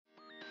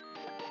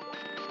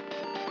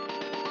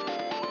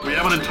We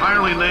haven't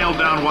entirely nailed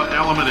down what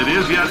element it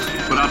is yet,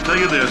 but I'll tell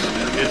you this,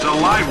 it's a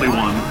lively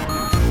one.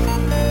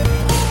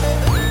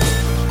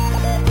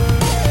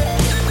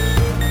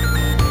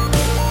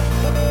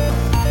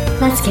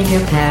 Let's give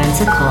your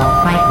parents a call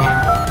right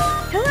now.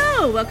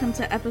 Hello, welcome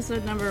to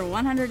episode number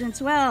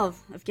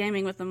 112 of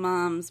Gaming with the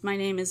Moms. My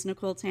name is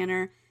Nicole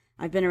Tanner.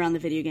 I've been around the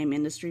video game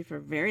industry for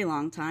a very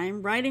long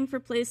time, writing for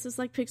places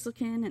like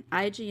Pixelkin and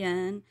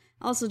IGN,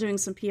 also doing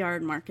some PR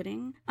and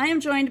marketing. I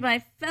am joined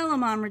by fellow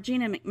mom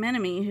Regina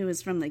McMenemy, who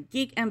is from the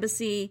Geek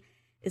Embassy,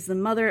 is the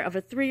mother of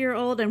a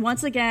 3-year-old, and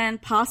once again,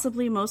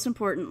 possibly most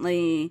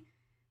importantly,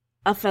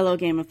 a fellow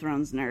Game of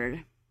Thrones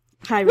nerd.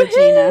 Hi,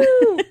 Regina.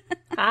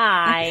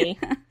 Hi.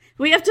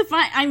 We have to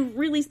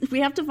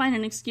find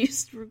an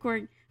excuse to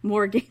record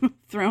more Game of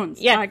Thrones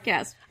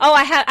podcasts. Oh,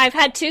 I've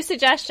had 2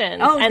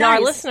 suggestions. Oh, and nice.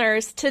 Our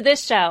listeners to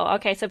this show.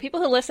 Okay, so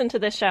people who listen to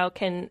this show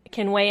can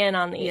weigh in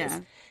on these. Yeah.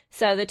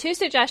 So the 2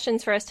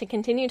 suggestions for us to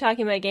continue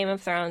talking about Game of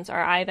Thrones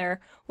are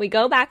either we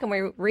go back and we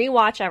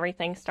rewatch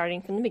everything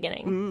starting from the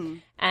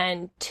beginning,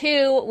 and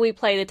 2, we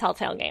play the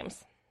Telltale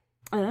games.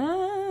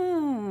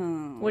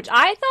 Oh. Which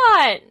I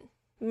thought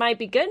might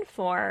be good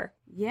for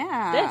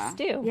this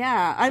too.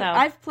 Yeah,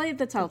 I've played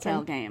the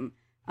Telltale game.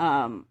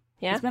 Yeah?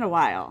 It's been a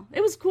while. It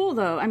was cool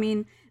though. I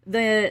mean,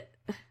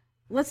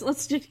 let's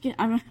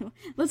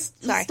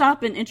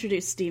stop and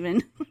introduce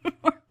Steven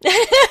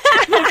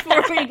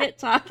before we get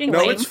talking.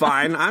 No, it's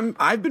fine.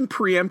 I've been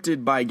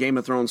preempted by Game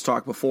of Thrones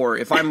talk before.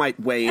 If I might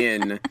weigh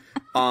in,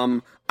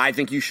 I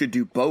think you should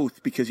do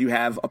both because you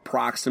have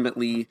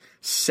approximately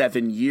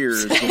 7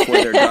 years before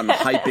they're done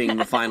hyping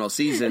the final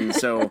season.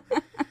 So,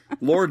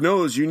 Lord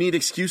knows you need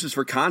excuses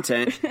for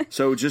content.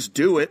 So just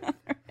do it.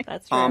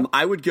 That's true.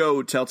 I would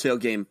go Telltale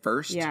game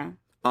first. Yeah.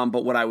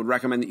 But what I would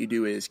recommend that you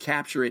do is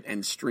capture it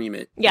and stream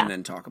it, and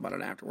then talk about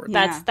it afterwards.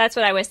 That's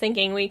what I was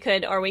thinking. We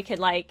could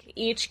like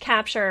each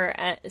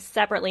capture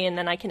separately, and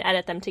then I can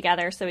edit them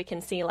together so we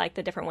can see like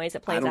the different ways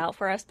it plays out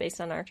for us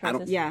based on our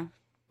choices.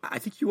 I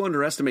think you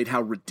underestimate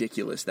how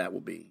ridiculous that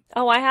will be.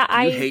 Oh,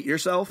 I you hate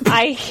yourself?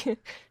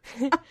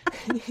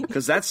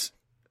 Because that's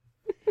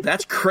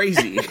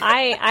crazy.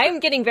 I'm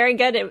getting very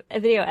good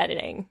at video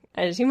editing,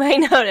 as you might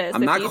notice.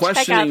 I'm not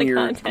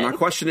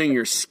questioning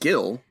your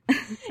skill.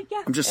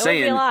 I'm just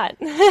saying. Would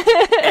be a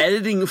lot.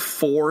 Editing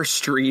 4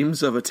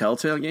 streams of a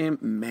Telltale game,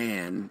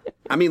 man.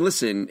 I mean,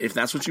 listen, if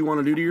that's what you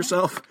want to do to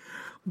yourself,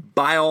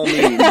 by all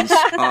means.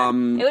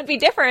 It would be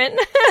different.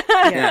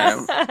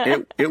 Yeah,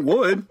 it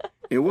would.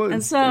 It would.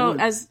 And so,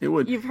 as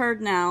you've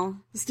heard now,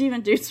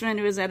 Steven Dutzman,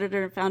 who is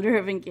editor and founder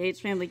of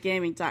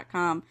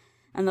EngageFamilyGaming.com,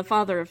 and the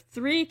father of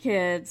 3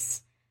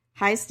 kids.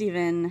 Hi,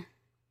 Steven.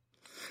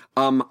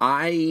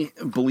 I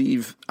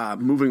believe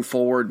moving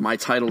forward, my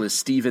title is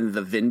Steven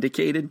the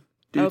Vindicated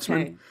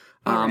Dutzman. Okay.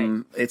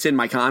 Right. It's in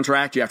my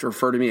contract. You have to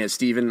refer to me as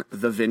Steven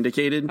the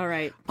Vindicated. All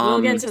right.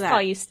 We'll get to that.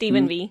 Call you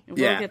Steven V.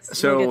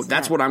 So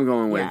that's what I'm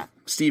going with. Yeah.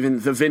 Steven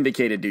the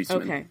Vindicated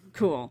Dutzman. Okay,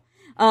 cool.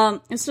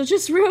 So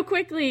just real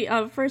quickly,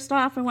 first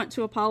off, I want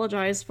to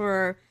apologize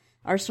for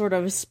our sort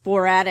of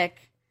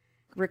sporadic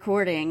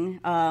recording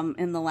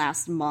in the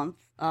last month.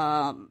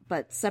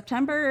 But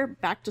September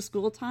back to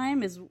school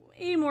time is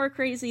way more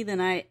crazy than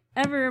I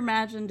ever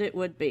imagined it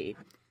would be.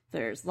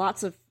 There's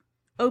lots of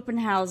open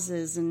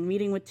houses and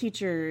meeting with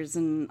teachers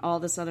and all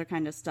this other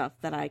kind of stuff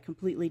that I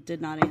completely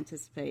did not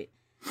anticipate.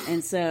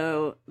 And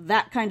so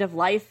that kind of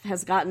life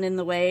has gotten in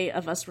the way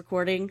of us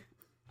recording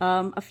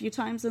a few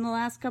times in the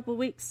last couple of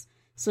weeks.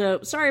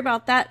 So sorry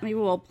about that. Maybe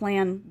we'll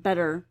plan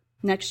better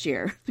next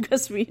year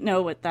because we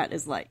know what that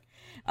is like.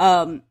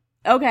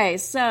 Okay,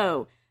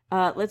 so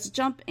let's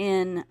jump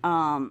in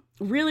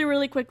really,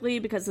 really quickly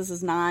because this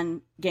is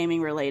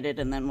non-gaming related,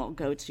 and then we'll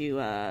go to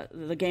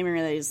the gaming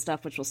related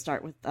stuff, which will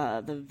start with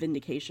the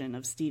vindication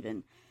of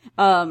Steven.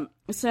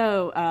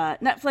 So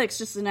Netflix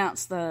just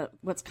announced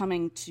what's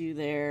coming to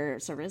their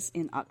service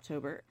in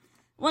October,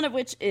 one of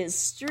which is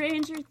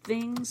Stranger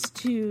Things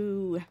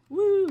 2.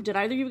 Woo! Did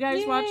either of you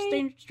guys watch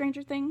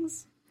Stranger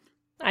Things?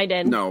 I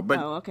did. No,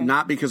 but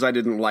not because I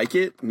didn't like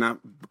it, not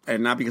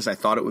because I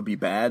thought it would be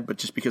bad, but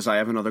just because I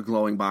have another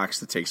glowing box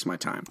that takes my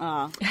time.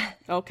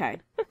 Okay.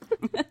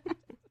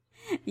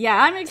 Yeah,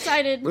 I'm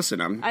excited.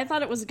 Listen, I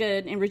thought it was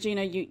good, and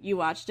Regina, you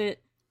watched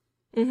it?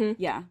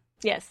 Mm-hmm. Yeah.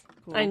 Yes,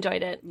 cool. I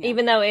enjoyed it, Yeah.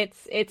 even though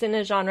it's in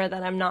a genre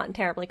that I'm not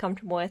terribly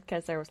comfortable with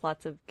because there was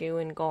lots of goo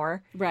and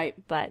gore. Right.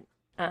 But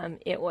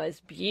it was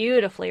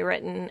beautifully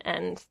written,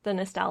 and the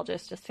nostalgia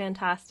is just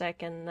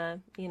fantastic, and the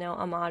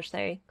homage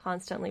they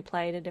constantly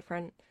play to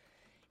different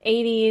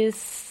 80s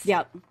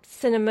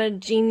cinema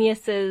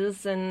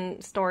geniuses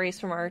and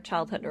stories from our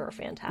childhood are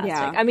fantastic.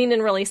 Yeah. I mean,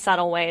 in really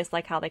subtle ways,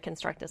 like how they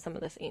constructed some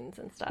of the scenes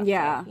and stuff.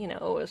 Yeah. So, it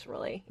was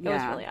really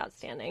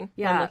outstanding.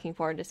 Yeah. I'm looking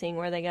forward to seeing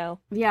where they go.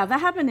 Yeah, that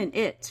happened in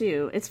It,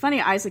 too. It's funny,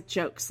 Isaac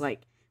jokes,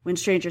 like, when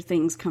Stranger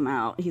Things come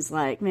out, he's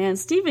like, man,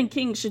 Stephen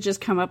King should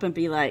just come up and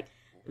be like,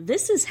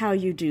 this is how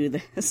you do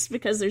this,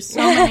 because there's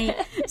so many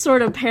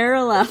sort of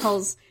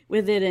parallels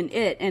with it and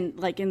it. And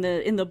like in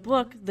the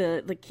book,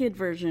 the kid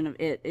version of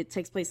it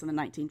takes place in the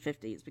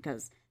 1950s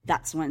because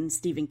that's when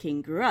Stephen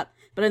King grew up.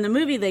 But in the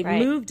movie, they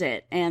moved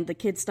it, and the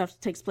kid stuff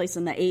takes place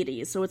in the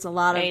 80s. So it's a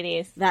lot of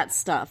 80s. That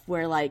stuff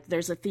where like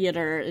there's a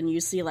theater and you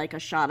see like a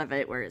shot of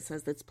it where it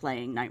says it's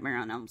playing Nightmare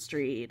on Elm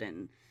Street,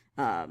 and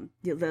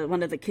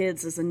one of the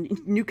kids is a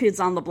New Kids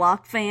on the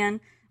Block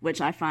fan,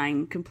 which I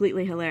find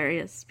completely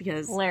hilarious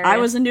because I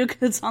was a New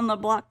Kids on the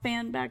Block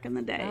fan back in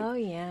the day. Oh,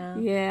 yeah.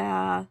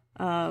 Yeah.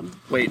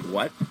 Wait,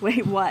 what?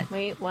 Wait, what?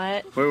 Wait,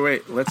 what?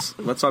 Wait.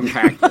 Let's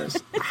unpack this.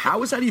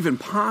 How is that even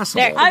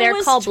possible?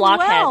 They're called 12.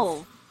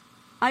 blockheads.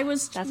 I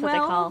was 12. That's what they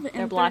call.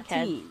 They're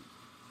blockheads.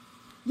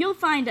 You'll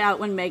find out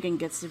when Megan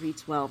gets to be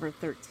 12 or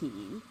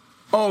 13.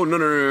 Oh,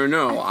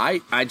 no.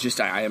 I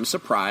am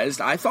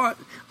surprised. I thought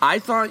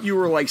you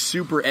were like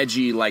super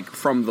edgy, like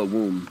from the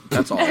womb.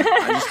 That's all.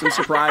 I just am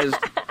surprised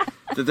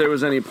that there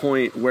was any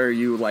point where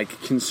you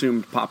like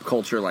consumed pop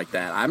culture like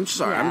that. I'm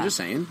sorry. Yeah. I'm just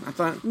saying. I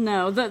thought.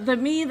 No, the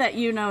me that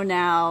you know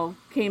now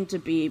came to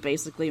be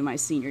basically my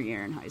senior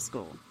year in high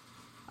school.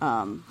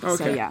 Okay.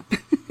 So yeah.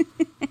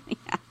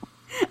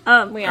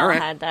 We all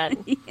had that.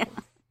 Yeah.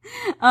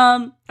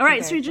 All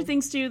right, Stranger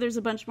Things 2, there's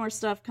a bunch more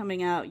stuff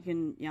coming out.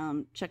 You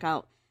can check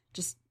out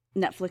just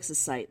Netflix's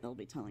site. They'll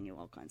be telling you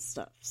all kinds of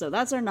stuff. So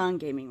that's our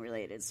non-gaming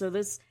related. So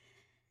this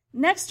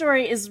next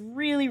story is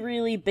really,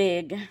 really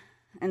big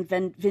and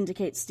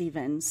vindicates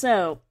Steven.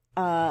 So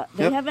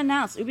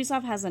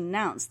Ubisoft has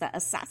announced that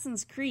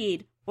Assassin's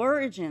Creed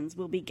Origins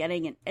will be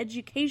getting an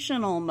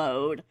educational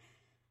mode,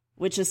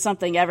 which is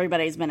something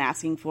everybody's been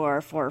asking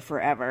for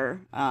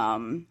forever.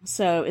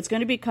 So it's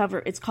going to be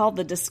it's called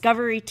the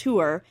Discovery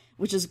Tour,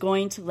 which is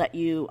going to let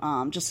you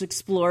just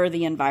explore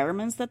the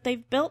environments that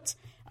they've built.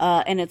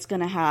 And it's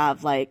going to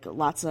have like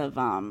lots of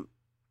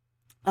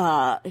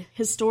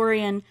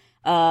historian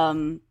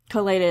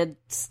collated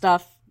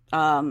stuff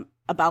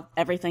about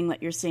everything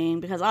that you're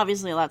seeing, because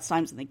obviously a lot of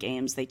times in the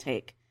games they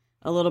take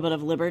a little bit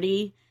of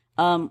liberty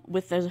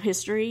with the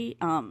history.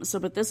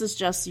 But this is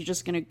you're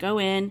just going to go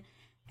in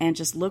and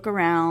just look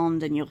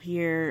around, and you'll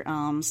hear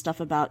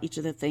stuff about each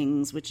of the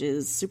things, which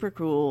is super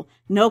cool.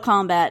 No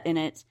combat in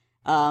it.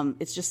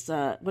 It's just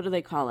what do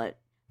they call it?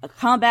 A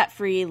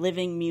combat-free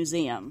living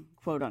museum,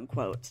 quote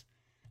unquote.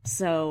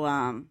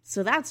 So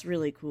that's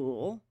really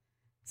cool.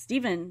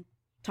 Steven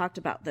talked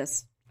about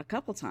this a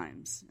couple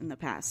times in the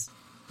past.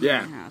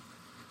 Yeah.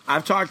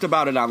 I've talked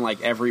about it on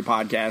like every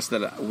podcast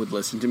that would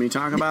listen to me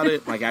talk about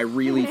it. Like I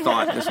really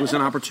thought this was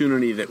an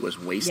opportunity that was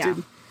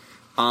wasted.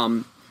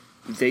 Yeah.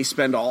 They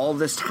spend all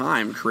this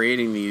time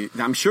creating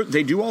I'm sure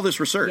they do all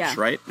this research,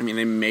 right? I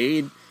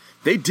mean,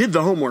 they did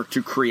the homework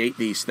to create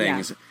these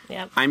things. Yeah.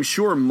 Yep. I'm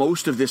sure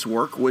most of this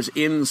work was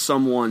in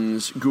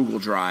someone's Google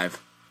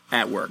Drive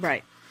at work.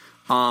 Right.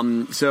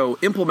 So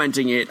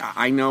implementing it,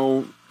 I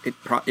know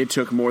it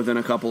took more than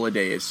a couple of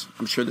days.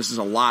 I'm sure this is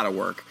a lot of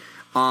work.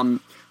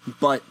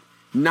 But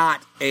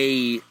not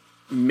a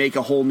make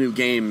a whole new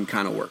game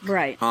kind of work.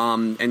 Right.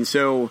 And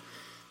so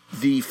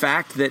the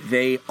fact that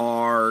they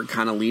are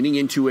kind of leaning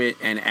into it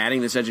and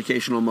adding this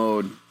educational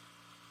mode,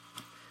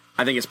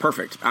 I think it's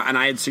perfect. And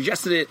I had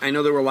suggested it. I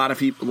know there were a lot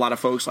of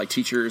folks like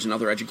teachers and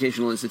other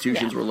educational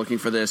institutions were looking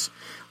for this.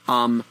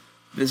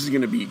 This is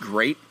going to be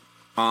great.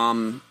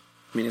 I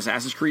mean,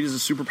 Assassin's Creed is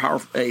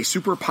a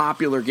super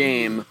popular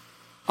game.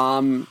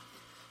 And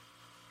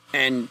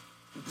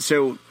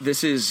so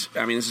this is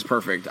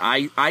perfect.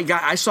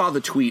 I saw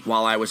the tweet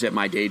while I was at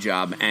my day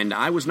job, and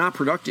I was not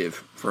productive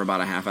for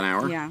about a half an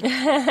hour.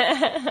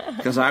 Yeah.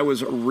 Because I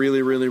was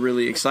really, really,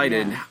 really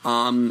excited.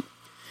 Yeah.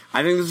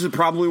 I think this is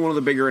probably one of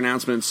the bigger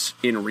announcements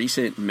in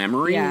recent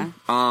memory. Yeah.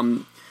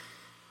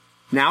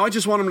 Now I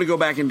just want them to go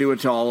back and do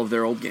it to all of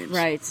their old games.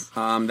 Right.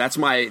 That's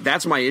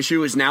my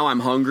issue is now I'm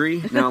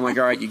hungry. Now I'm like,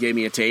 all right, you gave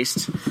me a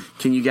taste.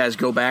 Can you guys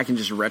go back and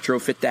just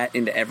retrofit that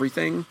into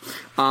everything?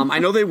 I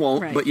know they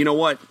won't, but you know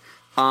what?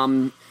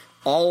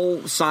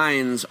 All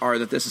signs are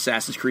that this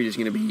Assassin's Creed is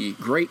going to be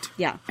great.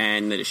 Yeah.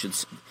 And that it should...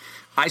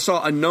 I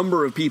saw a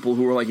number of people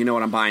who were like, you know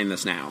what, I'm buying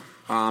this now.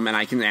 And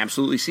I can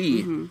absolutely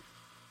see... Mm-hmm.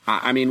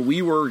 I mean,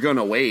 we were going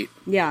to wait.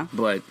 Yeah.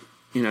 But,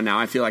 now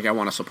I feel like I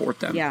want to support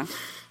them. Yeah.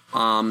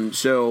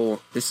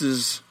 So this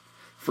is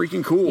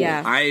freaking cool.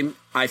 Yeah.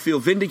 I feel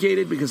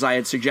vindicated because I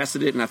had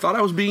suggested it and I thought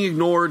I was being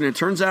ignored, and it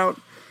turns out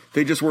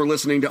they just were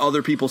listening to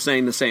other people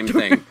saying the same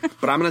thing.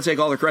 But I'm going to take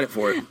all the credit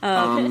for it.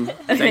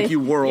 Thank you,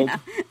 world,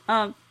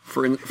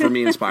 for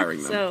me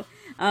inspiring them.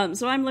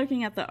 So I'm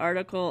looking at the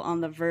article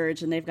on The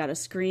Verge, and they've got a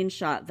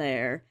screenshot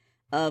there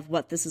of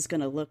what this is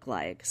going to look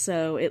like.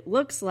 So it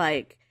looks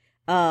like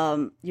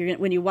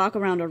when you walk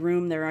around a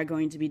room, there are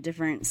going to be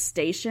different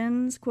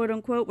stations, quote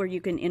unquote, where you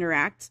can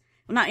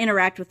not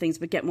interact with things,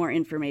 but get more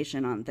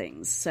information on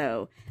things.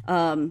 So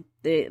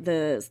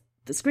the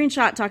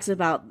screenshot talks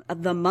about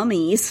the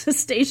Mummies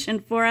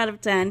station, 4 out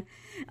of 10.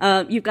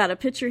 You've got a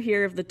picture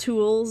here of the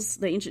tools,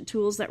 the ancient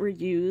tools that were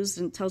used,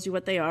 and tells you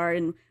what they are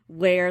and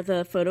where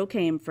the photo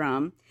came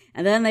from.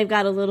 And then they've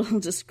got a little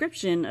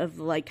description of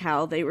like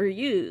how they were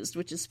used,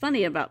 which is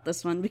funny about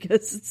this one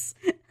because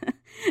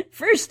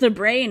First, the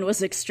brain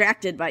was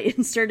extracted by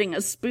inserting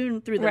a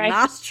spoon through the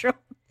nostril.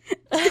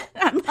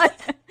 I'm like,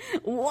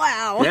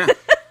 wow. Yeah.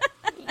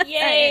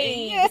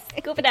 Yay!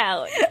 Scoop it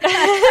out.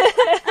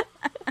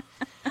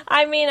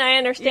 I mean, I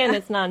understand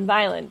it's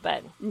non-violent,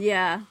 but...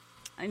 Yeah,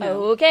 I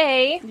know.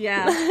 Okay.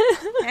 Yeah.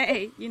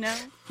 Hey,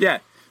 Yeah.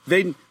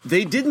 They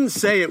didn't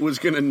say it was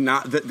going to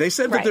not... They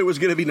said that there was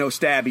going to be no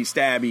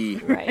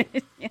stabby.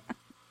 Right. Yeah.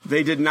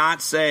 They did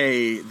not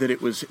say that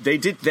it was... They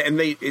did... And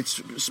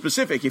it's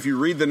specific. If you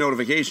read the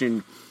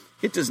notification,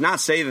 it does not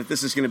say that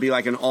this is going to be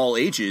like an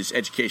all-ages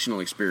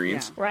educational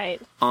experience. Yeah.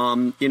 Right.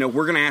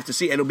 We're going to have to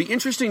see. It'll be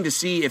interesting to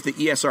see if the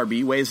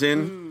ESRB weighs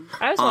in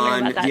I was wondering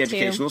on about that the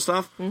educational too.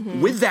 stuff. Mm-hmm.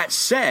 With that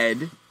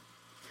said,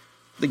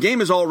 the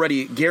game is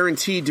already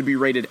guaranteed to be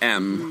rated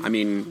M. I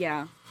mean,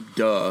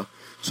 duh.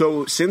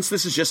 So since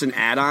this is just an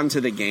add-on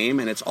to the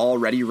game and it's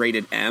already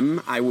rated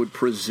M, I would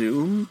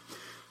presume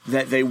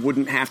that they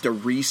wouldn't have to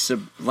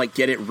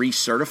get it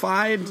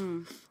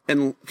recertified,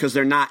 and because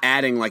they're not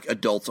adding like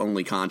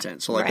adults-only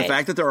content. So the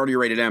fact that they're already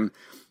rated M,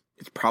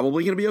 it's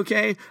probably going to be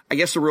okay. I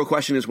guess the real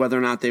question is whether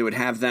or not they would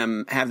have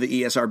the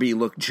ESRB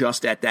look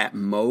just at that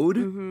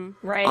mode,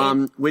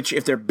 right? Which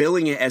if they're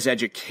billing it as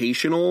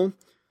educational,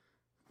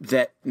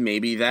 that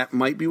maybe that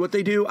might be what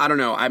they do. I don't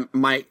know.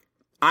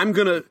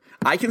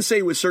 I can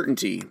say with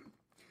certainty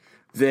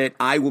that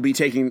I will be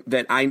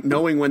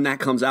knowing when that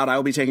comes out, I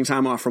will be taking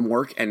time off from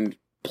work and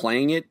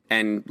playing it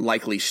and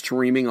likely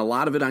streaming a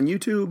lot of it on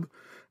YouTube.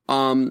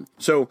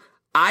 So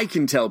I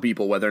can tell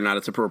people whether or not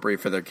it's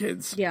appropriate for their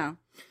kids. Yeah.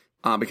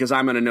 Because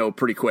I'm going to know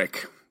pretty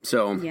quick.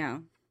 So yeah.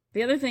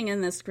 The other thing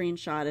in this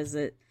screenshot is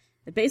that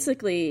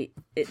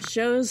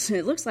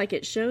it looks like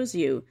it shows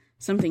you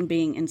something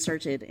being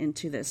inserted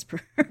into this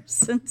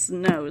person's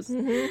nose.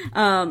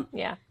 So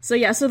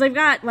they've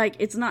got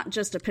it's not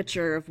just a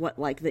picture of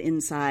what the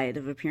inside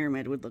of a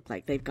pyramid would look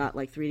like. They've got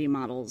 3D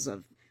models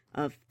of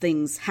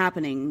things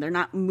happening. They're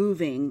not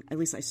moving. At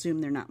least I assume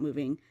they're not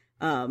moving.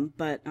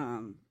 But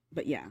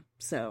yeah.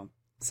 So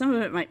some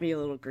of it might be a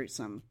little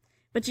gruesome.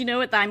 But you know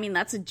what? I mean,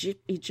 that's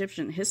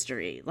Egyptian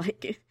history.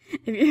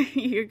 If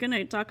you're going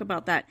to talk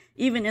about that,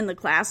 even in the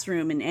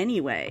classroom in any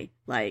way,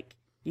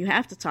 you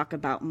have to talk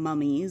about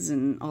mummies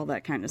and all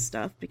that kind of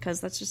stuff because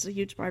that's just a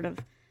huge part of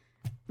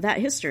that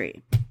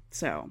history.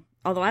 So,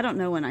 although I don't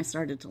know when I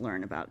started to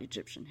learn about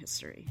Egyptian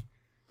history.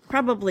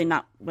 Probably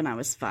not when I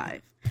was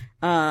 5.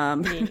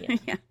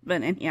 Yeah,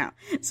 but anyhow.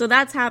 So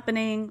that's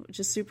happening, which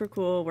is super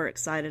cool. We're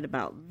excited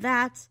about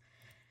that.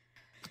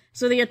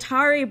 So the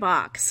Atari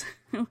box,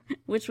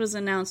 which was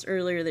announced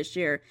earlier this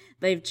year,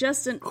 they've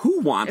just...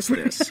 Who wants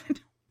this?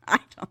 I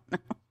don't know.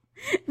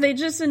 They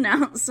just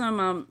announced some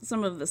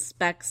of the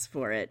specs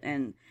for it,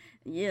 and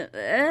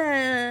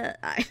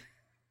I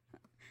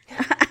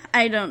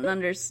don't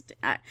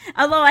understand.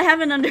 Although I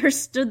haven't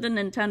understood the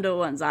Nintendo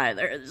ones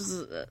either.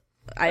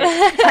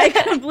 I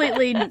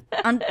completely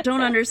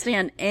don't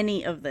understand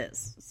any of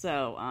this.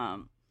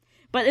 So,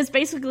 but it's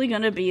basically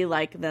going to be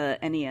like the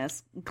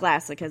NES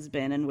Classic has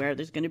been, and where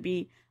there's going to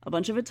be a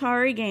bunch of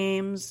Atari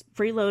games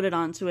preloaded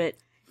onto it.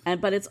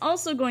 But it's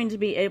also going to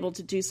be able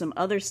to do some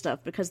other stuff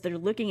because they're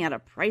looking at a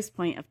price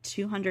point of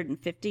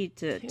 $250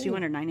 to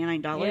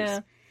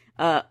 $299.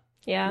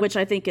 Which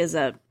I think is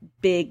a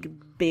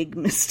big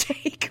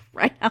mistake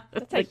right out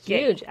of the gate. That's a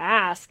huge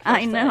ask.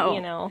 I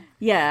know.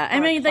 Yeah, I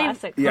mean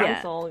classic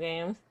console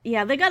games.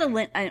 Yeah, they got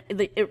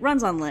it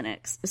runs on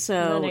Linux,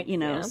 so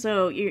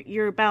so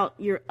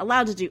you're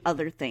allowed to do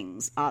other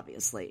things,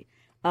 obviously.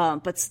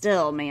 But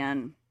still,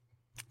 man,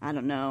 I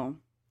don't know.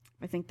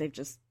 I think they've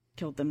just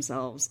killed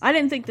themselves. I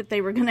didn't think that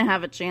they were going to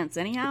have a chance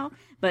anyhow,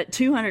 but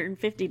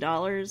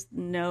 $250,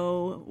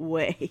 no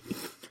way.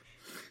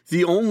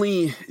 The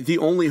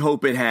only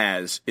hope it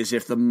has is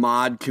if the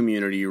mod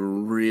community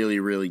really,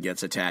 really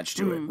gets attached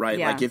to it, right?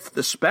 Yeah. If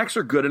the specs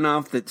are good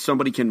enough that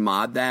somebody can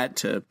mod that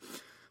to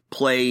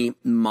play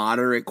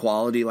moderate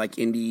quality,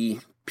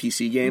 indie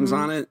PC games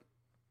on it,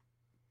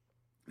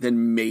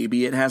 then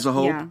maybe it has a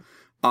hope. Yeah.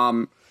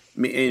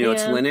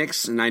 It's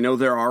Linux, and I know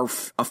there are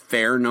a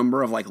fair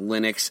number of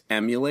Linux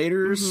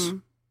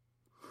emulators.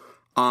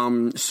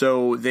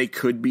 So they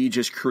could be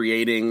just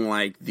creating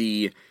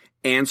the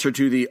answer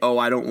to the,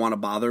 I don't want to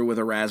bother with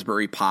a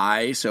Raspberry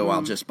Pi, so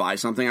I'll just buy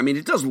something. I mean,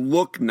 it does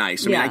look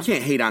nice. I mean, I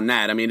can't hate on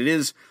that. I mean, it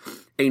is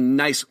a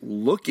nice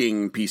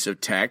looking piece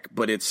of tech,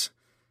 but it's,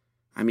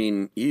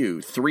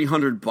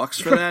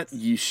 $300 for that?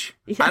 Yeesh.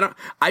 Yeah.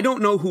 I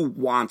don't know who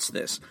wants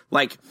this.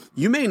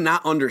 You may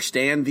not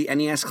understand the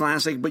NES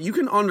Classic, but you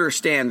can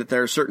understand that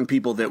there are certain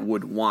people that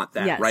would want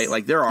that,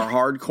 right? There are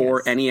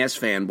hardcore NES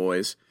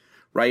fanboys,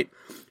 right,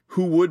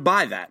 who would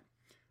buy that.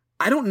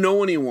 I don't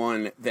know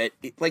anyone that,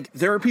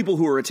 there are people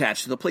who are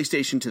attached to the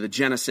PlayStation, to the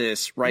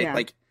Genesis, right?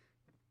 Yeah.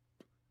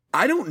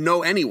 I don't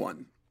know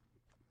anyone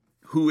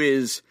who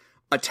is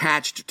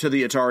attached to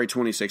the Atari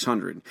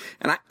 2600.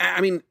 And I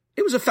mean,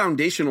 it was a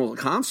foundational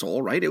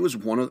console, right? It's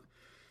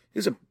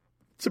a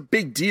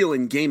big deal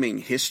in gaming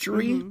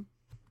history.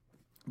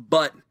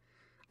 But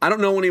I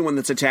don't know anyone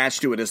that's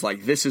attached to it as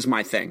this is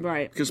my thing.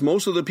 Right. Because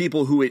most of the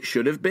people who it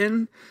should have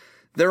been,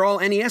 they're all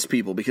NES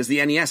people because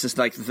the NES is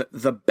like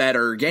the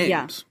better games.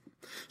 Yeah.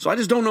 So I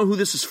just don't know who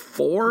this is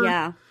for.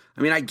 Yeah.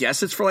 I mean, I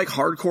guess it's for like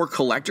hardcore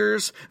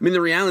collectors. I mean,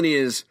 the reality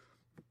is,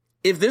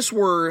 if this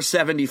were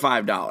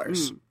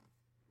 $75,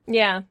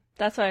 yeah,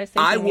 that's what I was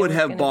thinking. I would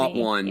have bought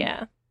one.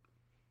 Yeah,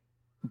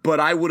 but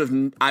I would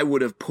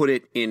have put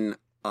it in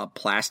a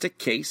plastic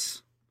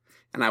case,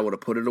 and I would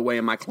have put it away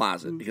in my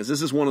closet because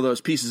this is one of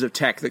those pieces of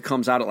tech that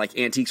comes out at like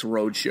Antiques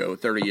Roadshow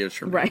 30 years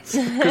from now. Right.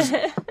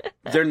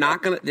 They're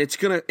not gonna. It's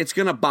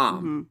gonna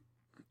bomb.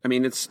 I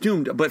mean, it's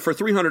doomed. But for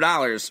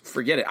 $300,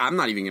 forget it. I'm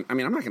not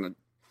gonna.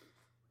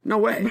 No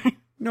way.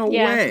 No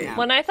way.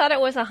 When I thought it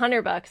was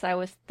 $100, I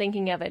was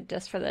thinking of it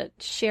just for the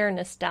sheer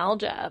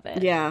nostalgia of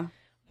it. Yeah.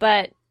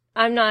 But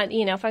I'm not,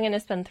 if I'm going to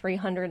spend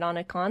 $300 on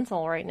a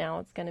console right now,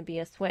 it's going to be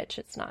a Switch.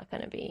 It's not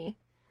going to be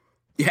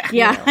an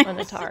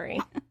Atari.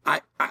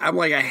 I'm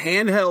like a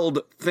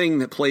handheld thing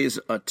that plays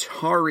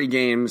Atari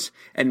games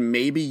and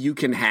maybe you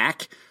can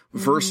hack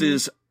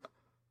versus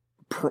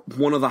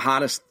one of the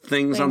hottest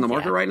things on the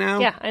market right now.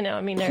 Yeah, I know.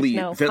 I mean, there's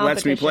no if it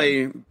lets me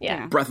play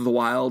Yeah. Breath of the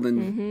Wild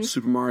and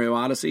Super Mario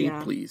Odyssey,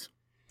 please.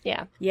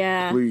 Yeah.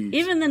 Yeah. Please.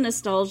 Even the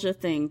nostalgia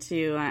thing,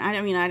 too. I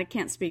mean, I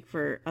can't speak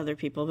for other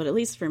people, but at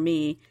least for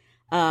me,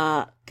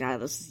 God,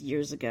 this is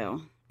years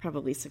ago,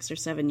 probably 6 or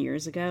 7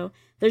 years ago.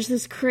 There's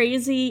this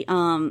crazy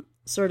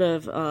sort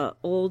of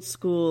old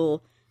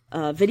school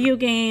video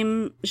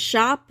game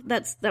shop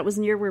that was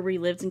near where we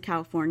lived in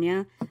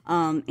California.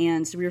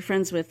 And so we were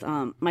friends with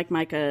Mike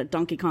Micah,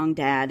 Donkey Kong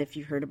Dad, if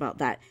you heard about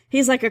that.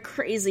 He's like a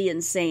crazy,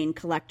 insane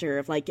collector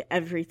of like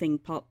everything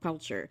pop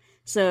culture.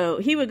 So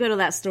he would go to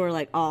that store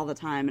like all the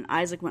time. And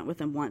Isaac went with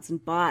him once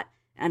and bought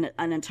an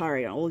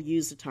Atari, an old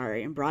used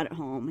Atari, and brought it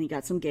home. He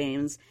got some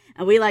games.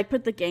 And we like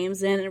put the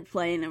games in and were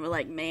playing, and we're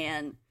like,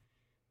 man,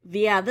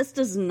 yeah, this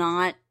does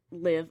not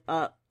live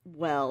up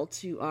well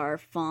to our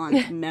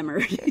fond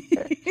memories.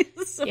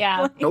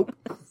 Yeah. Nope.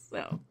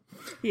 So,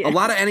 a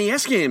lot of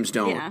NES games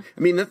don't. Yeah. I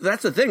mean,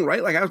 that's the thing,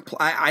 right? Like,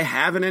 I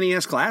have an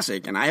NES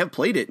Classic, and I have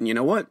played it, and you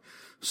know what?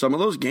 Some of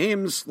those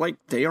games, like,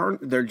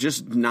 they're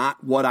just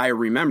not what I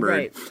remembered.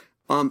 Right.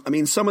 I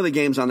mean, some of the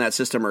games on that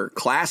system are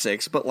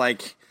classics, but,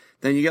 like,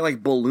 then you get,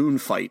 like, Balloon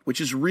Fight, which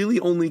is really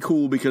only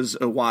cool because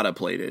Iwata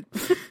played it,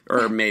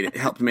 or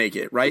helped make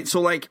it, right? So,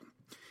 like,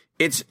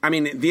 the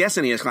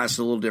SNES Classic is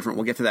a little different.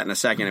 We'll get to that in a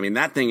second. I mean,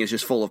 that thing is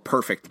just full of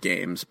perfect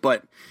games,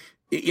 but,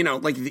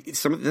 like,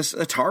 some of this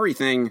Atari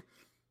thing,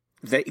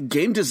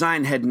 game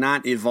design had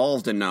not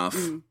evolved enough.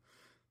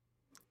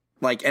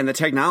 Like, and the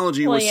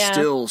technology was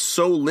still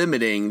so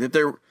limiting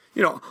that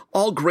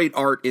all great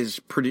art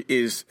is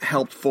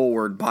helped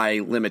forward by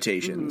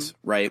limitations,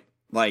 right?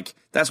 Like,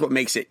 that's what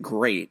makes it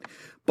great.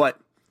 But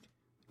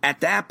at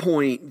that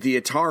point,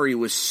 the Atari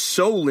was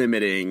so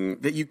limiting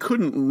that you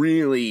couldn't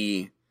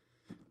really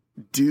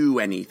do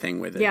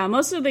anything with it. Yeah,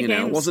 most of the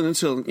games. It wasn't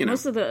until,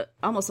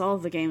 almost all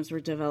of the games were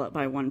developed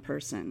by one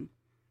person.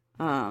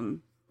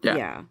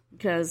 Yeah,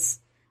 because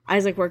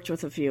Isaac worked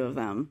with a few of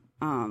them.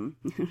 I'm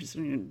just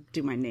going to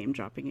do my name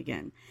dropping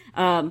again.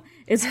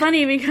 It's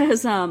funny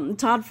because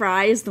Todd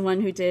Fry is the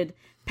one who did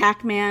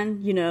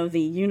Pac-Man, the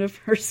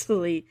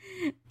universally,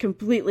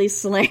 completely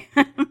slammed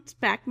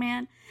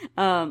Pac-Man.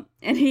 And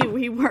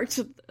he worked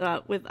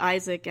with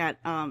Isaac at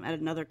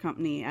another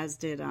company, as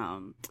did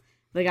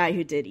the guy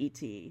who did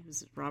E.T.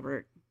 Was it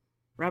Robert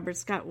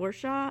Scott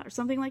Warshaw or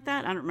something like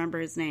that? I don't remember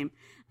his name.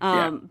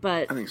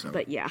 But I think so.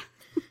 But yeah.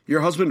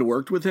 Your husband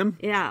worked with him?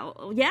 Yeah.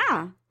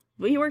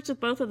 He worked with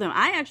both of them.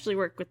 I actually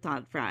worked with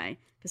Todd Fry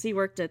because he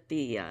worked at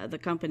the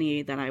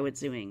company that I was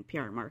doing PR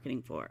and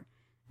marketing for,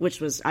 which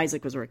was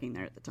Isaac was working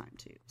there at the time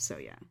too. So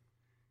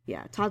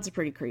yeah, Todd's a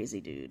pretty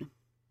crazy dude.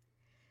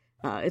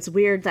 It's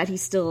weird that he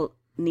still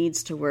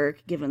needs to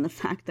work, given the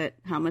fact that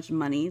how much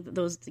money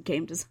those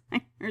game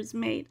designers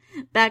made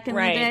back in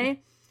the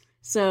day.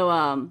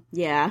 So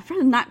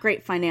not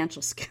great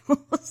financial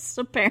skills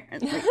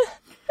apparently.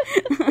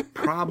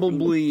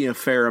 Probably a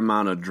fair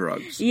amount of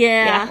drugs.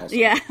 Yeah.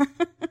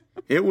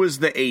 It was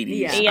the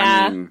 80s.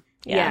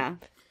 Yeah.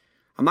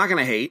 I'm not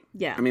gonna hate.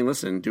 Yeah. I mean,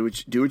 listen, do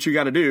what you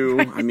got to do.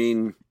 Right. I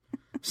mean,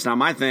 it's not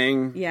my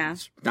thing. Yeah.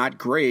 It's not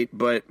great,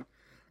 but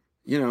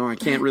I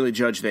can't really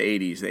judge the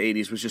 80s. The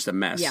 80s was just a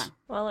mess. Yeah.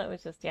 Well, it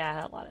was just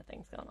had a lot of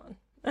things going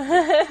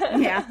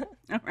on. Yeah.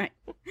 All right.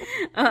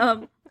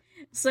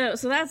 So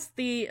that's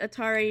the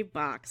Atari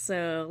box.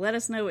 So let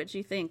us know what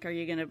you think. Are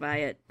you going to buy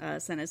it?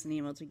 Send us an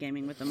email to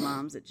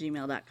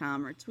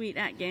gamingwiththemoms@gmail.com or tweet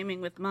at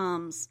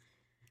gamingwithmoms.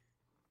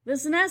 The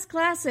SNES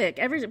Classic.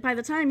 By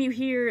the time you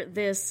hear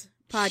this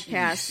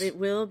podcast, it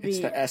will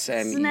be the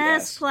SNES.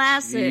 SNES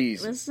Classic.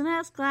 Jesus. The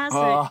SNES Classic.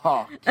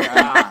 Oh,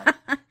 God.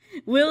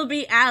 Will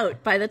be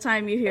out by the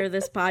time you hear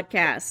this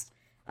podcast.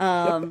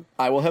 I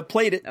will have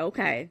played it.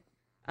 Okay.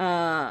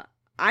 I'm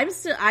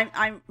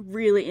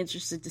really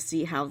interested to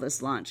see how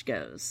this launch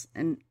goes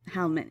and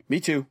how many. Me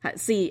too.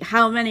 See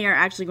how many are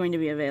actually going to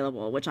be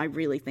available, which I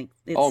really think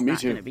it's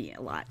not going to be a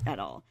lot at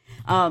all.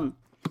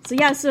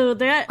 So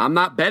that I'm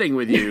not betting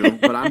with you,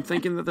 but I'm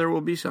thinking that there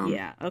will be some.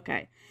 Yeah,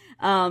 okay.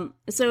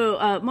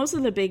 Most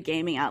of the big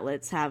gaming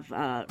outlets have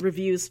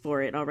reviews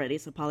for it already.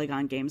 So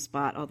Polygon,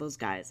 GameSpot, all those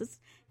guys. It's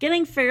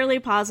getting fairly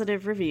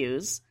positive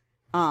reviews,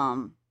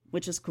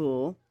 which is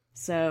cool.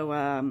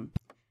 So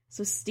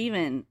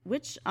Steven,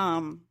 which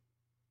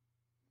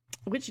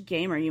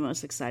game are you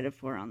most excited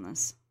for on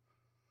this?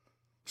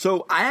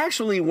 So I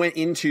actually went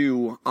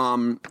into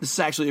this is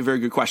actually a very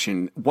good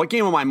question. What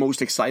game am I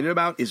most excited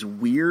about is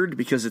weird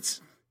because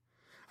it's.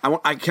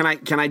 Can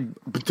I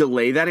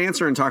delay that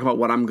answer and talk about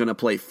what I'm going to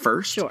play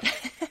first? Sure.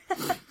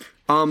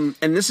 And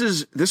this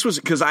was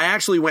because I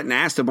actually went and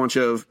asked a bunch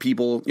of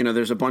people. You know,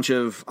 there's a bunch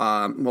of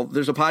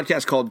there's a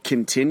podcast called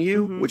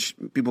Continue, which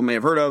people may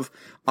have heard of.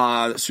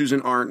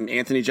 Susan Arndt and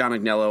Anthony John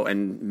Agnello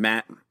and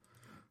Matt.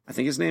 I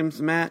think his name's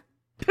Matt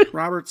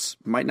Roberts.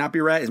 Might not be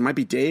right. It might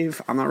be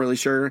Dave. I'm not really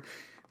sure.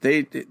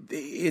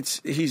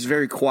 He's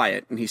very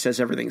quiet and he says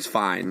everything's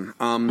fine.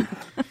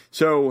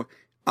 So.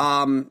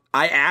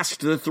 I asked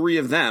the three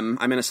of them.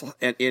 I'm in a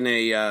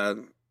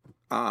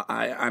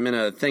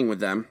thing with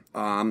them.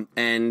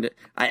 And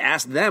I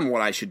asked them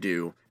what I should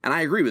do, and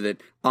I agree with it.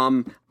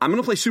 I'm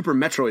gonna play Super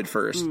Metroid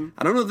first.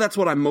 I don't know if that's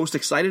what I'm most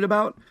excited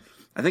about.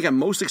 I think I'm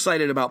most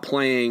excited about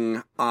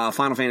playing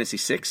Final Fantasy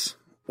 6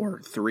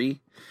 or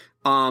 3.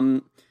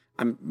 I'm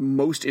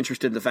most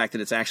interested in the fact that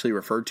it's actually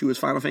referred to as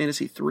Final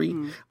Fantasy 3.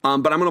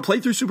 But I'm gonna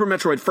play through Super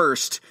Metroid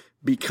first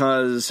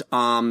because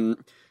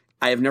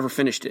I have never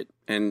finished it,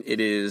 and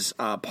it is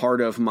part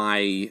of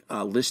my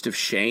list of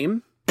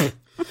shame.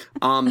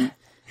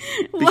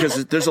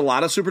 Because there's a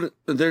lot of Super.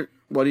 There,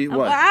 what?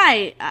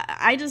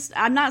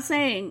 I'm not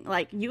saying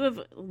like you have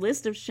a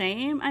list of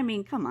shame. I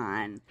mean, come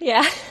on.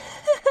 Yeah.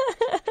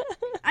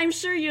 I'm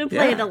sure you have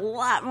played a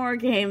lot more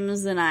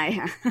games than I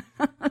have,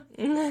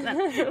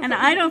 and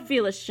I don't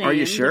feel ashamed. Are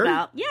you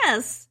sure?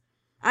 Yes.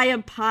 I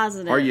am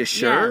positive. Are you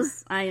sure?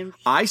 Yes, I am.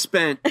 I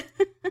spent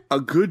a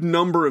good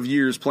number of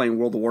years playing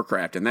World of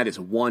Warcraft, and that is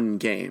one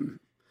game.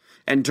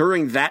 And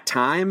during that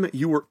time,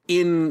 you were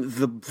in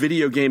the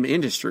video game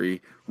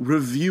industry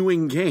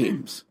reviewing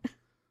games.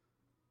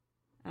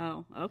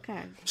 Oh,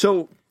 okay.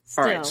 So,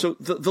 Still. all right. So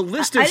the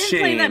list of I didn't shame.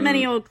 play that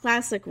many old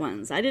classic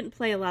ones. I didn't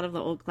play a lot of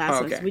the old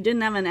classics. Okay. We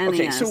didn't have an NES,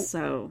 Okay,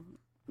 so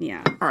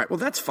yeah. All right. Well,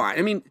 that's fine.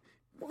 I mean,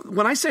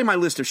 when I say my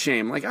list of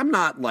shame, like I'm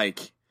not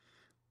like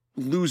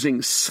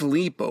losing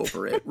sleep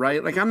over it,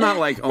 right? Like I'm not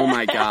like, oh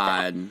my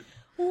god,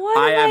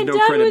 I have no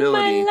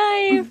credibility. With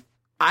my life?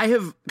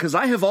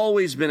 I have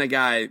always been a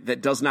guy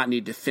that does not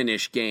need to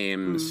finish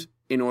games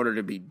in order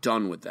to be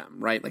done with them,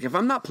 right? Like if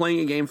I'm not playing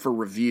a game for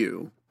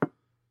review,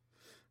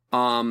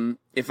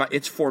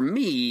 it's for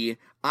me,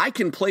 I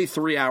can play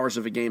 3 hours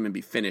of a game and be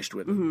finished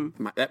with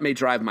it. That may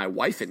drive my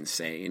wife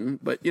insane,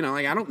 but you know,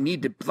 like I don't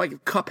need to.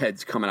 Like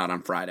Cuphead's coming out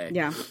on Friday.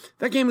 Yeah,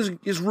 that game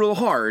is real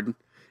hard.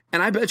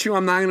 And I bet you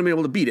I'm not going to be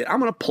able to beat it. I'm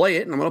going to play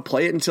it, and I'm going to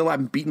play it until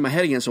I'm beating my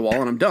head against a wall,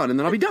 and I'm done, and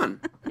then I'll be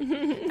done.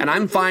 And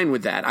I'm fine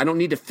with that. I don't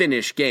need to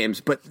finish games,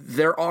 but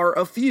there are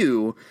a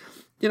few,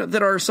 you know,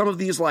 that are some of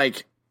these,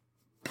 like,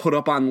 put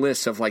up on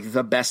lists of, like,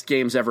 the best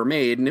games ever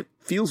made, and it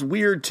feels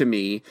weird to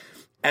me,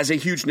 as a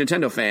huge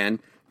Nintendo fan,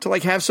 to,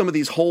 like, have some of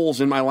these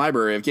holes in my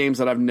library of games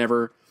that I've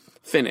never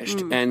finished.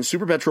 And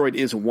Super Metroid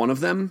is one of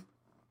them.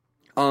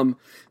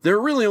 There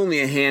are really only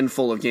a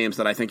handful of games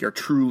that I think are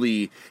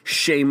truly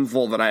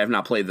shameful that I have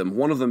not played them.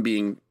 One of them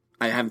being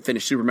I haven't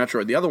finished Super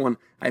Metroid. The other one,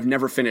 I've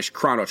never finished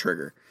Chrono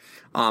Trigger.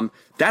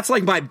 That's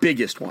like my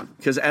biggest one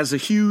because as a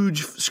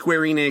huge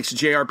Square Enix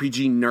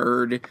JRPG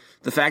nerd,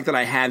 the fact that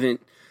I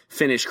haven't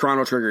finished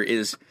Chrono Trigger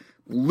is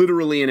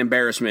literally an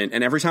embarrassment.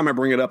 And every time I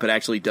bring it up, it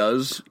actually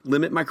does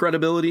limit my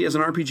credibility as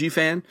an RPG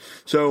fan.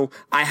 So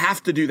I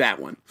have to do that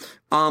one.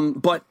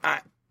 But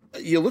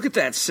you look at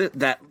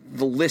the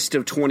list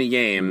of 20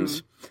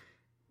 games,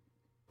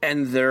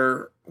 and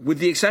they're, with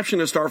the exception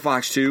of Star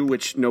Fox 2,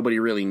 which nobody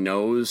really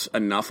knows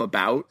enough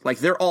about, like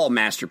they're all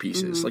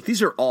masterpieces. Like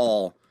these are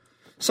all,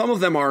 some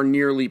of them are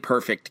nearly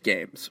perfect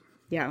games.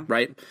 Yeah.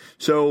 Right.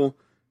 So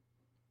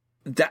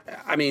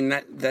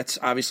that's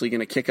obviously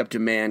going to kick up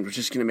demand, which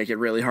is going to make it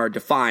really hard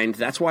to find.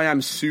 That's why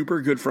I'm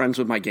super good friends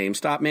with my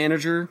GameStop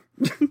manager.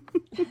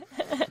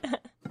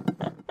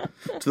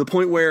 To the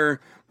point where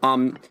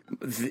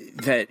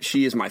that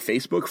she is my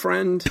Facebook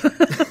friend.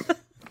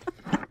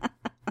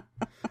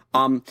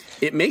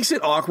 It makes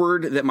it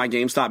awkward that my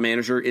GameStop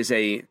manager is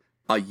a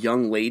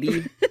young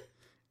lady.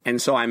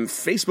 And so I'm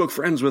Facebook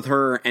friends with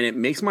her, and it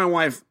makes my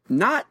wife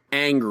not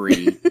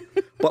angry,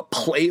 but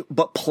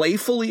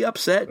playfully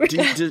upset.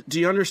 Do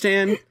you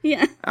understand?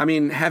 Yeah. I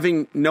mean,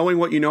 knowing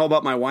what you know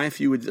about my wife,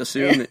 you would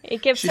assume that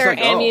it gives her like,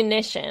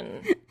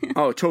 ammunition.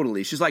 Oh,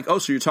 totally. She's like, oh,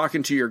 so you're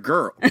talking to your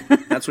girl.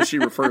 That's what she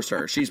refers to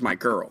her. She's my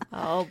girl.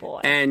 Oh,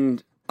 boy.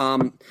 And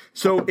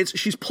so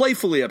she's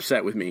playfully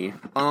upset with me.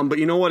 But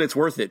you know what? It's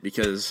worth it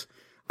because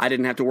I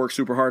didn't have to work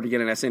super hard to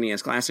get an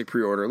SNES Classic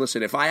pre-order.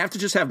 Listen, if I have to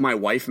just have my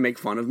wife make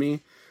fun of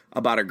me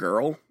about a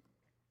girl,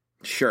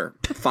 sure,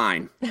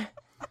 fine.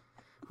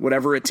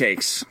 Whatever it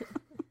takes.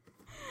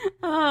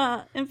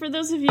 And for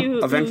those of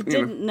you who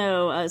didn't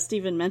know,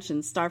 Steven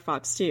mentioned Star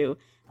Fox 2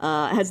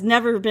 has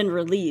never been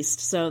released,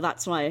 so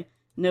that's why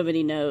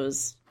nobody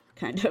knows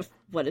kind of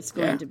what it's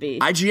going to be.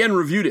 IGN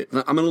reviewed it.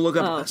 I'm going to look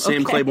up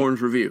Sam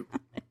Claiborne's review.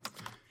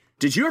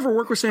 Did you ever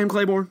work with Sam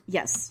Claiborne?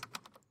 Yes.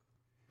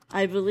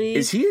 I believe...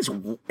 Is he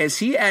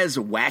as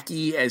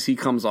wacky as he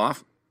comes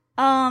off?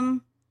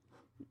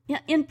 Yeah,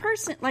 in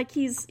person, like,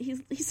 he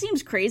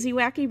seems crazy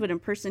wacky, but in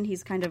person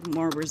he's kind of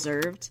more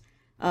reserved.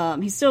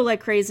 He's still, like,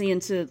 crazy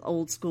into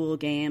old school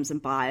games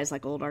and buys,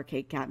 like, old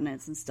arcade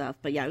cabinets and stuff.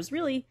 But yeah, it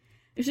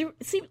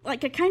seemed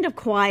like a kind of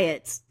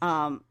quiet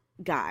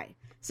guy.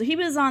 So he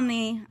was on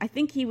I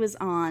think he was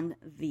on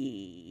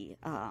the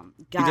Guides.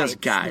 He does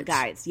Guides. The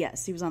Guides,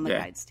 yes. He was on the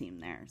Guides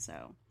team there,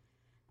 so.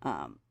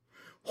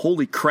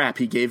 Holy crap,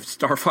 he gave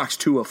Star Fox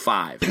 2 a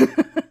 5.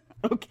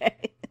 Okay.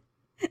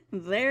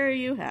 There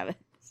you have it.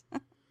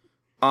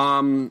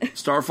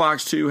 Star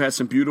Fox 2 has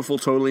some beautiful,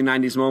 totally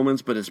 90s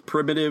moments, but its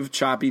primitive,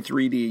 choppy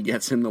 3D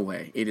gets in the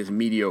way. It is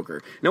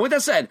mediocre. Now, with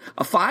that said,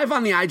 a 5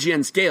 on the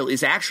IGN scale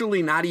is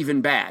actually not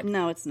even bad.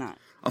 No, it's not.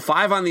 A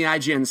 5 on the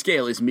IGN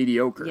scale is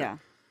mediocre. Yeah.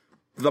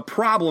 The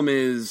problem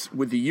is,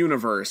 with the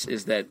universe,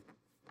 is that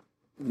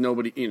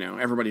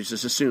everybody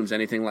just assumes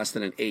anything less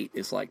than an 8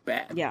 is, like,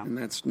 bad. Yeah. And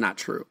that's not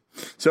true.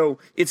 So,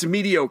 it's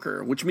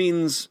mediocre, which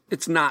means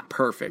it's not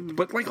perfect.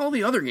 But like all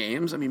the other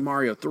games, I mean,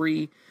 Mario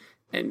 3...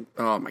 And,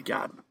 oh my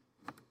God,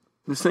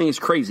 this thing is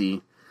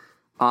crazy.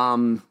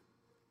 How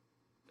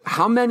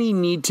many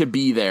need to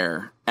be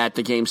there at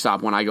the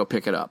GameStop when I go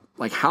pick it up?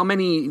 Like, how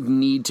many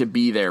need to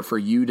be there for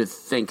you to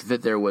think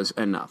that there was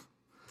enough?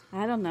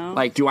 I don't know.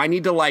 Like, do I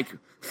need to, like,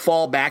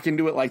 fall back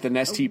into it like the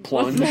Nestea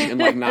plunge and,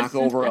 like, knock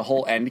over a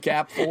whole end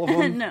cap full of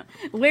them? No.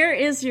 Where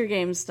is your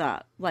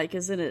GameStop? Like,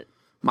 isn't it?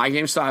 My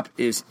GameStop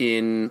is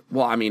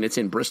it's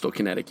in Bristol,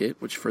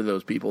 Connecticut, which for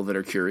those people that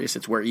are curious,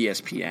 it's where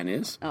ESPN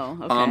is. Oh,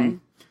 okay.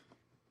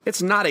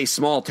 It's not a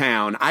small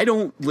town. I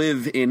don't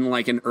live in,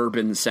 like, an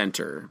urban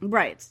center.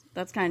 Right.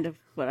 That's kind of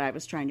what I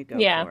was trying to go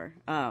for.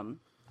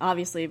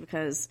 Obviously,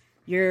 because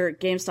your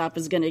GameStop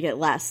is going to get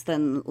less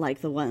than,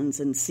 like, the ones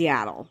in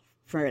Seattle,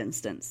 for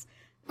instance.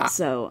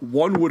 So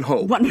one would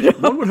hope. One would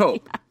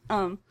hope.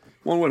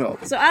 One would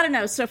hope. So, I don't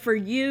know. So, for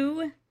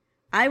you,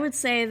 I would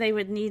say they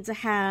would need to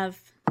have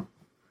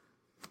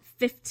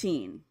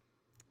 15.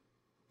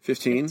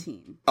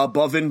 15?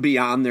 Above and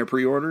beyond their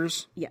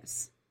pre-orders?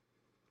 Yes.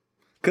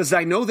 Because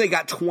I know they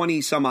got 20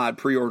 some odd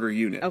pre-order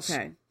units.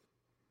 Okay.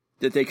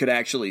 That they could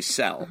actually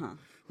sell,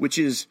 which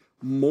is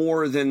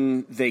more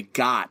than they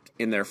got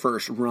in their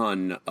first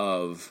run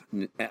of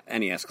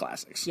NES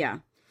Classics.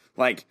 Yeah.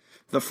 Like,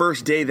 the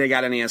first day they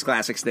got NES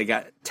Classics, they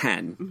got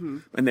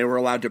 10. And they were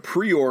allowed to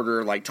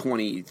pre-order, like,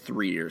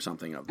 23 or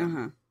something of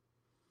them.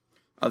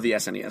 Of the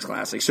SNES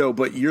Classic. So,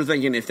 but you're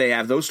thinking if they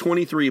have those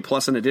 23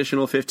 plus an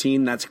additional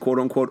 15, that's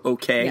quote-unquote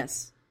okay?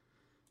 Yes.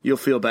 You'll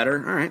feel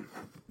better? All right.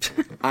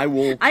 I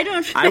will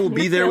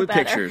be there with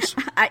better. Pictures.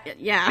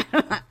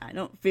 I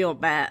don't feel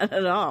bad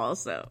at all.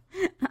 So,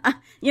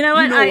 you know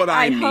what?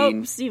 I mean.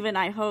 hope, Steven,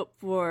 I hope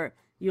for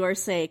your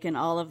sake and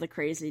all of the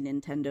crazy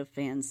Nintendo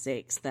fans'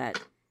 sakes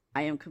that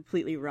I am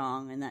completely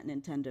wrong and that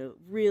Nintendo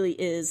really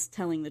is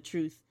telling the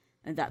truth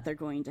and that they're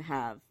going to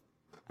have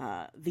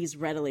these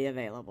readily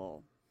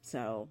available.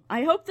 So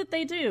I hope that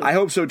they do. I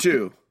hope so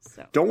too.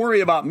 So. Don't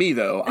worry about me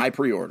though. I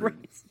pre-ordered. Right.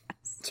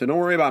 Yes. So don't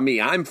worry about me.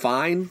 I'm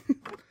fine.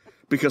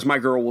 Because my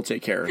girl will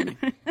take care of me.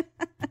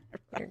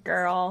 Your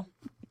girl.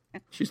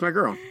 She's my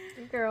girl.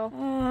 Your girl.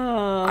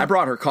 Oh. I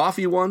brought her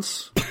coffee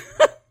once.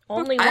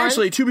 Only once?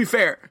 Actually, to be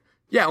fair,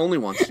 yeah, only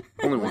once.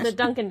 Only once. The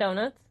Dunkin'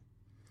 Donuts?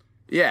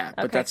 Yeah,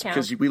 but that's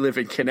because we live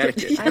in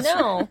Connecticut. I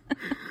know.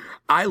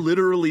 I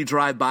literally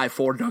drive by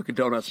 4 Dunkin'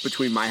 Donuts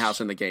between my house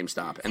and the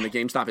GameStop, and the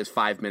GameStop is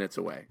 5 minutes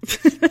away.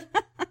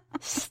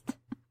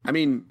 I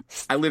mean,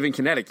 I live in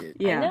Connecticut.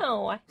 Yeah. I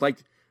know. Like,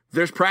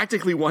 there's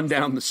practically one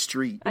down the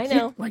street. I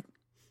know. Like,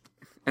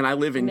 and I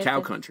live in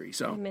cow country,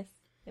 so. I miss.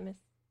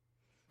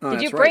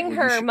 Did you bring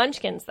her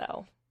munchkins,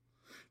 though?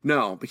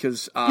 No,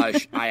 because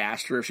I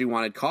asked her if she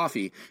wanted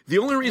coffee. The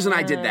only reason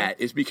I did that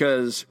is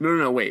because...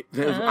 No, wait.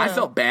 I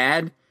felt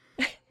bad.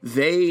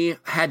 They're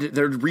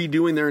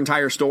redoing their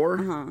entire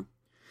store,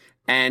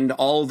 and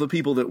all the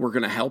people that were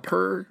going to help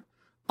her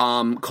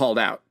called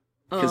out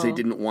because they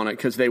didn't want to,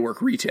 because they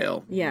work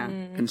retail. Yeah.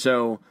 And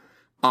so,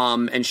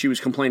 and she was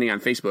complaining on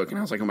Facebook, and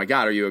I was like, oh my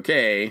God, are you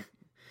okay?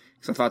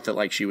 Because I thought that,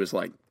 like, she was,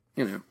 like,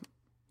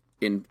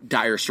 in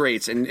dire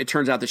straits, and it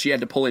turns out that she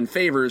had to pull in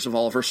favors of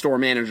all of her store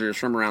managers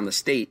from around the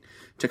state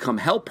to come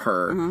help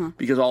her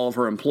because all of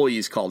her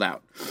employees called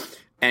out.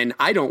 And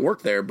I don't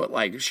work there, but,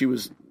 like, she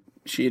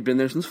had been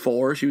there since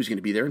 4. She was going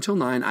to be there until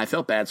 9. I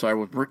felt bad, so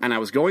I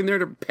was going there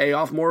to pay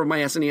off more of my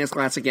SNES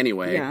Classic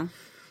anyway. Yeah.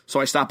 So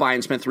I stopped by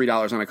and spent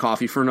 $3 on a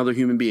coffee for another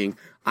human being.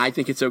 I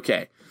think it's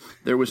okay.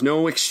 There was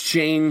no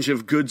exchange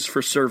of goods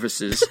for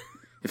services,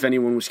 if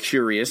anyone was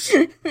curious.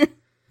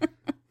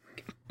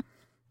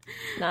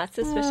 Not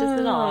suspicious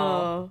at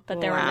all.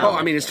 But there were Oh,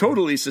 I mean, it's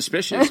totally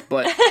suspicious,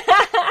 but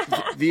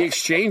the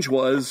exchange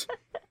was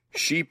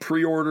she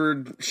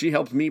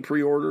helped me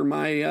pre-order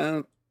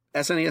my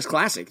SNES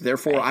Classic.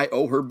 Therefore, I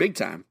owe her big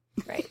time.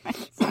 Right.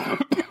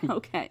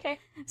 Okay.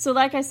 So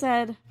like I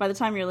said, by the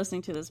time you're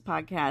listening to this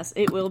podcast,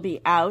 it will be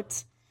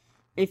out.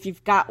 If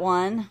you've got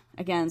one,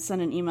 again,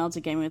 send an email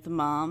to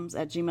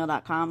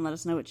gamingwiththemoms@gmail.com. Let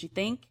us know what you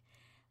think.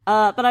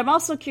 But I'm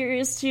also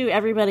curious to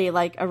everybody,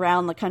 like,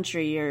 around the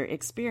country, your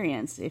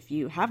experience. If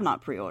you have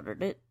not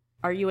pre-ordered it,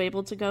 are you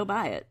able to go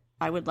buy it?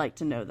 I would like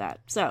to know that.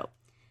 So,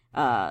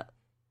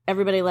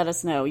 everybody let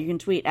us know. You can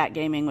tweet at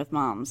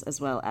gamingwithmoms as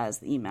well as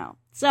the email.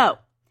 So,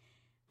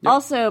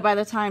 also, by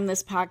the time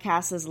this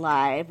podcast is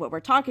live, what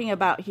we're talking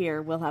about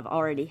here will have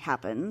already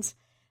happened.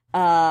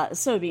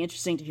 So it'd be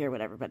interesting to hear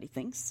what everybody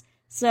thinks.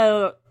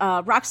 So,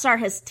 Rockstar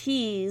has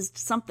teased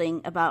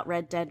something about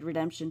Red Dead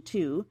Redemption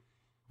 2.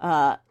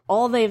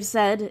 All they've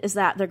said is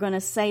that they're going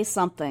to say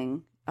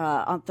something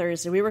on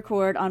Thursday. We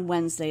record on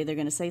Wednesday. They're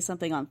going to say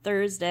something on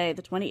Thursday,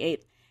 the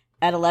 28th,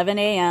 at 11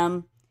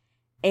 a.m.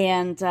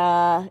 And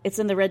it's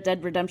in the Red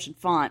Dead Redemption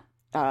font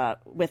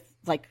with,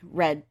 like,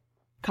 red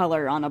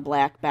color on a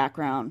black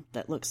background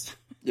that looks...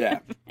 Yeah,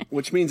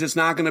 which means it's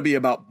not going to be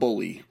about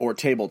Bully or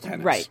table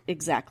tennis. Right,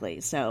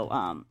 exactly.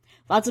 So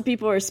lots of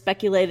people are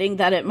speculating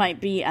that it might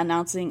be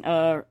announcing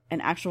an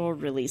actual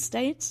release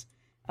date,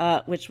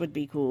 which would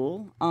be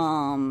cool.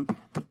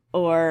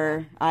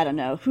 Or, I don't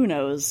know, who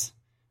knows?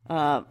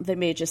 They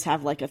may just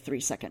have like a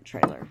 3-second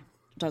trailer.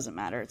 Doesn't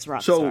matter, it's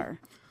Rockstar. So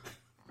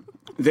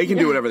they can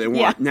do whatever they want.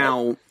 Yeah.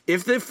 Now,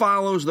 if it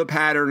follows the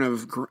pattern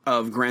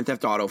of Grand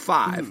Theft Auto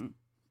 5,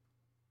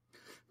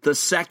 the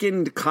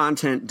second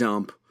content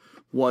dump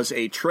was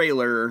a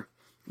trailer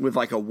with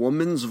like a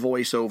woman's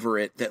voice over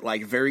it that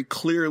like very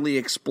clearly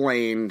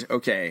explained,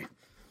 okay,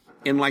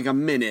 in like a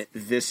minute,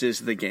 this is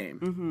the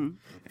game.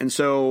 And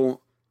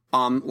so,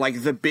 like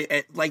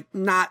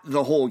not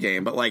the whole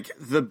game, but like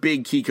the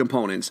big key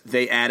components,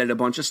 they added a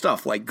bunch of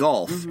stuff like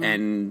golf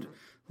and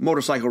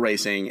motorcycle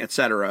racing,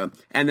 etc.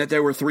 And that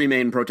there were 3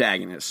 main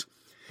protagonists.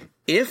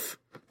 If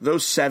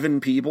those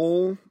 7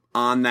 people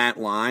on that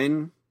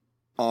line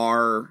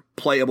are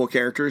playable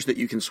characters that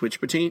you can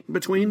switch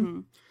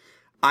between,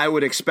 I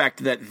would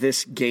expect that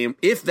this game,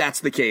 if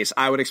that's the case,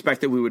 I would expect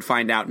that we would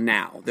find out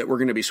now that we're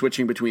going to be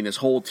switching between this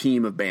whole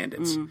team of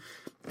bandits,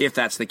 if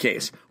that's the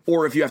case.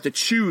 Or if you have to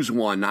choose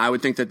one, I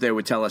would think that they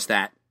would tell us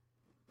that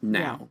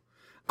now. Yeah.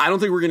 I don't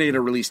think we're going to get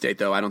a release date,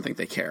 though. I don't think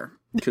they care,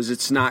 because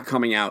it's not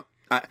coming out.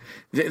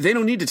 They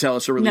don't need to tell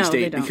us a release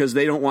date because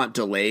they don't want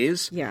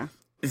delays. Yeah.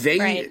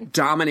 They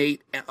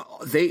dominate.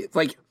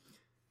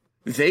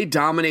 They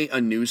dominate a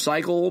news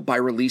cycle by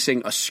releasing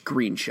a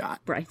screenshot.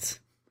 Right.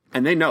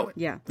 And they know it.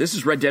 Yeah. This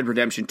is Red Dead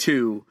Redemption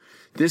 2.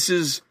 This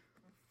is,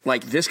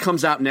 like, this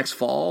comes out next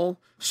fall.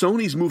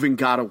 Sony's moving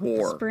God of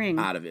War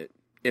out of it.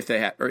 If they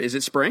have, or is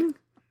it spring?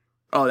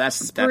 Oh, that's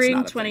spring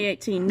not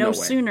 2018. No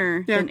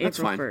sooner than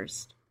April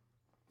 1st.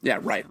 Yeah,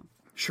 right.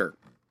 Sure.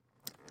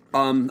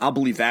 I'll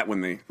believe that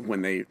when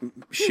they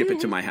ship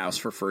it to my house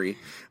for free.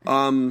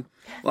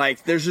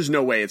 Like, there's just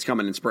no way it's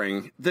coming in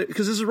spring.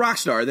 Because this is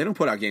Rockstar. They don't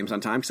put out games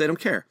on time because they don't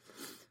care.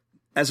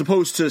 As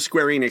opposed to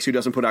Square Enix, who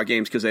doesn't put out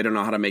games because they don't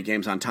know how to make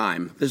games on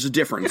time. There's a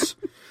difference.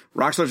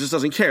 Rockstar just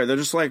doesn't care. They're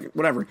just like,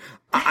 whatever.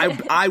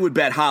 I would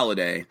bet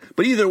holiday.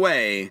 But either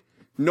way,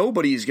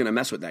 nobody's going to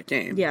mess with that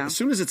game. Yeah. As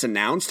soon as it's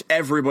announced,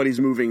 everybody's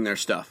moving their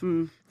stuff.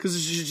 Because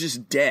it's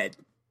just dead.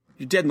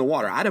 You're dead in the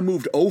water. I'd have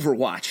moved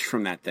Overwatch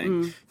from that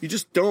thing. You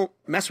just don't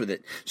mess with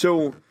it.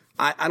 So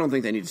I don't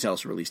think they need to tell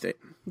us a release date.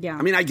 Yeah.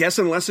 I mean, I guess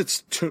unless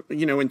it's,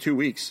 in 2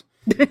 weeks.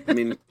 I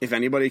mean, if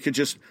anybody could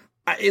just...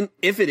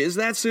 if it is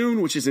that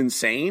soon, which is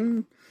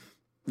insane,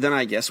 then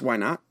I guess why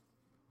not?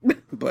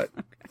 But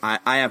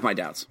I have my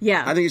doubts.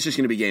 Yeah. I think it's just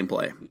going to be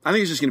gameplay.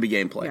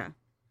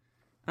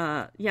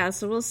 Yeah,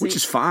 so we'll see. Which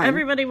is fine.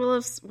 Everybody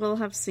will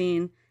have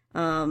seen.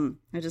 I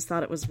just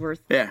thought it was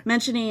worth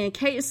mentioning in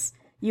case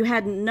you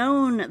hadn't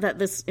known that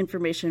this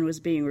information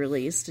was being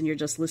released and you're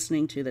just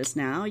listening to this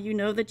now. You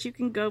know that you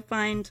can go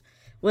find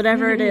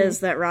whatever it is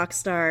that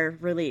Rockstar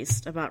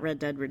released about Red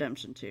Dead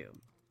Redemption 2.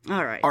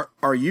 All right.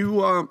 Are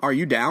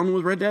you down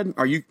with Red Dead?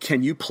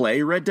 Can you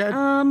play Red Dead?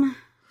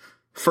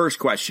 First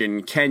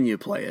question, can you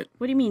play it?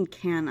 What do you mean,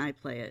 can I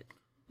play it?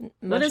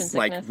 Motion sickness.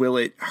 Like, will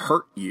it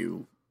hurt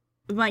you?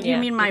 Like, you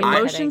mean my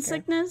motion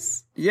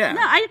sickness? Yeah.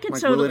 No, I could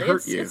totally. Will it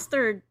hurt you? It's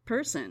third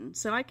person,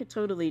 so I could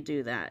totally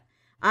do that.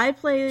 I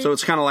play. So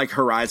it's kind of like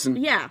Horizon?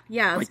 Yeah.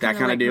 Like that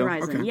kind of deal?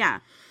 Horizon, okay.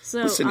 Yeah.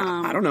 So, listen,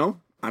 I don't know.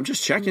 I'm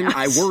just checking.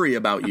 I worry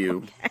about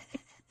you.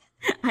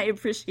 Okay. I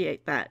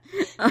appreciate that.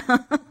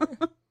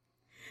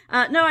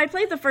 No, I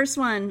played the first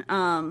one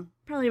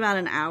probably about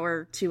an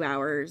hour, 2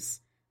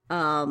 hours,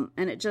 and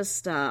it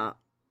just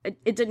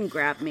it didn't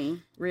grab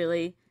me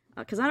really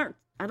because I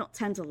don't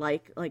tend to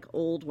like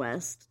Old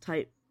West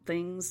type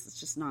things.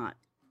 It's just not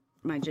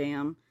my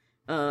jam.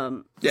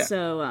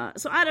 So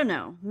I don't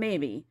know.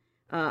 Maybe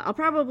I'll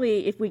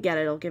probably, if we get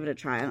it, I'll give it a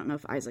try. I don't know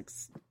if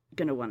Isaac's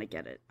gonna want to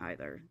get it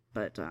either,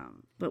 but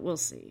we'll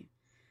see.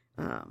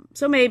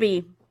 So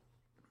maybe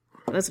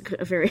that's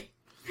a very.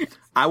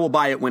 I will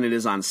buy it when it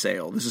is on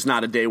sale. This is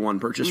not a day one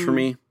purchase for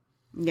me.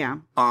 Yeah.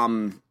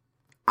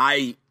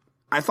 I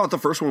thought the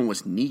first one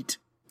was neat.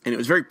 and it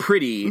was very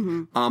pretty.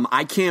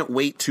 I can't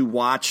wait to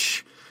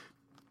watch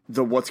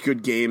the What's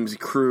Good Games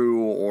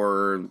crew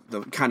or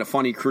the Kind of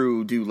Funny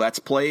crew do Let's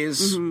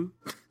Plays.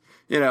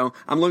 You know,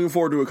 I'm looking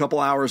forward to a couple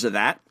hours of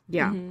that.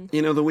 Yeah.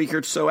 You know, the week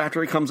or so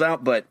after it comes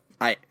out, but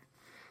I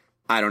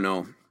don't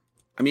know.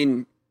 I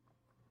mean,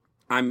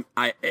 I'm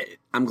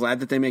glad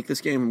that they make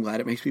this game. I'm glad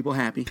it makes people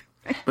happy,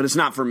 but it's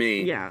not for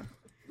me. Yeah.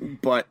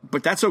 But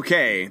that's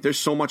okay. There's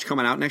so much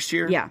coming out next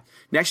year. Yeah.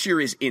 Next year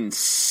is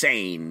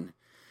insane.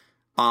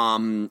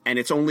 And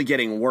it's only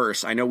getting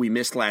worse. I know we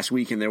missed last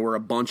week and there were a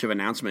bunch of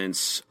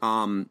announcements.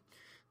 So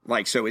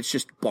it's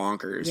just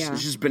bonkers. Yeah.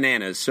 It's just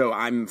bananas. So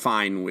I'm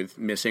fine with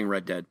missing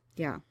Red Dead.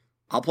 Yeah.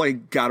 I'll play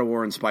God of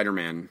War and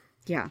Spider-Man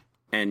Yeah.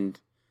 and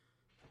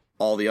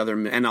all the other,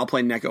 and I'll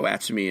play Neko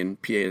Atsumi in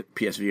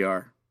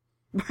PSVR.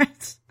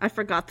 Right. I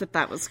forgot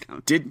that was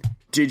coming.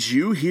 Did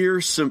you hear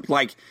some,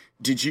 like,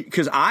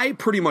 because I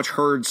pretty much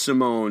heard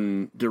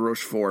Simone de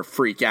Rochefort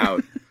freak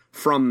out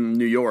from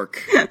New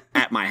York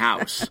at my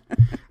house.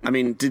 I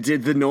mean,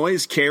 did the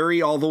noise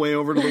carry all the way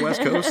over to the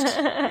West Coast?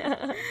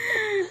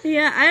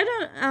 Yeah, I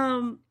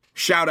don't,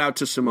 Shout out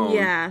to Simone.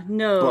 yeah,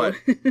 no,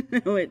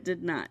 But- no, it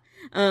did not.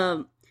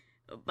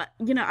 But,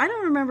 you know, I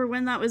don't remember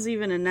when that was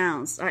even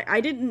announced. I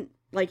didn't,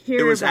 hear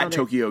It was about at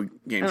Tokyo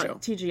Game Show.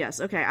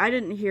 TGS. Okay, I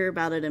didn't hear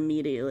about it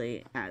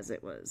immediately as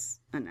it was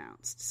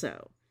announced,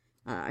 so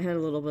I had a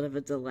little bit of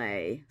a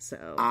delay.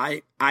 So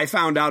I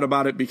found out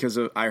about it because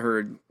I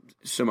heard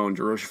Simone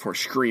de Rochefort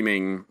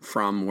screaming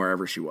from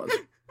wherever she was.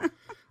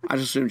 I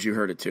just assumed you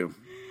heard it too.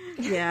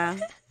 yeah,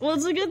 well,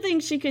 it's a good thing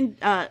she can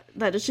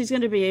that she's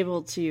going to be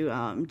able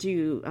to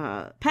do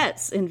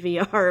pets in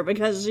VR,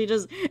 because she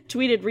just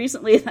tweeted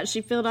recently that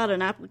she filled out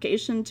an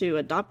application to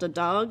adopt a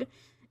dog.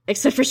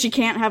 Except for she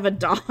can't have a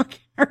dog in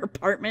her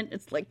apartment.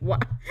 It's like,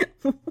 what?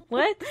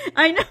 What?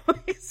 I know,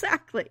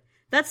 exactly.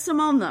 That's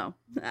Simone, though.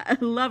 I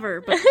love her,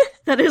 but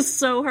that is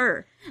so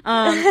her.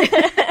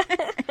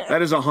 That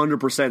is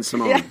 100%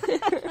 Simone.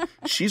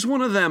 She's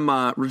one of them,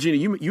 Regina,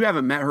 you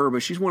haven't met her,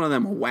 but she's one of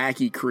them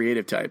wacky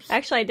creative types.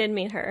 Actually, I did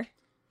meet her.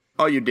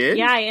 Oh, you did?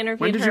 Yeah, I interviewed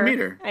her. When did you meet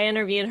her? I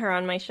interviewed her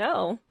on my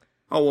show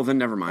Oh, well, then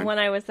never mind. when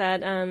I was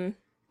at,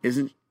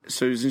 Isn't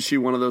she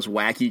one of those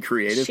wacky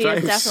creative she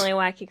types? is definitely a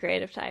wacky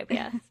creative type,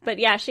 yes. But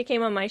yeah, she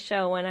came on my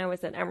show when I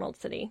was at Emerald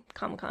City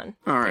Comic-Con.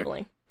 All right.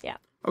 Tabling. Yeah.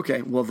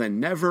 Okay, well then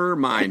never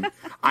mind.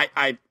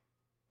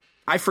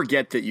 I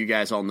forget that you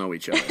guys all know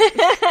each other.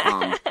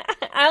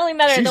 I only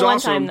met her She's the one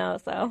awesome. time, though,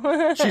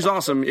 so. She's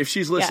awesome. If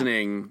she's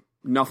listening,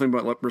 nothing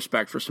but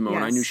respect for Simone.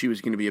 Yes. I knew she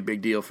was going to be a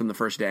big deal from the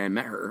first day I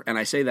met her, and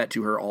I say that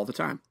to her all the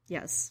time.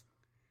 Yes.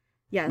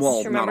 Yes. Well,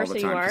 not remembers all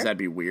the who you time, because are? that'd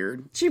be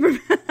weird. She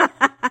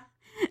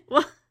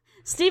well,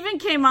 Stephen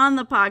came on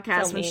the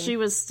podcast So when mean. she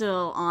was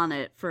still on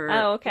it for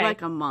okay.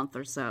 like a month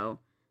or so.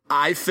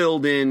 I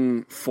filled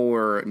in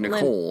for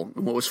Nicole.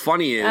 And what was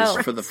funny is,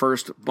 for the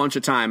first bunch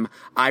of time,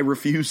 I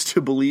refused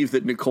to believe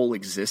that Nicole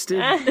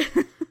existed.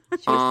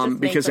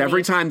 Because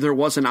every time there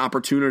was an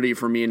opportunity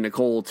for me and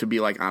Nicole to be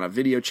like on a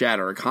video chat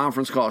or a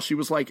conference call, she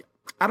was like,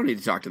 I don't need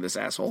to talk to this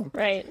asshole.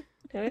 Right.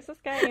 Who is this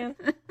guy again?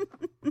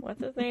 What's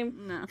his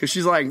name? No. Because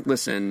she's like,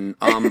 listen,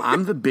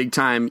 I'm the big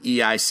time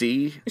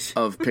EIC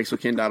of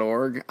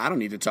pixelkin.org. I don't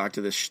need to talk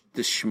to this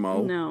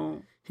schmo.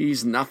 No.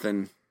 He's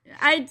nothing.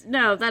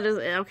 No, that is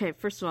okay.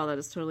 First of all, that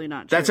is totally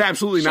not true. That's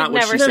absolutely not She'd what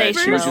never she say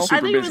said. She was schmo. just super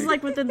I think it busy. was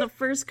like within the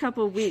first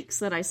couple weeks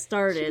that I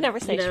started. She'd never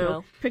say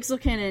schmo.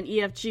 Pixelkin and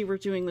EFG were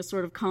doing this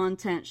sort of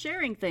content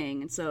sharing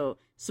thing, and so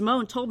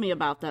Simone told me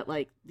about that,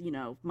 like,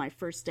 my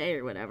first day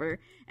or whatever.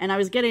 And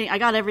I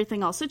got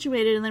everything all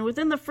situated, and then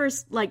within the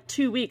first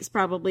 2 weeks,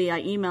 probably,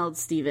 I emailed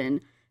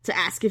Steven to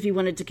ask if he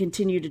wanted to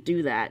continue to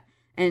do that,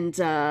 and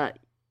I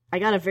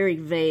got a very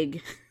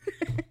vague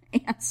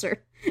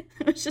answer.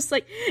 It was just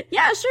like,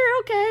 yeah, sure,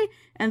 okay.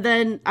 And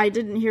then I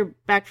didn't hear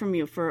back from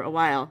you for a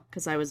while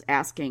because I was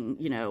asking,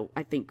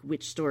 I think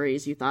which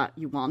stories you thought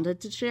you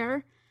wanted to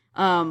share.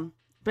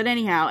 But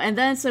anyhow, and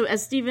then so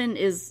as Stephen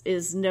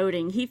is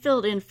noting, he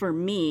filled in for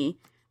me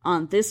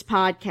on this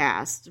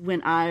podcast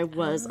when I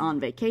was on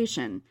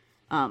vacation.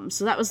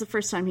 So that was the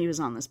first time he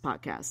was on this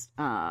podcast.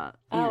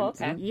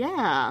 okay.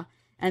 Yeah.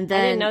 And then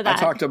I didn't know that. I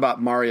talked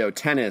about Mario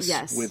Tennis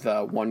Yes. with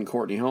one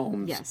Courtney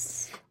Holmes.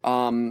 Yes.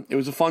 It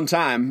was a fun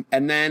time.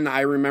 And then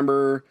I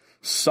remember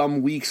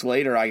some weeks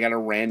later, I got a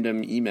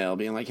random email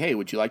being like, hey,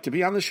 would you like to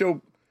be on the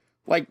show,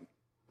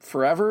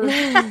 forever?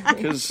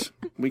 Because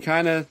we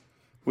kind of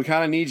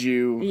need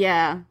you.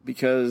 Yeah.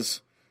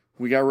 Because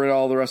we got rid of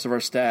all the rest of our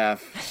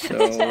staff.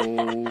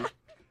 So,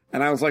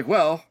 and I was like,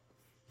 well,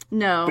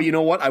 No. but you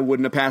know what? I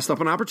wouldn't have passed up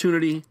an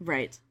opportunity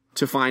Right.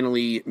 to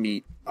finally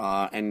meet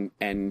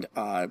and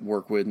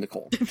work with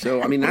Nicole.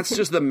 So, I mean, that's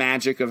just the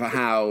magic of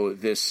how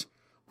this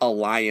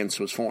alliance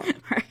was formed.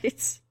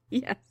 Right.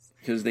 Yes.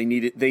 Because they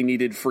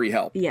needed free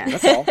help. Yeah.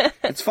 That's all.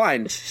 It's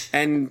fine.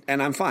 And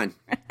I'm fine.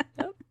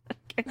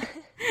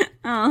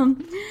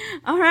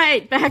 All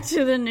right, back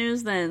to the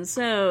news then.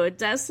 So,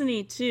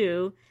 Destiny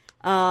 2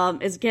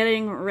 is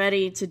getting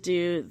ready to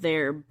do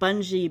their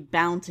Bungie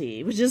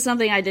bounty, which is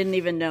something I didn't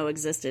even know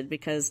existed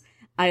because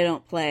I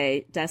don't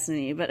play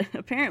Destiny, but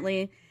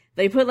apparently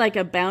they put like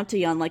a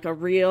bounty on like a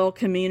real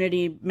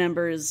community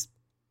member's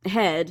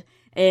head,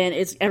 and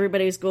it's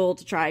everybody's goal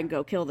to try and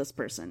go kill this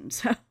person.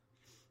 So,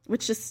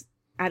 which is,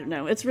 I don't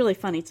know, it's really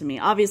funny to me.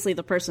 Obviously,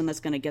 the person that's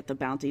going to get the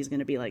bounty is going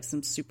to be like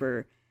some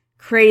super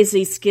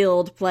crazy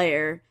skilled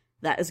player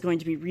that is going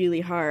to be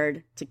really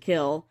hard to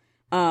kill.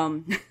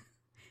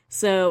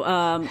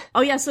 So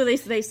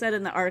they said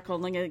in the article,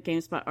 looking at the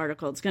GameSpot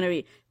article, it's going to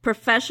be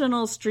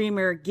professional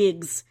streamer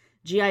Gigz,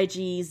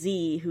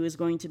 Gigz, who is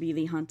going to be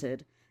the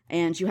hunted.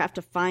 And you have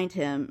to find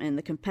him in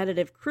the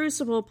competitive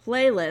Crucible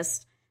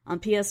playlist on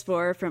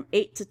PS4 from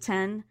 8 to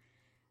 10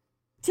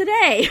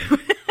 today.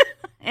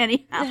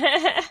 Anyhow,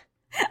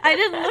 I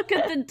didn't look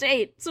at the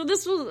date. So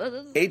this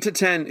was... 8 to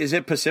 10, is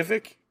it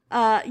Pacific?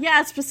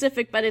 Yeah, it's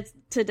Pacific, but it's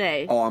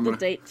today.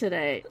 Date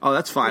today. Oh,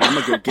 that's fine. I'm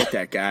going to go get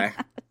that guy.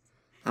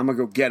 I'm going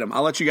to go get him.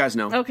 I'll let you guys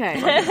know. Okay.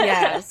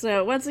 Yeah.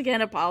 So once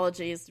again,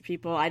 apologies to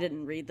people. I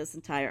didn't read this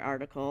entire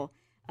article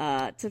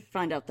to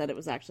find out that it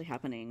was actually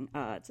happening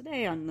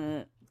today on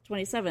the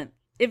 27th.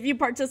 If you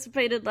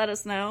participated, let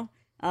us know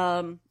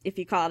if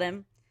you caught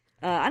him.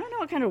 I don't know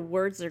what kind of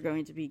words they're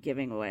going to be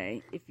giving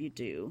away if you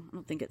do. I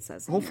don't think it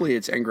says. Hopefully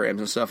it's engrams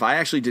and stuff. I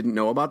actually didn't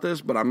know about this,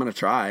 but I'm going to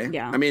try.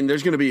 Yeah. I mean,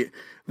 there's going to be...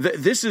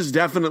 this is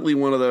definitely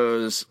one of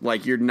those,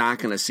 like, you're not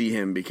going to see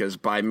him because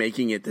by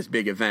making it this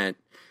big event,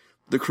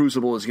 the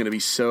Crucible is going to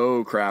be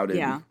so crowded.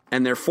 Yeah.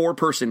 And they're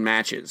 4-person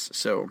matches,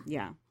 so...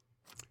 Yeah.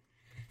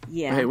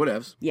 Yeah. Hey,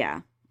 whatevs.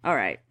 Yeah. All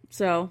right.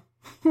 So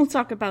we'll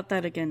talk about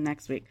that again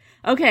next week.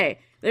 Okay.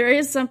 There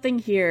is something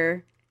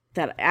here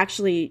that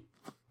actually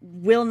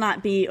will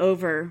not be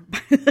over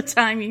by the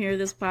time you hear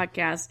this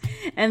podcast,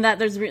 and that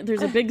there's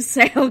a big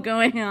sale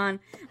going on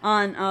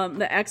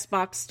the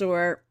Xbox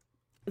store.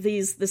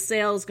 The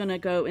sale is going to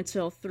go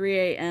until 3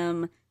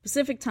 a.m.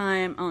 Pacific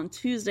time on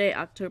Tuesday,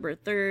 October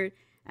 3rd.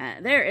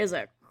 There is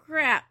a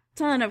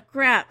ton of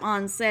crap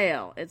on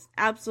sale. It's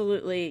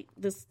absolutely,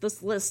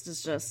 this list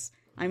is just,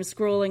 I'm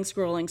scrolling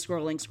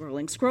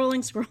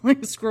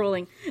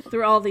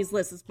through all these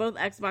lists. It's both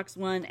Xbox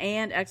One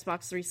and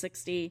Xbox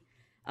 360.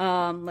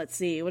 Let's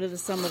see, what are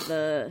some of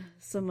the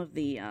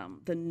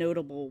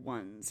notable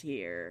ones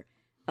here?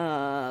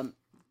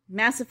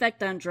 Mass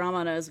Effect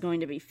Andromeda is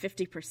going to be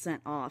 50%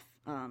 off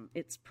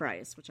its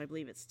price, which I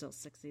believe it's still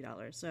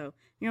 $60. So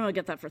you're going to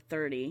get that for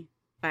 $30,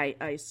 I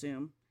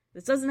assume.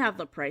 This doesn't have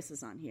the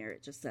prices on here.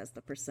 It just says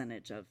the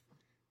percentage of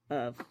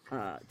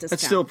discount.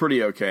 That's still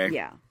pretty okay.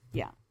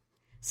 Yeah.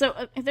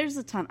 So there's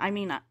a ton. I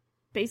mean,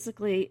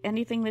 basically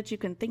anything that you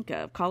can think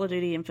of. Call of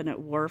Duty Infinite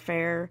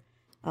Warfare.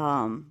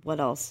 What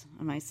else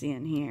am I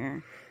seeing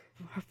here?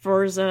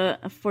 Forza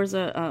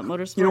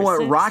Motorsport. You know what?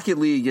 6. Rocket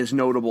League is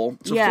notable.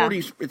 It's Yeah.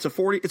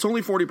 It's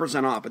only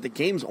 40% off, but the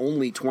game's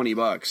only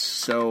 $20.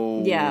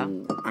 So Yeah.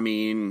 I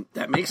mean,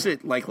 that makes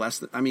it like less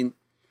than. I mean,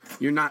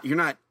 you're not you're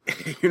not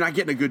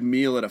getting a good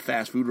meal at a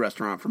fast food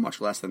restaurant for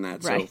much less than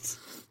that. Right.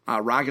 So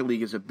Rocket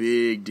League is a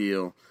big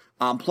deal.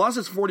 Plus,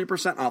 it's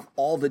 40% off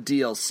all the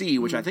DLC,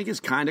 which I think is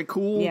kind of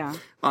cool. Yeah.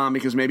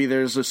 Because maybe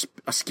there's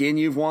a skin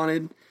you've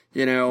wanted.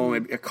 You know,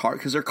 maybe a car,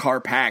 because they're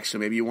car packs, so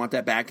maybe you want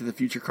that Back to the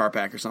Future car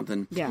pack or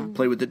something. Yeah.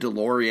 Play with the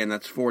DeLorean,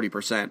 that's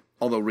 40%.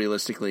 Although,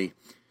 realistically,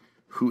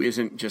 who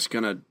isn't just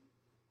going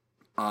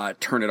to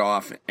turn it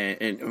off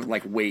and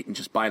like wait and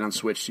just buy it on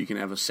Switch so you can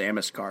have a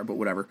Samus car, but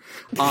whatever.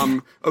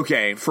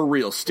 Okay, for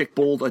real,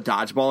 Stickbolt, a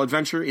dodgeball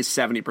adventure, is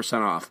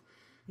 70% off.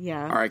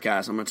 Yeah. All right,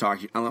 guys, let's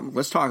talk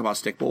about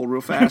Stickbolt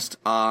real fast.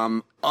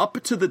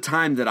 Up to the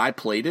time that I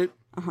played it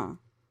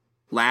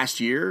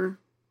last year,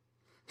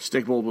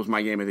 Stickbolt was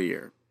my game of the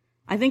year.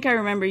 I think I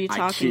remember you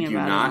talking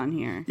about it on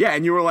here. Yeah,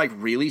 and you were like,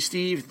 really,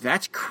 Steve?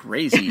 That's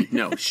crazy.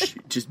 No,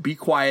 just be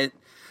quiet.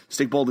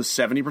 Stickbolt is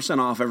 70%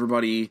 off,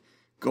 everybody.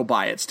 Go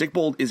buy it.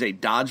 Stickbolt is a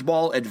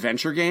dodgeball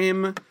adventure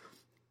game.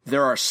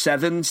 There are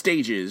 7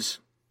 stages.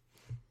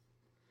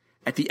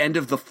 At the end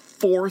of the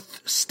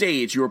 4th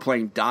stage, you are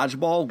playing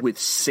dodgeball with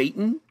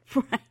Satan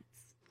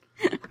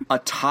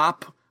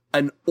atop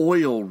an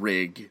oil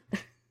rig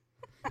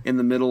in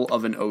the middle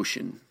of an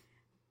ocean.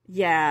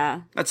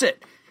 Yeah. That's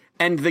it.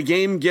 And the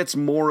game gets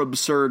more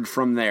absurd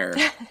from there.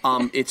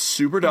 It's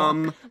super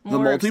dumb. The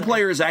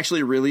multiplayer is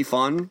actually really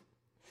fun,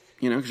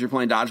 you know, because you're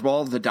playing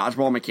dodgeball. The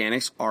dodgeball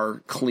mechanics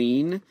are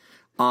clean.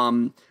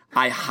 I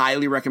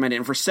highly recommend it.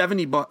 And for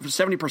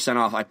 70%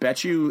 off, I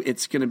bet you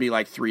it's going to be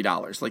like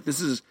 $3. Like, this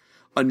is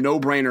a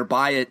no-brainer.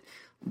 Buy it.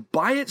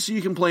 Buy it so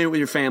you can play it with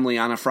your family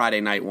on a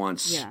Friday night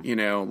once. Yeah. You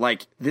know,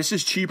 like, this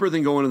is cheaper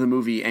than going to the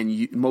movies,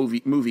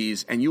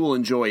 and you will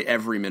enjoy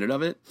every minute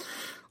of it.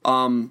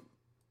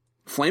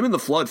 Flame in the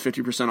Flood,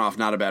 50% off,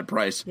 not a bad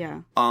price.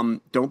 Yeah.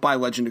 Don't buy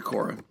Legend of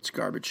Korra. It's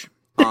garbage.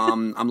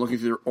 I'm looking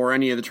through, or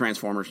any of the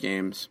Transformers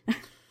games.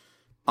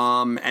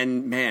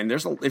 And man,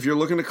 if you're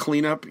looking to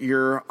clean up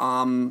your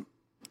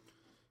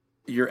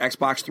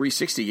Xbox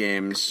 360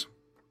 games.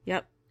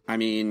 Yep. I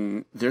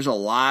mean, there's a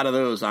lot of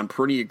those on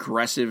pretty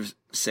aggressive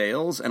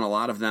sales, and a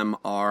lot of them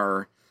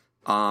are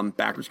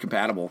backwards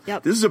compatible.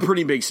 Yep. This is a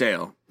pretty big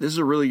sale. This is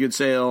a really good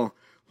sale.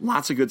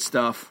 Lots of good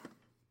stuff.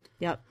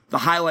 Yep. The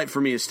highlight for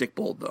me is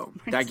Stickbold, though.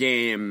 That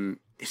game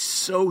is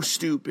so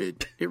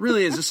stupid. It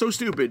really is. It's so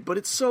stupid, but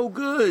it's so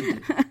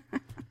good.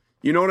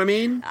 You know what I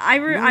mean? I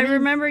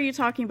remember you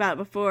talking about it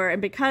before,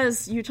 and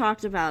because you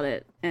talked about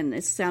it and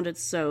it sounded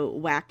so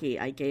wacky,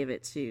 I gave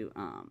it to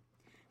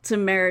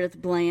Meredith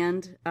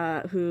Bland,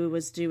 who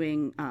was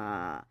doing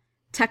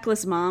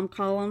Techless Mom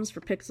columns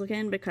for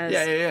Pixelkin because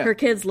her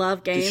kids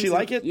love games. Did she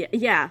like it?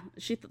 Yeah.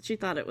 She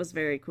thought it was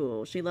very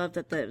cool. She loved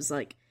that it was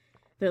like,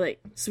 they're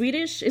like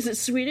Swedish. Is it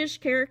Swedish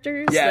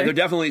characters? Yeah, they're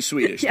definitely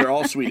Swedish. Yeah. They're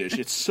all Swedish.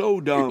 It's so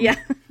dumb. Yeah.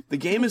 The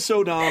game is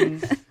so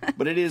dumb,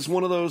 but it is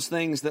one of those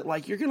things that,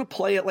 like, you're going to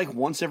play it, like,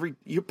 once every...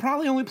 You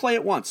probably only play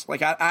it once.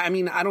 Like, I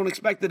mean, I don't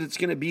expect that it's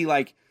going to be,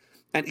 like,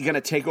 going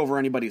to take over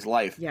anybody's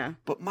life. Yeah.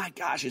 But, my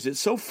gosh, is it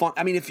so fun?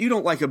 I mean, if you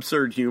don't like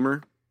absurd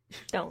humor...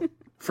 Don't.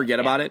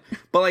 Forget about it.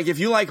 But, like, if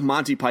you like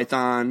Monty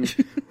Python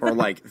or,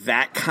 like,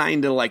 that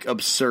kind of, like,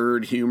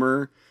 absurd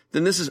humor,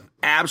 then this is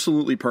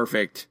absolutely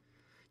perfect.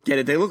 Get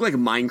it? They look like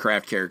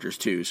Minecraft characters,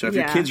 too. So if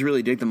your kids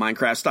really dig the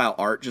Minecraft-style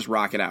art, just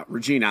rock it out.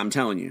 Regina, I'm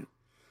telling you,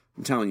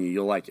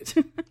 you'll like it.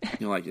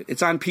 You'll like it.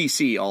 It's on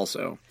PC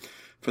also.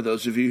 For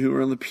those of you who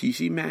are on the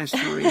PC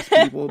Master Race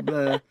people,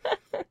 blah.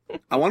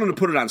 I want them to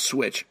put it on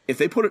Switch. If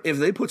they put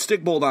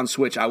Stickbold on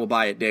Switch, I will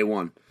buy it day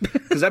one.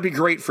 Because that'd be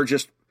great for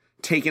just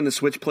taking the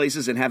Switch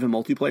places and having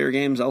multiplayer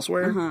games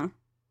elsewhere. Uh-huh.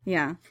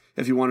 Yeah.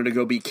 If you wanted to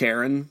go be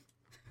Karen.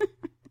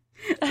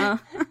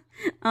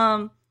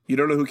 You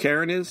don't know who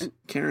Karen is?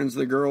 Karen's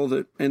the girl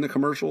that in the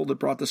commercial that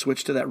brought the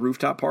Switch to that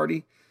rooftop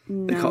party.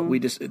 No.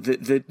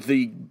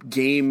 The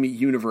game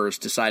universe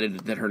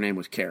decided that her name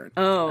was Karen.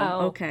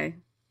 Oh. Okay.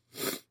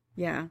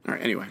 Yeah. All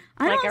right, anyway.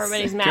 Like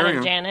everybody's mad Carry at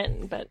on.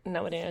 Janet, but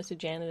nobody knows who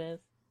Janet is.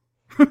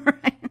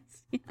 Right.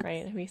 Yes.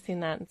 Right? Have you seen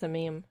that? It's a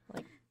meme.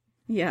 Like,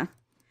 Yeah.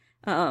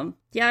 I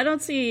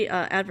don't see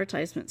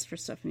advertisements for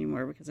stuff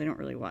anymore because I don't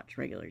really watch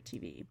regular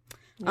TV.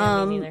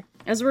 yeah, me neither.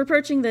 As we're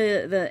approaching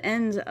the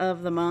end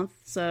of the month,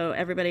 so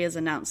everybody has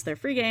announced their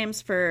free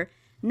games for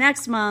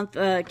next month.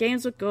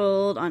 Games with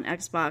Gold on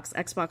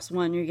Xbox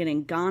One, you're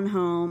getting Gone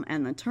Home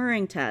and the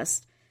Turing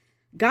Test.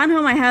 Gone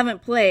Home I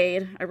haven't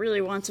played. I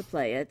really want to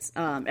play it.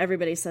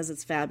 Everybody says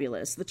it's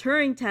fabulous. The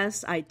Turing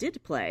Test I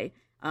did play.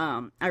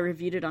 I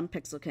reviewed it on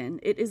Pixelkin.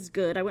 It is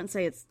good. I wouldn't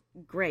say it's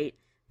great,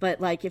 but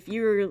like if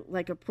you're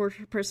like a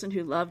person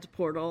who loved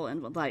Portal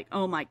and like,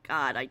 oh my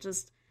god, I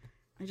just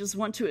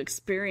want to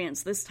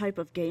experience this type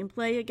of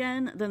gameplay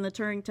again, then the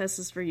Turing Test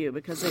is for you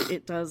because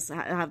it does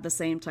have the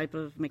same type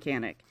of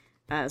mechanic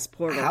as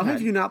Portal. How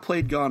have you not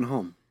played Gone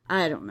Home?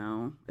 I don't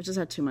know. I just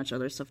had too much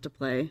other stuff to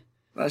play.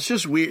 That's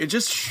just weird. It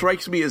just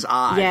strikes me as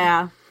odd.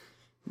 Yeah.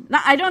 No,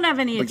 I don't have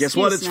any. But guess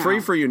what? It's free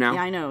for you now.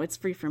 Yeah, I know it's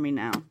free for me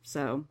now.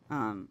 So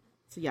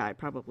yeah, I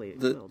probably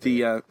will.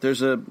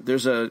 There's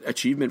a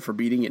achievement for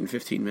beating it in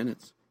 15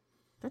 minutes.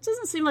 That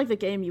doesn't seem like the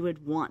game you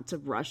would want to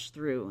rush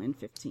through in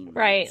 15 minutes.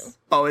 Right.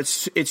 Oh,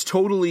 it's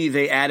totally.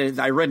 They added.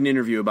 I read an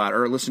interview about it,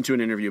 or listened to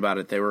an interview about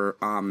it.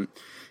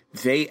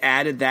 They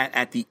added that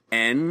at the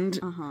end.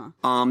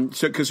 So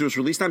because it was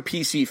released on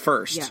PC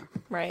first. Yeah.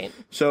 Right.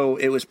 So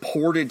it was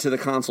ported to the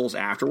consoles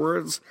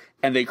afterwards,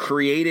 and they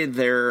created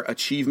their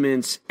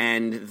achievements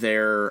and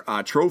their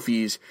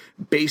trophies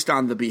based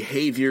on the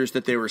behaviors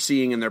that they were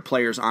seeing in their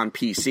players on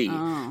PC.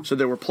 Oh. So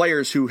there were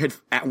players who had,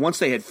 once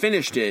they had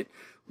finished it,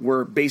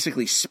 were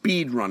basically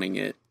speed running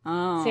it.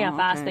 Oh, see how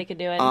fast they could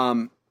do it.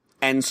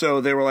 And so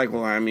they were like,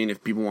 well, I mean,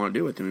 if people want to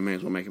do it, then we may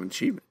as well make them an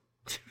achievement.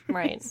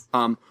 Right.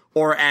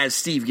 Or as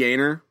Steve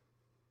Gaynor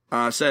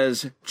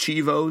says,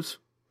 Chivos.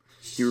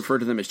 He referred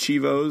to them as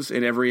Chivos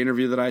in every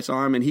interview that I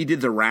saw him. And he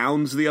did the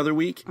rounds the other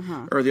week,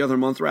 or the other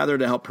month rather,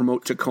 to help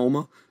promote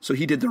Tacoma. So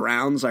he did the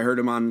rounds. I heard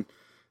him on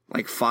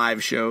like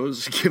 5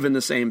 shows giving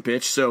the same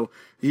pitch. So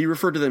he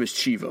referred to them as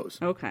Chivos.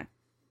 Okay.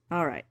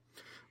 All right.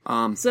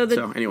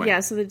 So anyway. Yeah,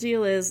 so the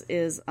deal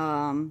is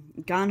Gone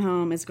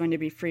Home is going to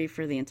be free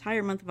for the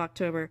entire month of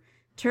October.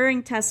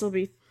 Turing Test will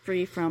be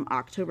free from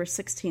October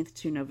 16th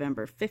to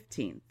November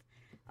 15th.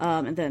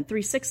 And then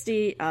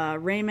 360,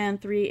 Rayman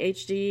 3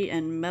 HD,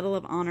 and Medal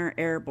of Honor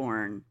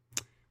Airborne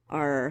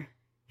are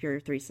your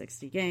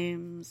 360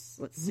 games.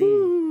 Let's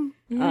see.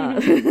 So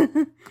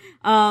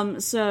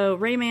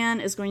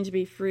Rayman is going to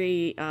be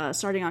free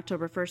starting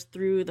October 1st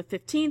through the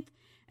 15th.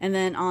 And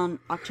then on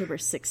October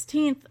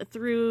 16th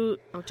through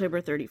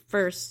October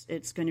 31st,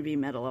 it's going to be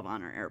Medal of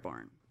Honor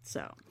Airborne.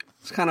 So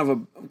it's kind of a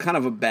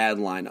bad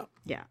lineup.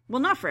 Yeah.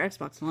 Well, not for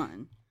Xbox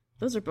One.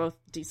 Those are both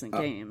decent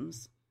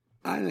games.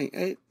 I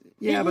think,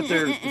 but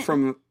they're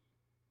from.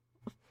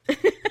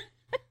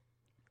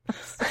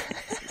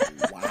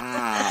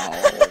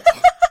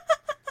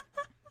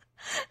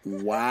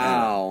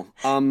 Wow.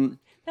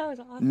 That was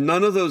awesome.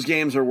 None of those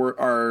games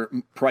are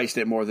priced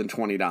at more than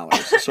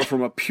 $20. So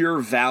from a pure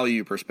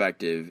value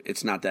perspective,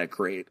 it's not that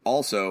great.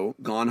 Also,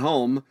 Gone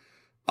Home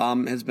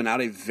has been out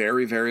a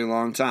very, very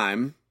long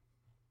time.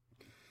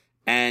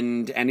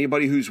 And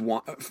anybody who's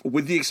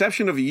with the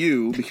exception of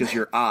you, because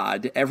you're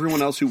odd,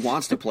 everyone else who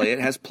wants to play it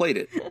has played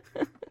it.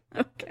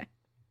 Okay.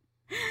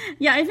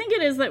 Yeah, I think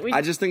it is that we.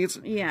 I just think it's.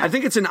 Yeah. I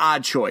think it's an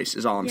odd choice.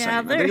 Is all I'm saying.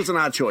 I think it's an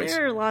odd choice.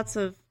 There are lots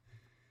of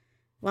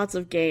lots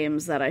of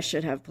games that I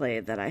should have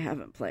played that I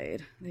haven't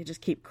played. They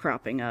just keep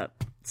cropping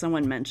up.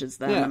 Someone mentions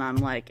them, and I'm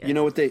like, you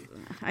know what they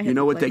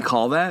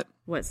call that?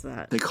 What's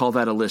that? They call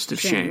that a list of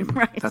shame.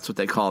 Right. That's what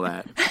they call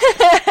that.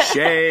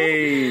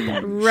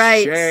 Shame.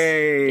 Right.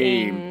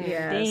 Shame. Ding,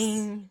 Yes.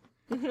 ding.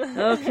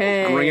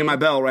 Okay. I'm ringing my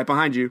bell right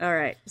behind you. All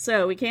right.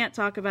 So we can't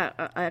talk about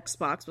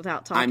Xbox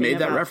without talking I made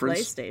that about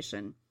reference.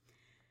 PlayStation.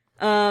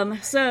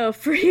 So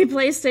free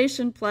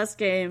PlayStation Plus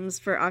games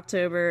for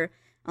October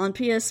on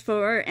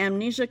PS4: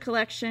 Amnesia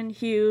Collection,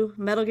 Hue,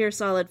 Metal Gear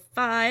Solid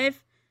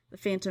 5, The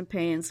Phantom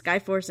Pain,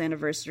 Skyforce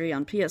Anniversary.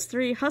 On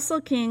PS3,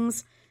 Hustle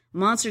Kings,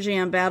 Monster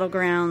Jam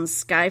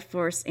Battlegrounds,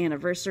 Skyforce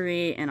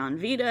Anniversary, and on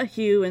Vita,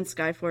 Hue and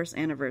Skyforce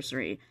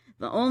Anniversary.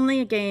 The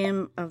only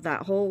game of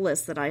that whole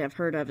list that I have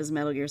heard of is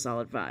Metal Gear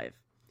Solid 5.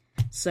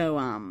 So,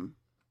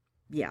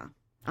 yeah.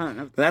 I don't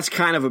know. That's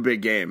kind of a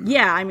big game.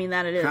 Yeah, I mean,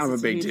 that it is. Kind of a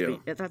It's big huge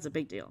deal. That's a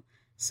big deal.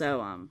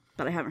 So,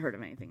 but I haven't heard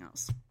of anything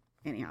else.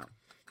 Anyhow.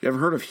 You ever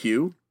heard of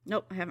Hue?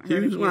 Nope, I haven't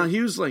heard of Well,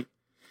 Hue.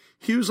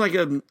 Hue's like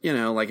a,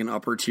 like an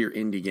upper tier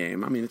indie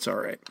game. I mean, it's all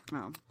right.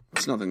 Oh,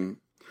 It's nothing.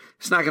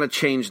 It's not going to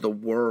change the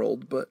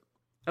world, but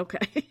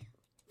okay.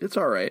 it's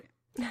all right.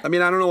 I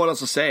mean, I don't know what else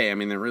to say. I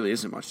mean, there really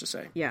isn't much to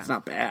say. Yeah. It's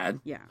not bad.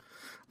 Yeah.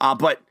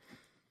 But,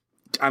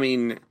 I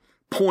mean,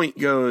 point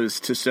goes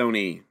to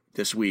Sony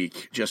this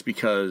week just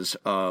because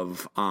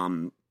of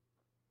Metal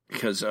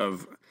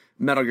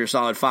Gear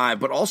Solid 5,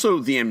 but also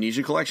the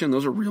Amnesia Collection.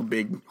 Those are real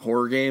big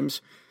horror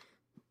games.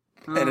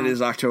 And it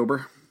is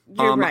October.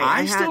 You're right.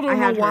 I still don't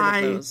know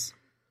why. Heard of those.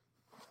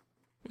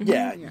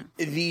 Yeah.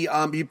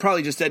 The you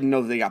probably just didn't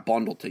know that they got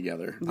bundled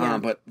together. Yeah. I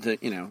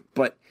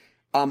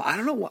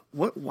don't know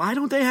what why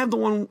don't they have the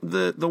one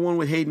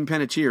with Hayden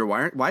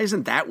Panettiere? Why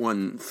isn't that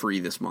one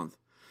free this month?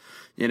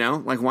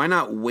 Like, why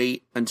not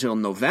wait until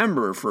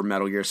November for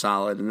Metal Gear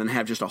Solid and then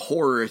have just a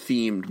horror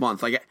themed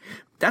month? Like,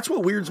 that's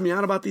what weirds me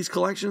out about these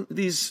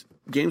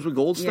games with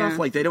gold stuff. Yeah.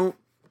 Like, they don't.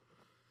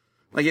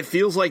 Like, it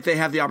feels like they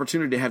have the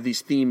opportunity to have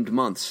these themed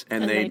months,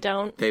 and they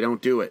don't. They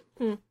don't do it.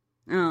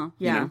 Oh,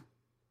 yeah.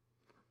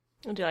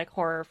 We'll do like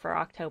horror for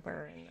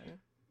October and then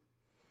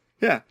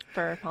Yeah.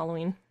 for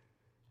Halloween.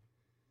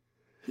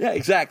 Yeah,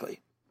 exactly.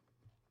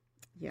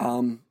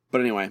 Yeah. But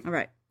anyway, All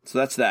right. so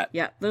that's that.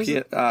 Yeah. Those.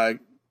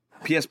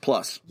 PS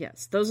Plus.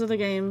 Yes, those are the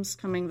games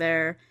coming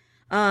there.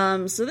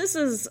 So this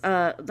is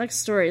next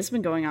story. It's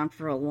been going on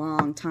for a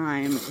long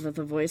time that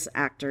the voice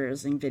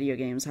actors in video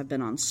games have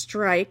been on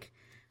strike,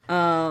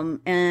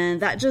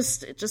 and that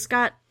just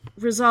got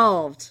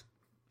resolved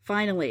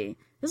finally.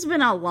 This has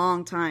been a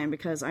long time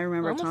because I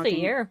remember Almost talking a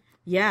year.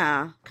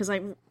 Yeah, because I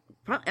think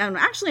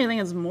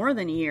it's more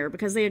than a year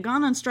because they had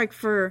gone on strike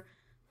for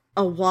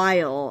a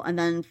while, and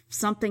then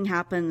something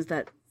happened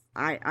that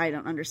I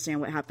don't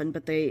understand what happened,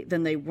 but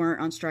they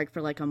weren't on strike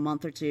for like a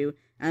month or two,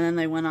 and then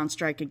they went on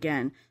strike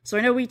again. So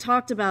I know we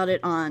talked about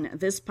it on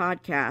this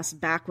podcast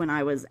back when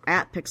I was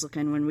at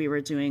Pixelcon when we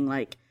were doing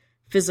like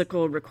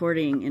physical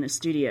recording in a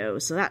studio.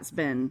 So that's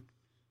been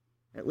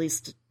at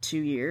least 2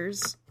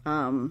 years.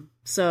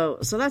 So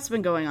that's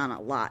been going on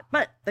a lot,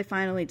 but they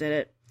finally did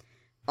it.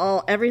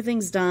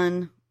 Everything's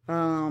done.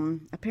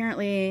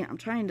 Apparently, I'm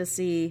trying to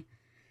see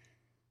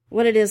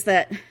what it is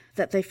that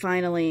they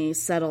finally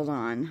settled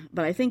on,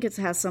 but I think it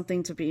has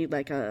something to be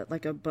like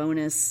a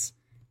bonus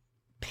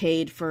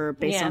paid for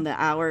based on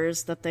the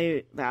hours that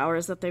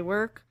they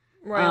work.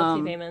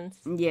 Royalty payments.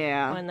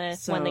 Yeah. When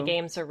the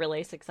games are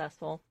really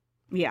successful.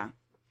 Yeah.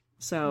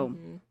 So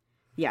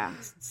yeah.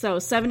 So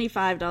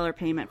 $75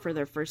 payment for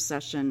their first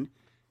session,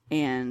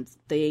 and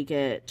they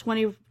get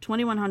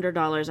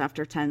 $2,100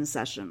 after 10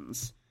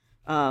 sessions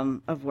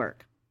of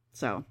work.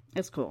 So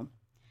it's cool.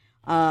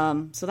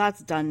 So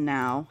that's done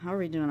now. How are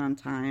we doing on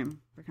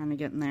time? We're kind of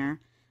getting there.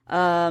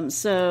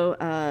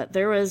 So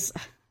there was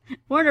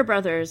Warner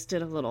Brothers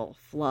did a little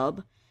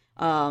flub.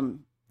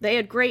 They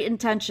had great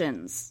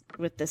intentions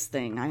with this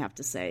thing, I have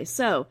to say.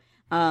 So,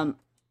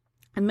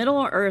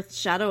 Middle-earth: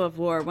 Shadow of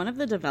War, one of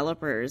the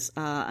developers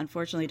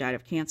unfortunately died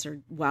of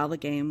cancer while the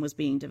game was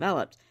being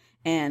developed,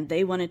 and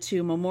they wanted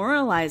to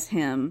memorialize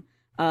him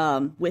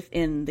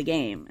within the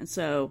game. And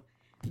so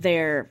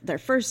their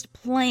first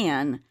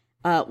plan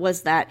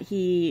was that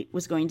he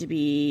was going to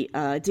be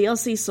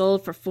DLC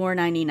sold for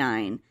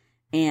 $4.99,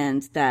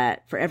 and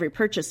that for every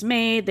purchase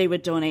made, they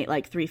would donate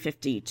like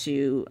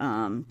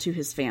 $3.50 to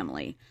his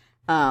family.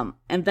 And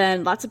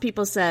then lots of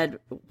people said,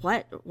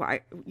 "What?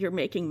 Why you're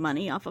making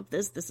money off of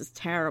this? This is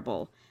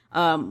terrible."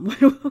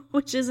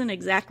 Which isn't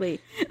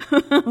exactly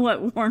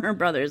what Warner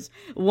Brothers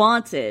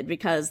wanted,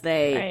 because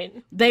they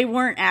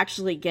weren't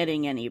actually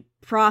getting any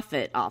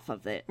profit off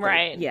of it.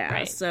 Right. Yeah.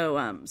 Right.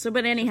 So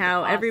but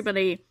anyhow,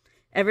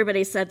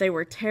 everybody said they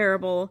were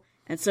terrible,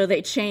 and so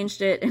they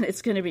changed it, and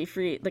it's going to be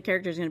free. The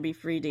character's going to be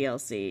free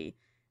DLC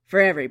for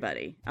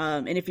everybody.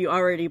 And if you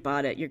already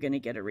bought it, you're going to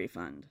get a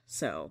refund.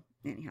 So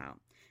anyhow,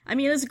 I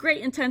mean, it's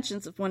great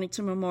intentions of wanting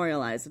to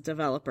memorialize a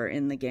developer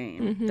in the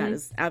game. Mm-hmm. That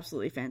is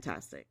absolutely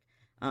fantastic.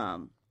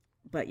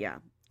 But yeah,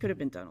 could have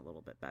been done a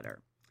little bit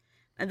better.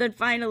 And then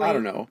finally, I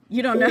don't know.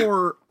 You don't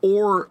know.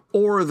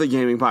 Or the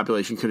gaming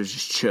population could have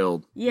just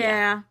chilled.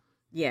 Yeah.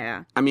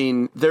 Yeah. I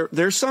mean,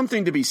 there's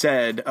something to be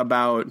said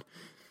about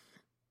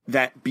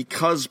that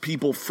because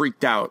people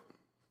freaked out,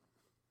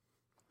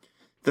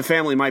 the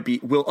family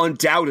will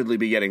undoubtedly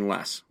be getting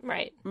less.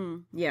 Right.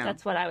 Yeah.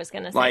 That's what I was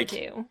going to say,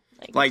 too.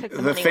 Like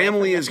the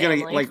family is going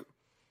to, like,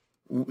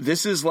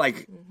 this is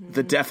like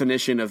the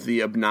definition of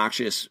the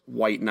obnoxious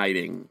white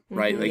knighting,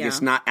 right? Like,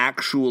 it's not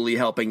actually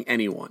helping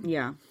anyone.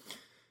 Yeah.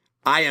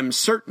 I am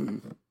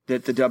certain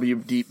that the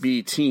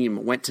WDB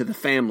team went to the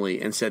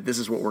family and said, this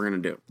is what we're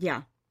going to do.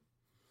 Yeah.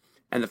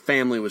 And the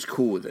family was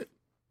cool with it.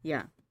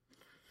 Yeah.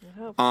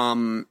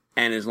 And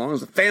as long as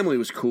the family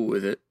was cool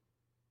with it,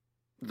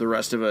 the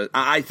rest of it,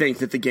 I think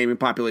that the gaming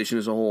population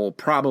as a whole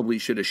probably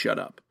should have shut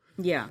up.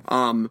 Yeah.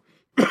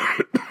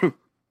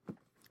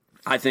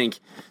 I think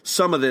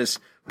some of this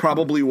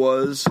probably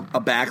was a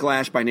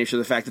backlash by nature of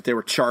the fact that they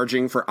were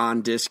charging for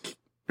on disc.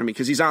 I mean,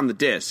 because he's on the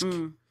disc.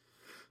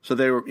 So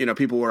they were,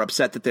 people were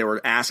upset that they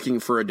were asking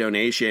for a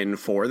donation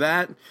for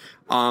that.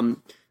 I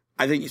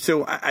think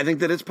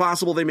that it's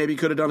possible they maybe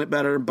could have done it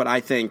better, but I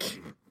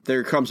think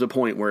there comes a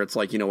point where it's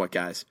like, you know what,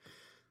 guys?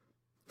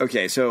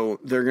 Okay, so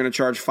they're going to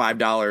charge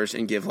 $5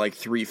 and give like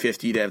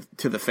 $3.50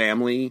 to the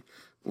family.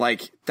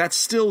 Like, that's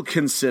still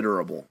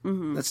considerable.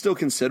 That's still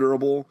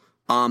considerable.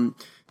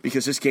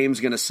 Because this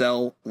game's going to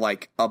sell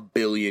like 1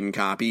 billion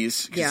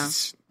copies. Yeah.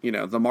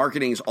 The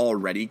marketing's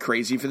already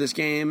crazy for this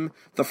game.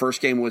 The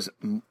first game was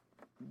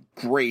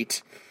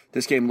great.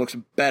 This game looks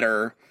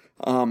better.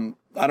 I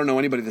don't know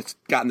anybody that's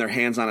gotten their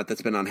hands on it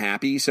that's been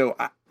unhappy. So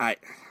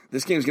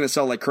this game's going to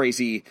sell like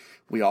crazy.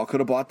 We all could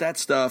have bought that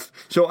stuff.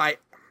 So I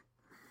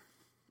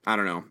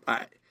don't know.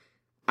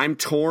 I'm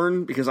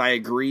torn because I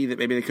agree that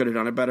maybe they could have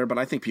done it better, but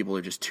I think people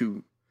are just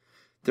too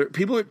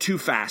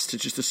fast to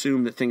just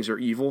assume that things are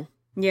evil.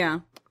 Yeah.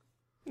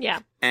 Yeah.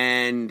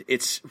 And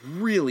it's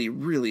really,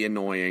 really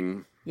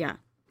annoying. Yeah.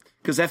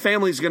 Because that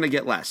family's going to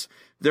get less.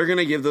 They're going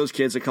to give those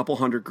kids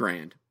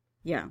 $200,000.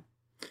 Yeah.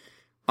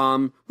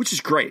 Which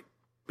is great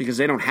because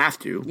they don't have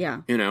to.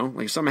 Yeah.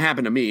 Like if something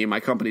happened to me, my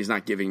company's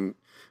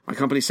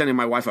sending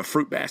my wife a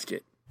fruit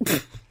basket.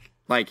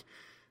 Like,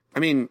 I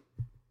mean,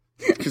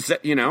 because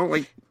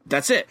like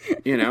that's it.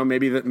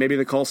 Maybe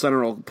the call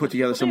center will put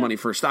together some money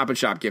for a Stop and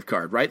Shop gift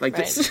card, right? Like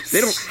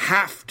they don't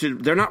have to.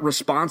 They're not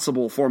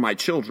responsible for my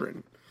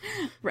children.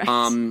 Right.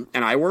 And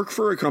I work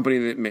for a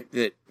company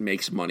that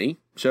makes money.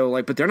 So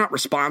like, but they're not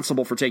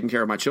responsible for taking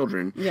care of my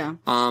children. Yeah.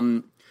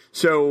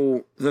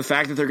 So the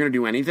fact that they're going to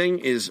do anything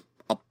is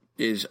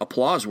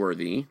applause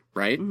worthy,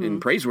 right?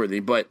 And praiseworthy,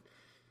 but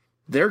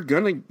they are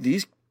going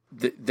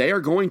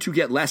to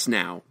get less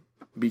now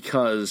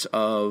because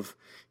of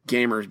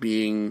gamers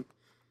being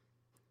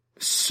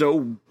so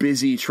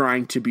busy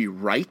trying to be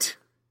right.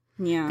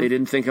 Yeah. They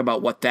didn't think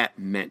about what that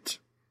meant.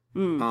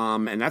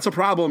 And that's a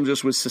problem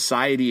just with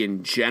society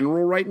in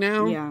general right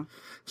now. Yeah.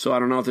 So I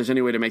don't know if there's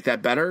any way to make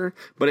that better,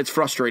 but it's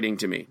frustrating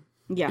to me.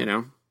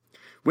 Yeah.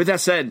 With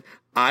that said,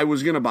 I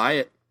was going to buy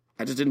it.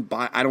 I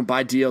don't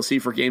buy DLC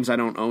for games I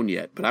don't own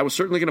yet, but I was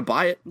certainly going to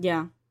buy it.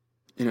 Yeah.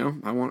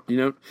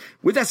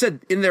 With that said,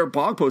 in their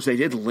blog post, they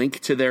did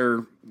link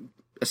to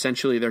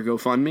essentially their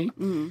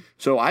GoFundMe.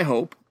 So I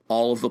hope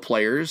all of the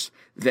players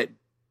that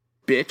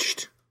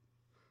bitched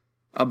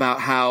about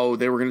how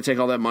they were going to take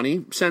all that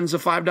money sends a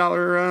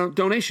 $5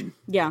 donation.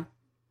 Yeah.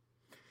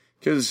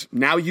 Because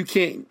now you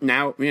can't,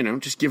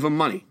 just give them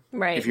money.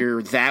 Right. If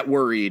you're that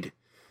worried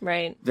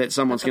that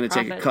someone's going to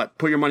take a cut,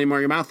 put your money where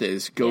your mouth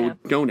is, go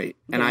donate.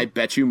 And I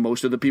bet you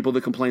most of the people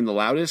that complained the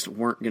loudest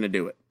weren't going to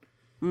do it.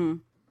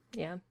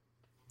 Yeah.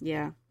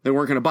 Yeah. They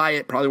weren't going to buy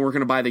it, probably weren't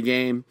going to buy the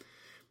game.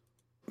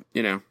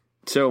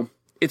 So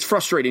it's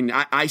frustrating.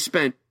 I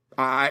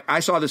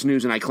saw this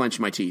news and I clenched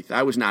my teeth.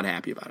 I was not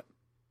happy about it.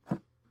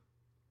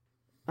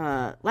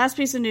 Last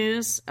piece of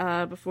news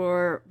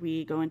before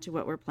we go into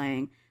what we're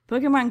playing.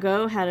 Pokemon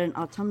Go had an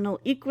autumnal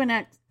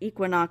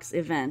equinox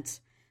event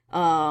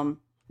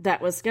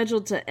that was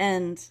scheduled to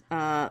end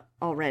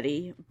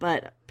already,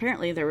 but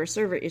apparently there were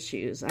server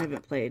issues. I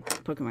haven't played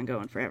Pokemon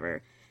Go in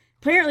forever.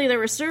 Apparently there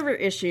were server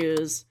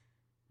issues.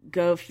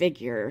 Go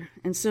figure.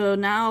 And so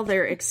now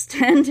they're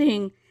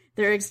extending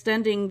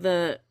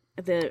the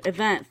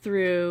event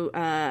through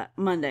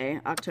Monday,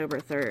 October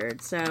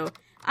 3rd. So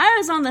I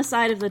was on the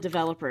side of the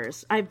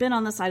developers. I've been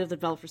on the side of the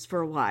developers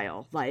for a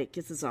while. Like,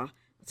 it's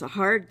a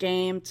hard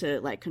game to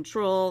like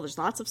control. There's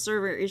lots of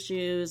server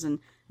issues and,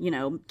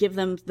 give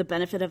them the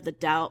benefit of the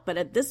doubt. But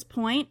at this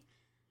point,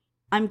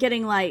 I'm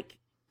getting like,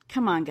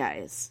 come on,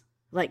 guys.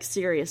 Like,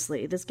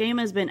 seriously, this game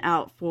has been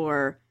out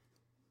for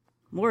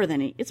more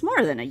than a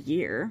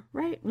year,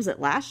 right? Was it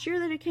last year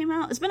that it came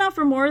out? It's been out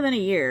for more than a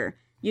year.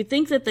 You'd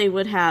think that they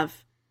would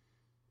have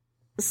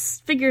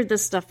figured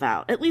this stuff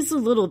out, at least a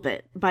little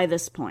bit by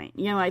this point.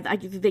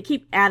 They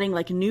keep adding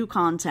like new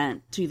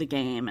content to the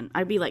game, and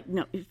I'd be like,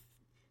 no,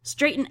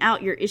 straighten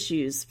out your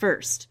issues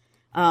first,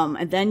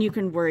 and then you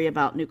can worry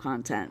about new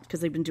content, because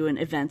they've been doing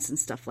events and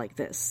stuff like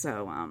this.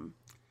 So,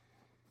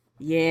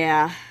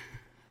 yeah.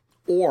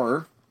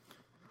 Or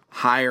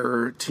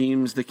hire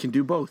teams that can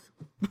do both.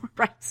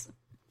 Right.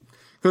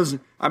 Because,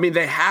 I mean,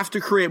 they have to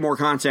create more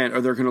content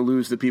or they're going to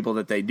lose the people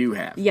that they do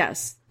have.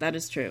 Yes, that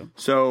is true.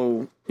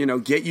 So,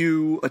 get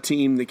you a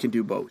team that can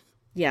do both.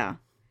 Yeah.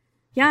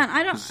 Yeah, and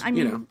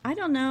I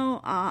don't know,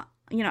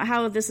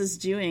 how this is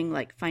doing,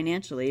 like,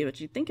 financially, but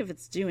you'd think if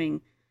it's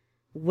doing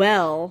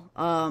well,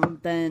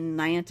 then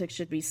Niantic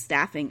should be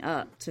staffing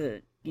up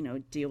to,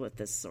 deal with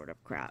this sort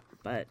of crap.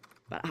 But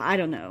I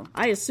don't know.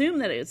 I assume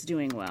that it's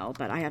doing well,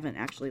 but I haven't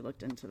actually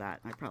looked into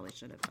that. I probably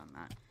should have done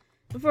that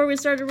before we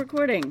started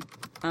recording.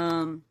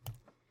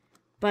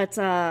 But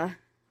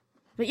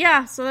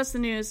yeah, so that's the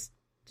news.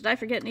 Did I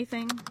forget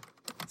anything,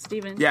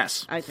 Steven?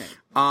 Yes. Okay.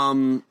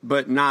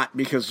 But not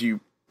because you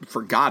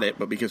forgot it,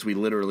 but because we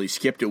literally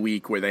skipped a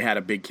week where they had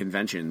a big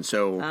convention.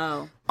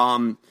 So,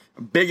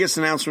 biggest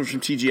announcement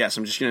from TGS.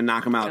 I'm just going to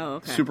knock them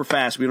out super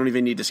fast. We don't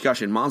even need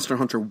discussion. Monster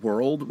Hunter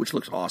World, which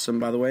looks awesome,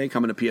 by the way,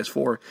 coming to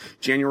PS4,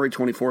 January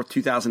 24th,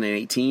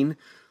 2018.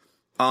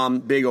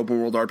 Big open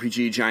world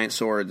RPG, giant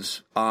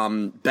swords.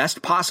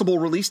 Best possible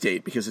release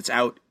date because it's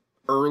out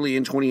early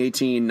in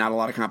 2018. Not a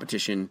lot of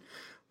competition.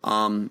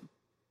 Ni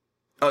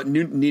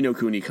no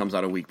Kuni comes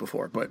out a week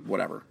before, but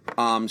whatever.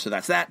 So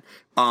that's that.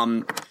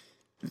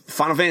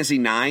 Final Fantasy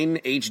IX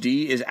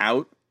HD is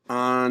out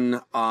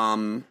on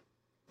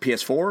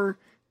PS4,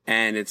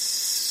 and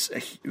it's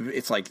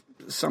like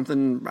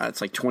something.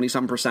 It's like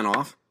 20-something%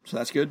 off. So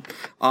that's good.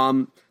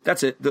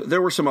 That's it.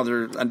 There were some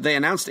other... they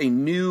announced a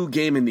new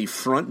game in the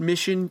Front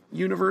Mission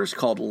universe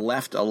called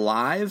Left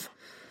Alive.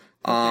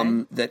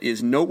 That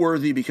is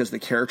noteworthy because the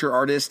character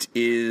artist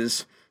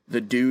is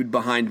the dude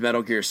behind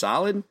Metal Gear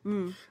Solid.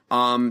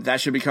 That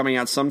should be coming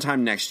out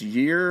sometime next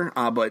year,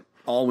 but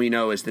all we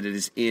know is that it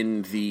is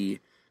in the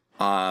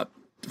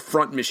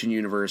Front Mission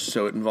universe,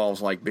 so it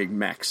involves, like, big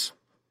mechs.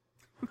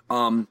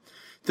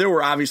 There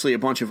were obviously a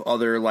bunch of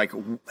other, like,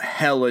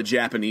 hella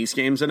Japanese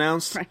games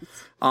announced. Right.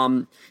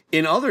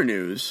 In other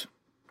news,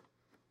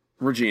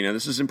 Regina,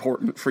 this is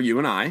important for you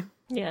and I.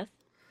 Yes.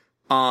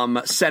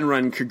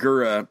 Senran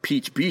Kagura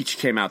Peach Beach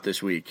came out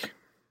this week.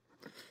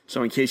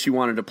 So in case you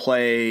wanted to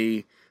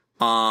play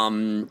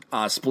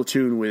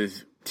Splatoon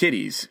with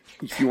titties,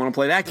 if you want to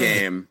play that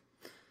game,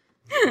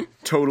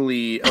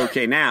 totally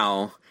okay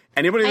now.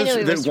 Anybody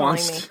that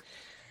wants...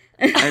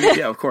 And,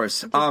 yeah, of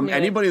course.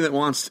 Anybody that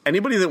wants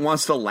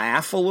to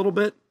laugh a little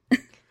bit,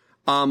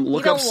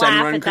 look up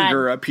Senran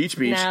Kagura Peach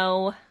Beach.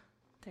 No,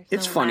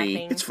 it's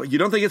funny. You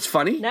don't think it's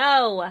funny?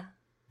 No.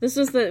 This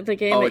was the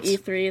game at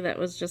E3 that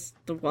was just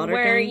the water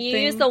gun where you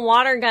thing? use the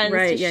water guns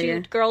to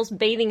shoot girls'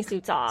 bathing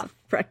suits off,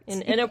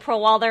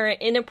 while they're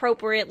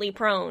inappropriately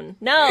prone.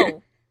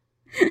 No.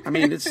 I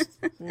mean, this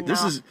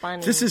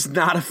is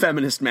not a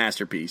feminist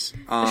masterpiece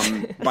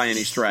by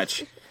any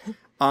stretch.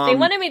 They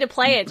wanted me to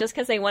play it just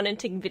because they wanted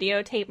to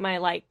videotape my,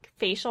 like,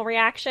 facial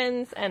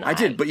reactions, and I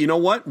did, but you know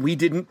what? We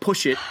didn't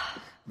push it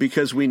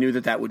because we knew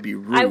that would be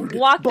rude. I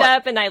walked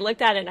up and I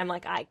looked at it and I'm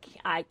like,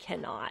 I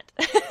cannot.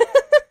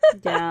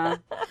 Yeah.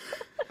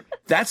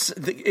 That's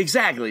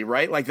exactly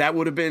right. Like that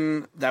would have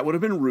been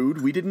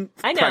rude. We didn't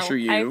pressure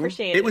you. I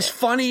appreciate it. It was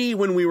funny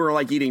when we were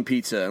like eating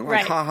pizza.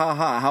 Like, ha ha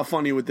ha! How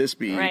funny would this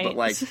be? Right.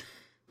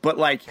 But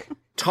like,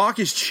 talk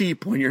is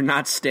cheap when you're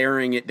not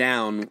staring it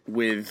down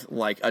with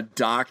like a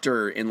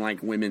doctor in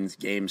like women's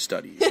game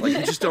studies. Like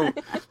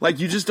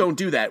you just don't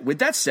do that. With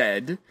that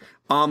said,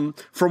 from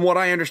what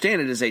I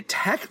understand, it is a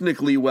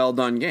technically well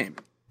done game.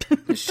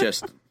 It's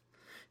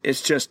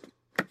just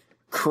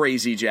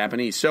crazy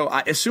Japanese. So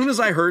as soon as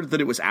I heard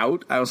that it was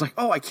out, I was like,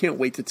 oh, I can't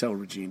wait to tell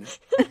Regina.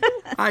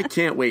 I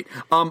can't wait.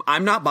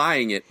 I'm not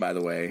buying it, by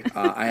the way.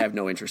 I have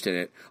no interest in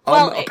it.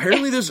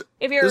 Apparently there's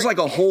like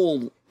a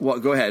whole... Well,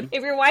 go ahead.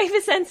 If your wife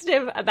is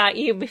sensitive about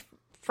you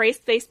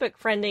Facebook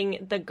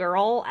friending the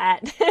girl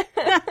at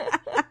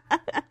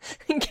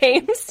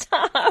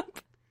GameStop,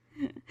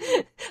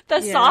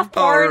 the soft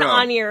porn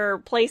on your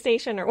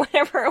PlayStation or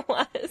whatever it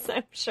was,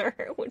 I'm sure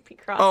it would be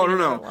crossing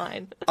the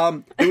line.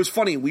 It was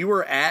funny. We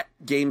were at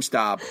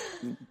GameStop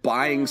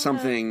buying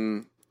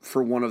something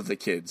for one of the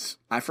kids.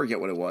 I forget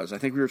what it was. I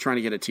think we were trying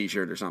to get a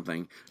t-shirt or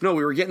something. No,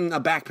 we were getting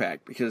a backpack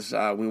because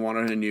we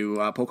wanted a new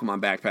Pokemon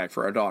backpack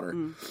for our daughter.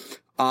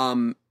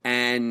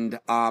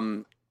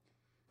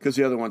 Because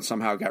the other one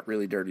somehow got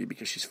really dirty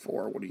because she's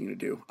 4. What are you going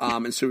to do?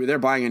 And so we were there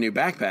buying a new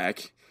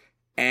backpack,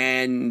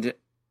 and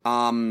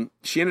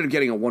she ended up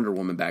getting a Wonder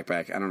Woman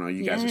backpack. I don't know.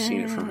 You guys have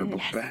seen it from her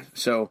book. Yes.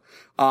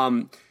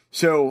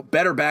 So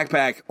better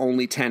backpack,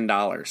 only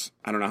 $10.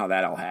 I don't know how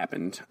that all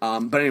happened.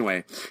 But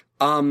anyway,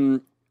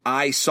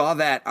 I saw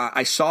that.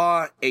 I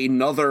saw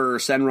another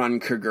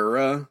Senran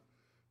Kagura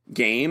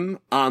game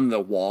on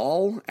the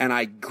wall, and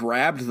I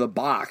grabbed the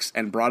box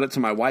and brought it to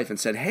my wife and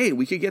said, hey,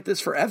 we could get this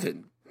for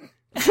Evan.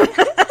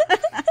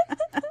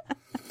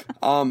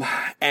 I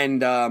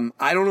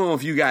don't know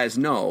if you guys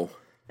know,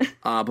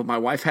 but my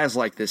wife has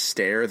like this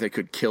stare that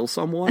could kill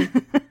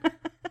someone.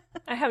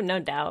 I have no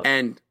doubt.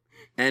 And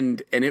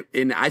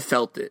I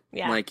felt it.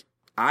 Yeah. Like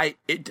I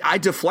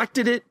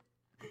deflected it.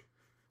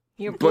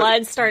 Your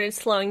blood started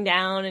slowing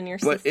down in your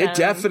system. But it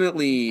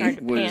definitely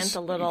was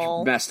a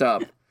little messed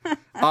up.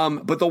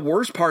 But the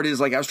worst part is,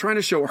 like, I was trying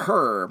to show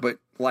her, but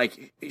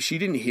like, she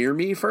didn't hear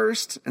me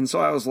first, and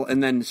so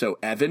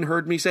Evan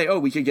heard me say, "Oh,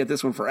 we could get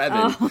this one for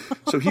Evan." Oh.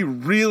 So he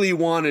really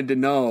wanted to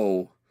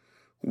know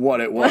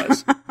what it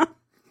was.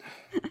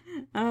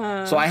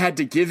 So I had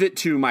to give it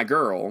to my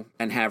girl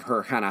and have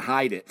her kind of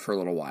hide it for a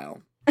little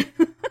while.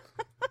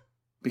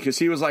 Because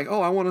he was like,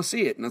 "Oh, I want to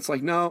see it." And it's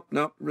like, no,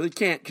 really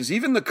can't. Because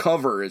even the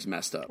cover is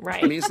messed up.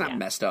 Right. I mean, it's not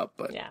messed up,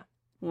 but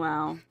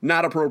wow,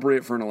 not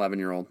appropriate for an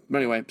 11-year-old. But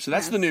anyway, so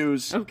that's the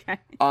news. Okay.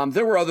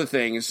 There were other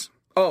things.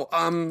 There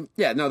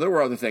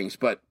were other things,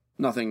 but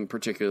nothing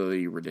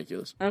particularly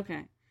ridiculous.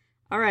 Okay.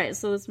 All right,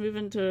 so let's move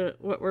into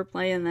what we're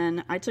playing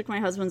then. I took my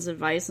husband's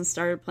advice and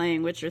started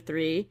playing Witcher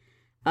 3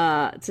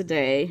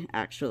 today,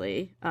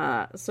 actually.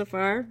 So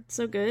far,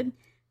 so good.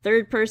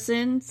 Third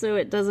person, so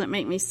it doesn't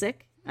make me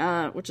sick.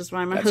 Which is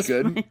why my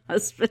husband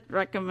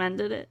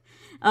recommended it.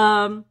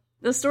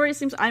 The story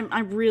seems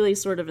I'm really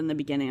sort of in the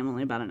beginning. I'm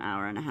only about an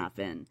hour and a half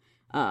in.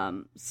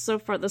 So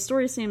far the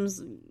story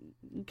seems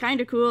kind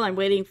of cool. I'm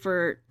waiting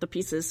for the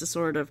pieces to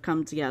sort of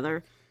come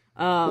together.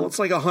 Well, it's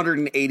like a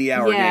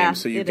 180-hour game,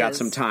 so you've got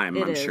some time,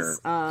 I'm sure.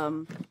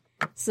 But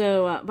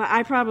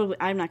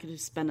I'm not going to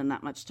spend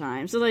that much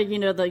time. So, like,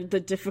 the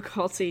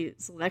difficulty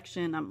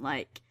selection, I'm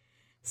like,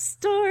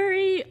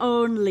 story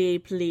only,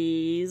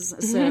 please.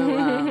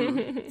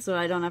 So, so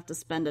I don't have to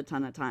spend a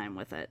ton of time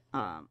with it.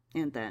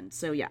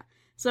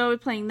 So we're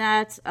playing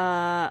that,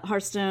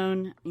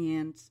 Hearthstone,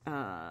 and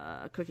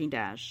Cooking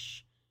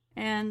Dash,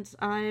 and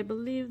I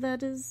believe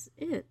that is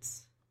it.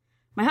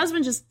 My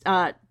husband just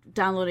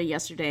downloaded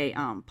yesterday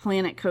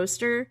Planet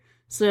Coaster,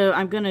 so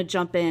I'm gonna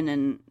jump in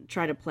and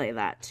try to play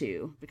that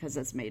too, because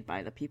that's made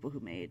by the people who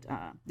made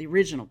the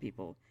original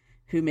people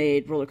who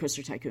made Roller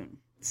Coaster Tycoon.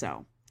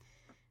 So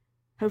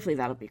hopefully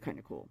that'll be kind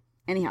of cool.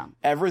 Anyhow,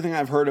 everything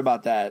I've heard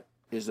about that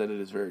is that it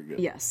is very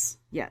good. Yes.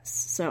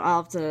 So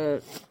I'll have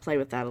to play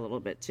with that a little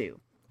bit too.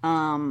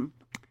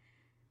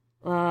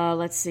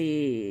 Let's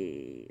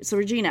see. So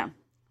Regina,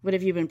 what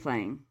have you been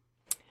playing?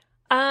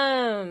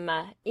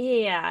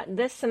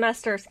 This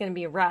semester is going to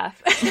be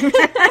rough.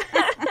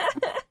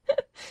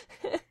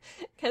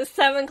 Because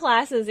 7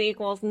 classes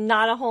equals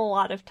not a whole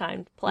lot of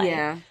time to play.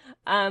 Yeah.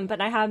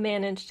 But I have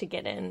managed to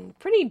get in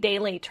pretty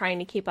daily trying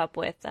to keep up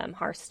with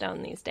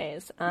Hearthstone these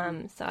days.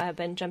 So I have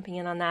been jumping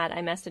in on that.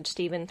 I messaged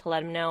Steven to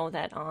let him know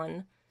that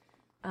on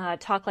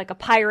Talk Like a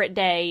Pirate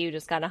Day, you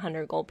just got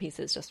 100 gold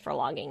pieces just for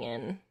logging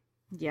in.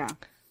 Yeah.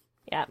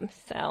 Yeah,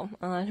 so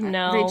I'll let him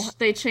know.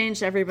 They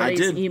changed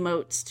everybody's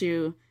emotes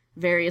to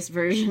various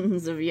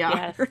versions of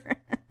Yar.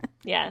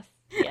 Yes,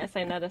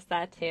 I noticed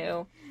that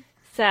too.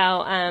 So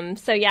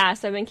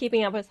I've been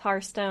keeping up with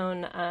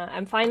Hearthstone.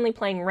 I'm finally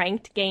playing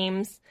ranked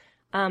games.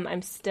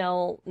 I'm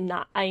still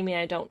not, I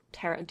don't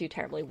do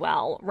terribly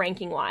well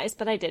ranking-wise,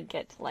 but I did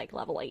get to, like,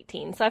 level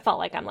 18. So I felt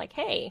like I'm like,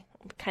 hey,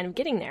 I'm kind of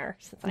getting there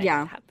since I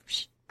have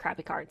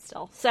crappy cards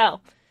still.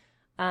 So,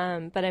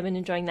 but I've been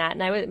enjoying that.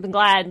 And I've been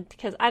glad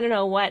because I don't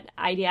know what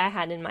idea I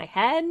had in my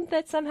head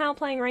that somehow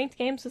playing ranked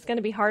games was going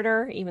to be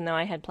harder, even though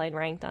I had played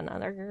ranked on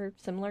other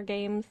similar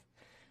games.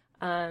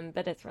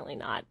 But it's really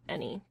not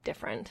any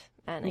different,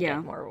 and I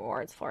get more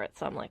rewards for it.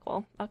 So I'm like,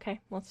 well, okay,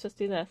 let's just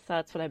do this. So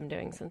that's what I've been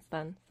doing since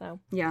then. So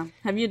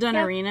have you done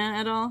Arena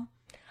at all?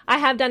 I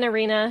have done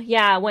Arena,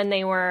 when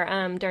they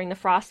were during the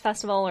Frost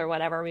Festival or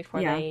whatever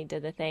before they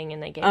did the thing,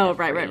 and they gave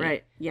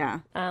right,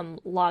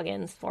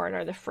 logins for it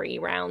or the free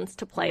rounds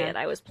to play it.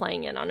 I was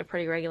playing it on a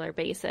pretty regular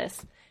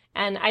basis.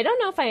 And I don't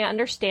know if I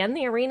understand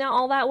the Arena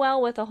all that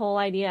well with the whole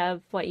idea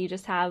of what you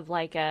just have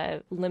like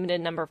a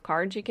limited number of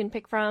cards you can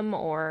pick from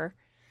or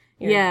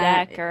your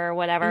deck or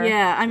whatever.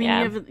 Yeah, I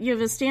mean, you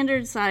have a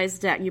standard size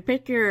deck. You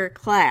pick your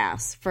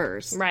class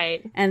first.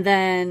 Right. And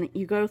then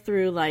you go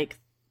through, like,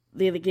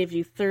 they give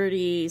you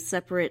 30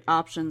 separate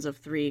options of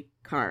 3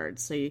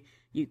 cards. So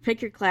you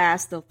pick your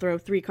class, they'll throw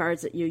 3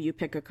 cards at you, you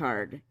pick a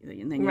card.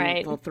 And then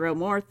they'll throw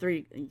more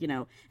 3,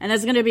 And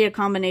it's going to be a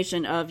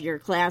combination of your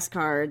class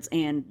cards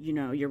and,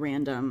 your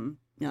random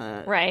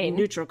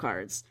neutral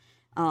cards.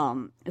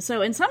 And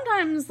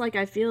sometimes, like,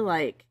 I feel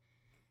like,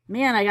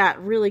 man, I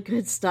got really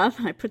good stuff.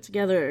 I put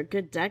together a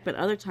good deck, but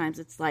other times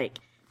it's like,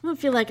 I don't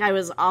feel like I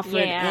was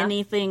offered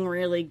anything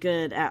really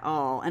good at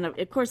all. And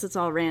of course it's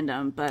all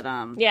random, but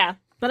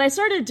But I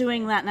started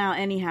doing that now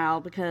anyhow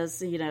because,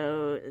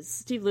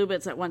 Steve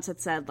Lubitz at once had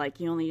said, like,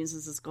 he only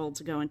uses his gold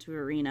to go into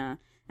Arena.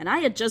 And I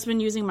had just been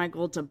using my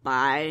gold to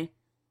buy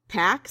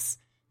packs.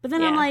 But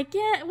then I'm like,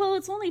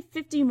 it's only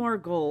 50 more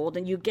gold,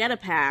 and you get a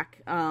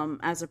pack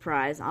as a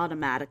prize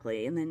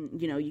automatically. And then,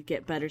 you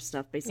get better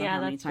stuff based on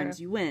how many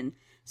times you win.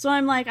 So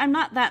I'm like, I'm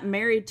not that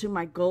married to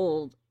my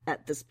gold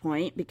at this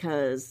point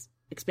because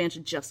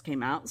expansion just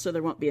came out, so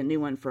there won't be a new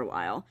one for a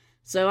while.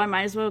 So I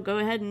might as well go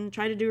ahead and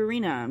try to do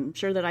Arena. I'm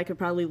sure that I could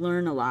probably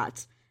learn a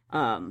lot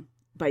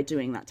by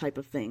doing that type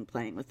of thing,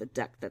 playing with a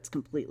deck that's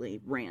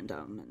completely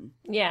random and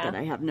that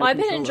I have no I've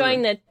been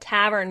enjoying the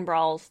tavern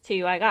brawls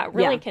too. I got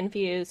really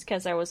confused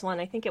because there was one,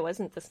 I think it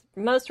wasn't the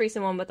most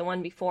recent one, but the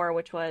one before,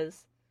 which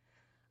was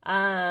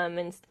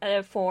instead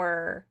of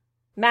for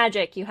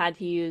magic, you had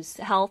to use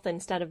health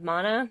instead of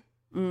mana.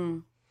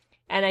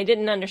 And I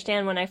didn't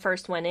understand when I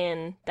first went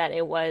in that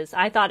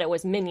I thought it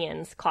was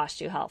minions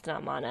cost you health,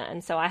 not mana.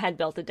 And so I had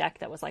built a deck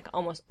that was like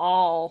almost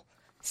all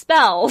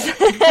spells. And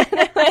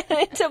I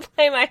went to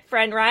play my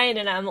friend Ryan,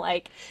 and I'm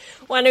like,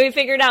 when we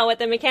figured out what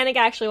the mechanic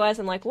actually was,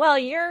 I'm like, well,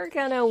 you're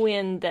gonna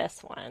win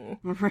this one.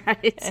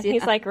 Right. And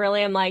he's like,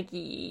 really? I'm like,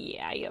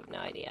 yeah, you have no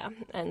idea.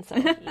 And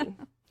so he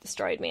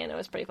destroyed me, and it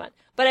was pretty fun.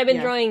 But I've been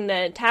enjoying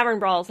the Tavern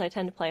Brawls. I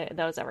tend to play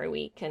those every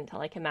week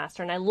until I can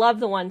master. And I love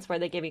the ones where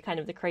they give you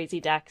kind of the crazy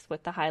decks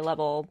with the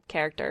high-level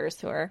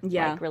characters who are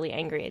like really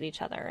angry at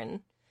each other and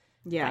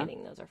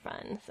fighting. Those are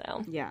fun.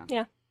 So yeah.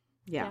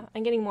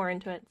 I'm getting more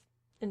into it.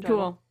 It's enjoyable.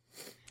 Cool.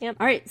 Yep.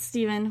 All right,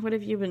 Steven, what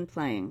have you been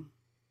playing?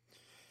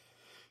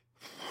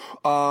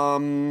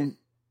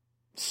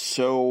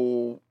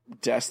 So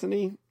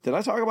Destiny. Did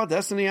I talk about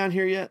Destiny on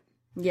here yet?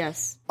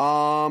 Yes.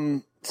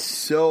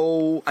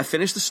 So I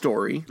finished the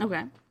story.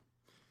 Okay.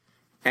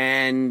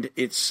 And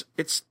it's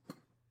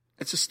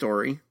a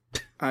story.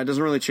 It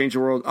doesn't really change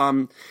the world.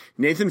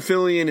 Nathan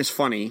Fillion is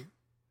funny.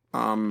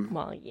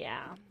 Well,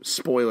 yeah.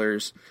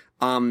 Spoilers.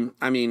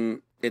 I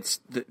mean, it's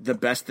the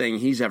best thing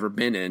he's ever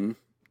been in.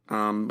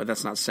 But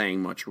that's not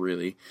saying much,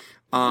 really.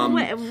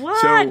 Wait,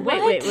 what? So,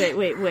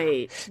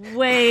 Wait.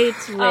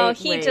 Oh,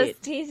 he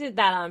did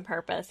that on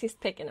purpose. He's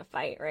picking a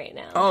fight right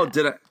now. Oh,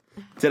 did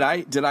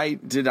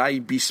I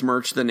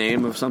besmirch the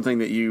name of something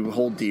that you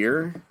hold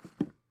dear?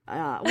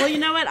 Well, you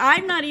know what?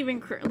 I'm not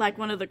even like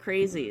one of the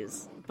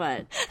crazies,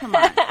 but come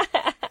on.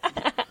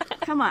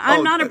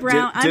 I'm not a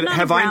brown. I'm not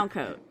a brown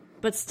coat,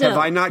 but still. Have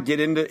I not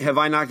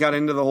got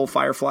into the whole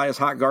Firefly is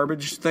hot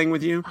garbage thing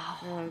with you?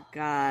 Oh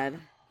God.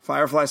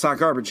 Firefly is hot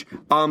garbage.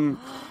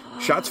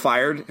 Shots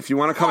fired. If you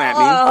want to come at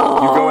me,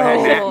 you go ahead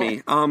and at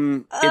me.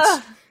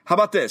 How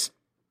about this?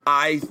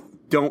 I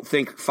don't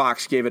think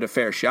Fox gave it a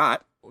fair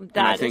shot.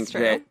 I think is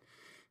true. That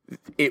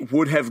it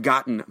would have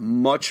gotten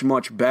much,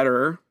 much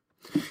better.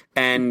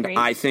 And Great.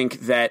 I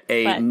think that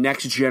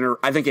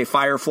I think a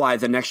Firefly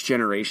the Next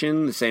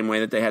Generation, the same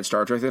way that they had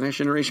Star Trek the Next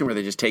Generation, where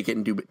they just take it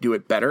and do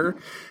it better,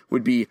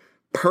 would be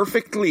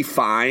perfectly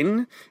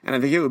fine. And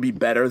I think it would be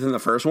better than the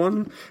first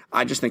one.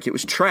 I just think it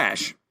was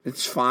trash.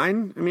 It's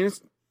fine. I mean,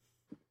 it's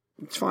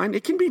fine.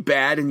 It can be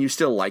bad and you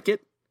still like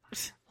it.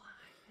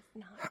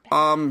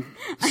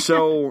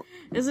 So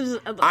this is.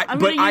 I'm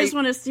going to use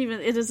one of Steven.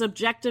 It is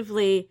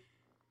objectively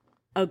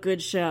a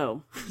good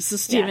show. So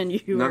Steven,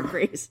 you are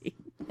crazy.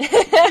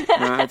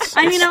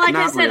 I mean, like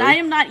I said, really. I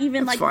am not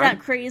even That's like fine. that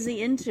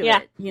crazy into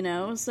it, you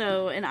know.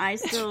 So, and I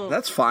still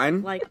that's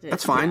fine. Liked it.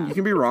 That's fine. Yeah. You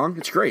can be wrong.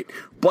 It's great.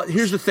 But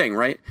here's the thing,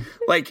 right?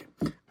 Like,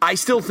 I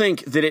still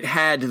think that it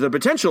had the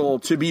potential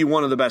to be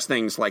one of the best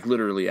things, like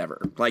literally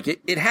ever. Like,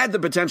 it had the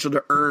potential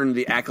to earn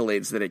the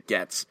accolades that it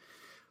gets.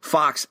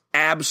 Fox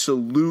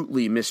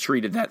absolutely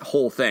mistreated that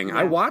whole thing. Yeah.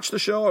 I watched the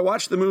show. I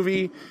watched the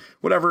movie.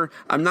 Whatever.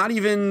 I'm not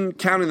even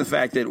counting the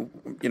fact that,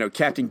 you know,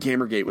 Captain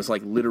Gamergate was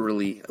like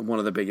literally one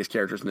of the biggest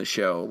characters in the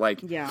show. Like,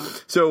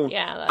 so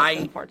that's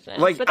unfortunate.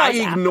 Like, but I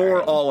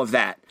ignore all of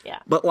that. Yeah.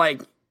 But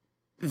like,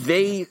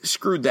 they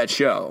screwed that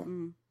show.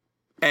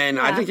 And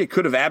I think it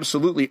could have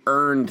absolutely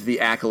earned the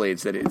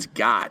accolades that it's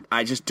got.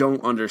 I just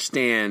don't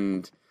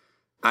understand.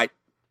 I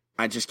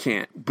just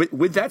can't. But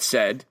with that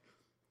said,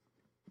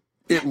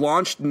 it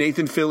launched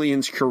Nathan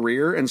Fillion's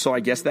career, and so I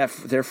guess that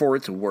therefore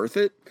it's worth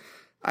it,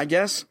 I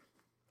guess.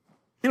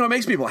 You know, it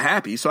makes people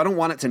happy, so I don't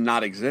want it to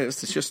not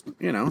exist. It's just,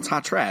 you know, it's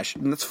hot trash,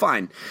 and that's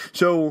fine.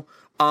 So,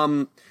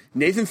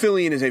 Nathan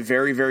Fillion is a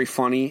very, very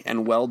funny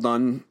and well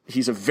done.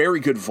 He's a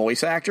very good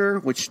voice actor,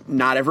 which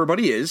not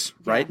everybody is,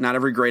 right? Not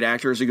every great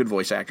actor is a good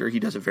voice actor. He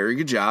does a very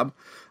good job.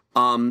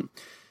 Bungie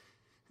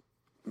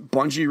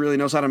really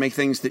knows how to make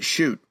things that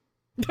shoot.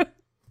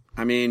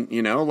 I mean,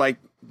 you know, like,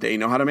 they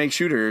know how to make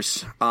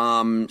shooters.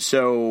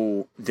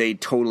 So they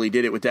totally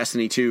did it with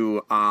Destiny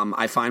 2.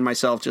 I find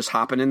myself just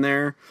hopping in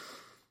there,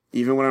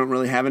 even when I don't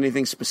really have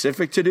anything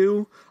specific to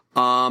do,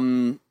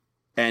 and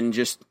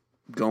just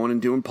going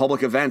and doing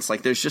public events.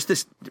 Like, there's just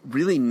this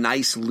really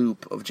nice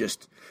loop of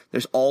just,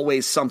 there's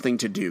always something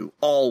to do.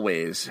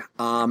 Always.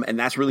 And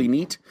that's really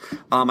neat.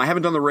 I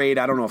haven't done the raid.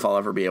 I don't know if I'll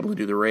ever be able to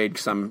do the raid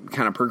because I'm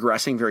kind of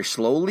progressing very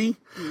slowly.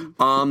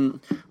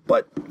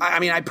 But I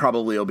mean, I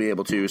probably will be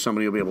able to.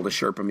 Somebody will be able to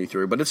Sherpa me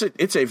through. But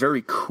it's a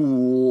very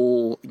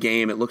cool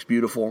game. It looks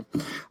beautiful.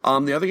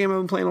 The other game I've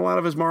been playing a lot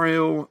of is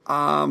Mario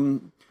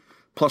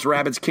plus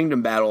Rabbids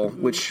Kingdom Battle,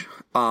 which,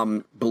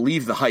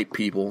 believe the hype,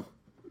 people.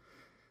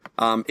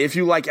 If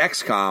you like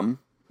XCOM,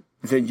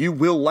 then you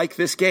will like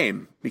this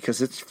game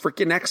because it's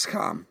freaking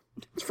XCOM.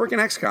 It's freaking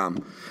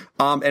XCOM.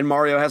 And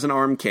Mario has an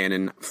arm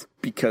cannon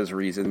because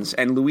reasons.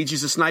 And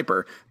Luigi's a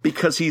sniper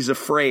because he's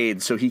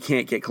afraid so he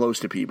can't get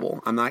close to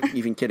people. I'm not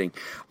even kidding.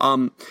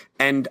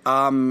 And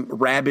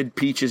Rabid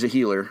Peach is a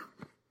healer.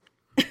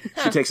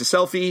 She takes a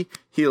selfie,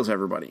 heals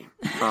everybody.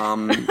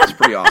 It's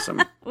pretty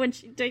awesome. When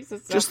she takes a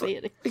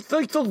selfie. Just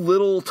like the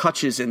little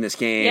touches in this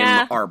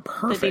game are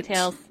perfect. The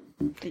details.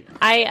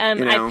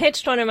 I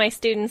pitched one of my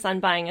students on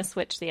buying a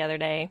Switch the other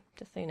day,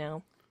 just so you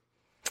know.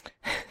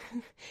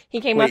 He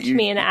came up to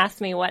me and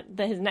asked me what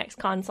his next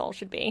console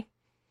should be.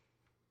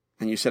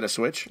 And you said a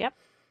Switch? Yep.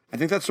 I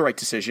think that's the right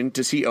decision.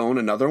 Does he own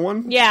another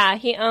one? Yeah,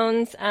 he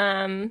owns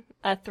a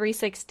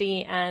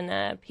 360 and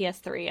a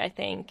PS3, I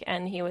think,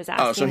 and he was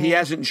asking. Oh, so he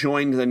hasn't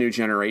joined the new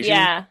generation?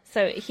 Yeah,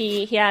 so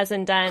he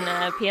hasn't done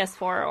a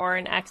PS4 or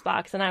an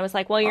Xbox, and I was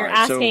like, well, you're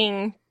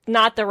asking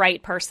not the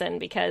right person,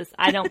 because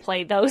I don't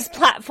play those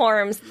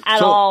platforms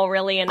at all,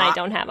 really, and I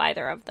don't have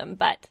either of them,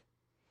 but...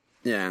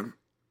 Yeah.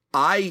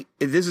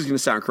 This is going to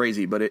sound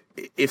crazy, but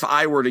if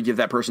I were to give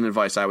that person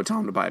advice, I would tell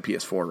him to buy a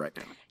PS4 right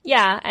now.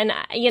 Yeah, and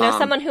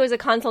someone who is a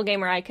console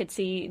gamer, I could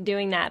see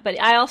doing that.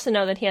 But I also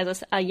know that he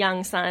has a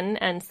young son,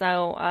 and so.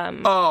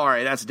 All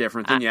right, that's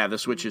different. Then the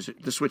Switch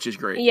is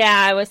great. Yeah,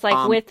 I was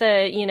like with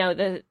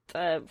the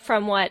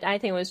from what I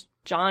think it was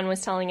John was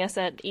telling us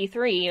at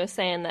E3, he was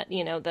saying that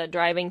the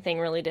driving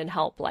thing really did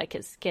help like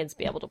his kids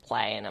be able to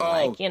play, and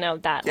I'm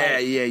that. Yeah.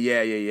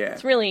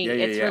 It's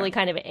really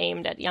kind of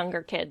aimed at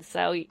younger kids.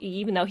 So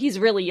even though he's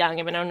really young,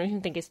 I mean, I don't even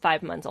think he's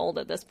 5 months old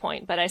at this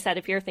point. But I said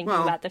if you're thinking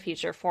about the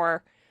future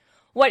for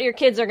what your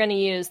kids are going to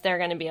use, they're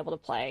going to be able to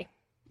play.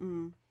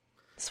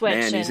 Switch.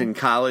 Man, he's in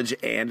college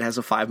and has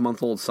a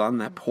 5-month-old son.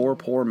 That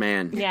poor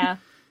man. Yeah.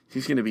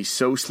 He's going to be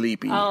so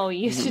sleepy. Oh,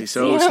 you should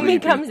see him. He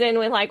comes in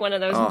with like one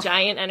of those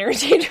giant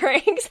energy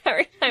drinks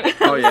every time he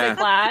comes to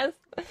class.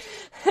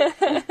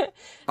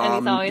 And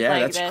he's always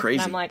like that's this. Crazy.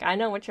 And I'm like, I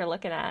know what you're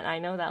looking at. I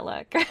know that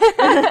look.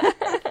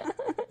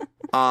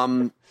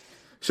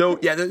 So,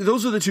 yeah,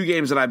 those are the two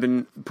games that I've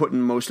been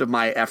putting most of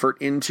my effort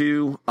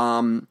into.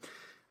 I'm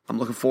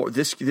looking forward.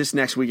 This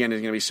next weekend is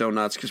going to be so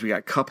nuts because we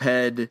got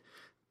Cuphead,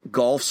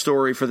 Golf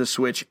Story for the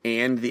Switch,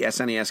 and the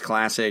SNES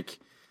Classic.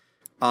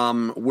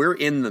 We're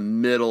in the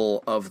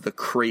middle of the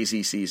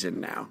crazy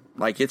season now.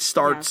 Like, it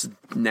starts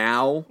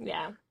now,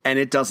 and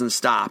it doesn't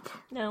stop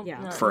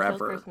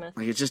forever.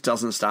 Like, it just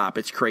doesn't stop.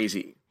 It's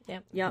crazy.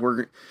 Yep.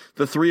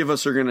 The three of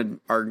us are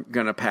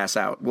gonna pass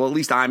out. Well, at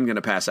least I'm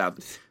gonna pass out.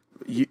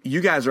 You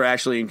guys are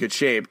actually in good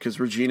shape because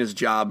Regina's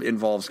job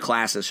involves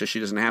classes, so she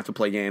doesn't have to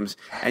play games,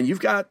 and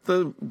you've got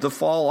the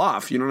fall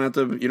off. You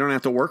don't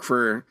have to work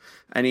for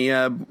any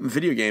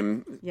video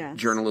game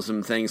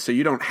journalism things, so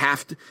you don't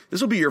have to. This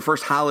will be your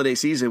first holiday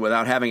season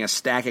without having a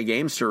stack of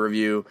games to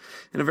review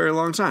in a very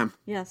long time.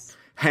 Yes.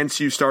 Hence,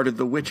 you started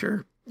The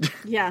Witcher.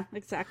 Yeah,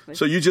 exactly.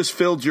 So you just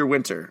filled your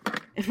winter.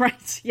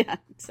 Right. Yeah,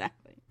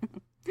 exactly.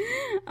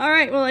 All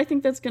right. Well, I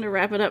think that's going to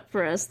wrap it up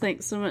for us.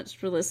 Thanks so much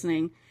for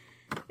listening.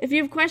 If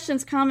you have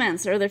questions,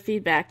 comments, or other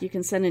feedback, you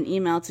can send an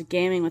email to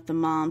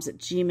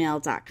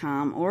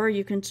gamingwiththemoms@gmail.com, or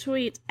you can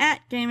tweet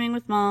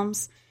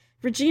 @gamingwithmoms.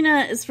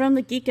 Regina is from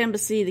the Geek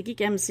Embassy. The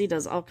Geek Embassy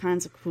does all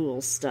kinds of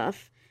cool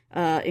stuff,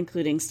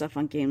 including stuff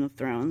on Game of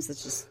Thrones.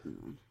 That's just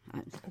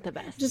the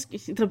best.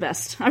 Just the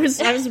best. I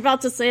was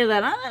about to say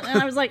that, and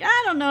I was like,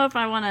 I don't know if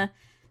I want to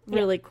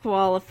really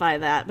qualify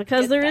that,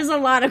 because there is a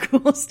lot of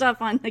cool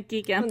stuff on the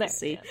Geek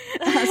Embassy.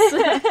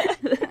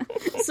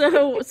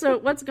 So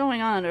what's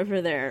going on over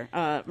there,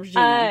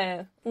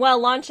 Regina? Well,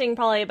 launching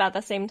probably about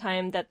the same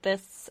time that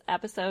this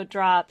episode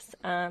drops,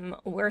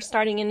 we're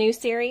starting a new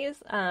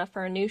series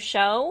for a new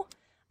show.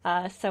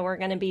 So we're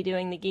going to be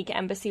doing the Geek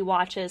Embassy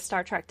Watches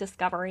Star Trek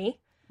Discovery.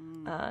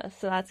 So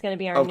that's going to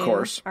be our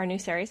new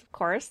series, of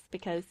course,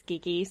 because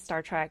geeky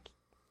Star Trek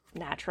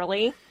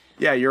naturally.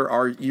 Yeah,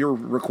 you're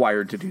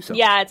required to do so.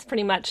 Yeah, it's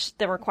pretty much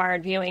the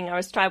required viewing.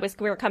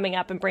 We were coming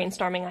up and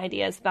brainstorming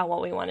ideas about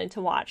what we wanted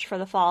to watch for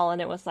the fall,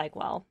 and it was like,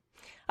 well,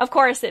 of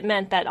course it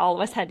meant that all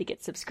of us had to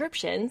get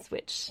subscriptions,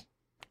 which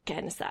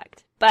kind of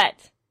sucked.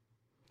 But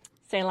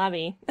c'est la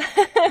vie.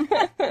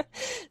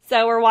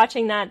 So we're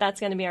watching that. That's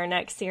going to be our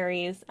next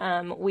series.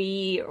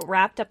 We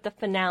wrapped up the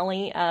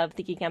finale of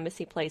The Geek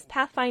Embassy Plays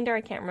Pathfinder.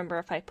 I can't remember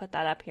if I put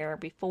that up here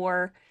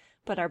before.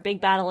 But our big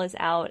battle is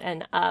out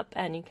and up,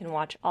 and you can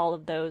watch all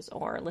of those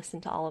or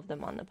listen to all of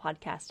them on the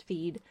podcast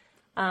feed.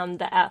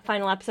 The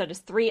final episode is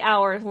 3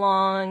 hours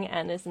long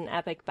and is an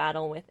epic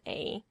battle with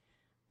a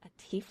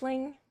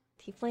tiefling.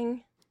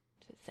 Tiefling?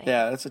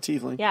 Yeah, that's a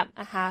tiefling. Yeah,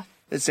 a half.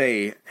 It's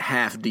a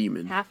half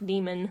demon. Half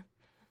demon.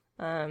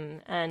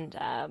 And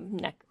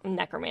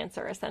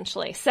necromancer,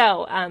 essentially.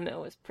 So it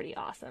was pretty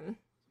awesome.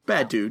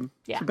 Bad dude.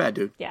 Yeah. It's a bad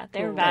dude. Yeah,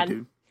 they were bad.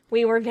 Dude.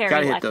 We were very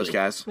lucky. Gotta hit those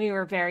guys. We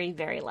were very,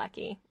 very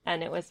lucky.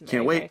 And it was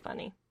very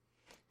funny.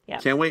 Yeah.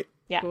 Can't wait.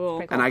 Yeah.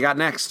 Cool. And I got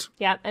next.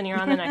 Yep, and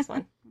you're on the next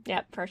one.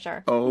 Yep, for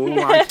sure. Oh,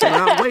 I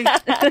cannot wait.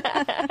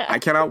 I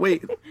cannot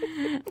wait.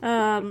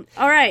 All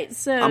right,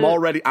 so I'm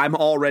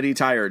already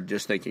tired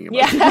just thinking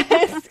about it. Yeah,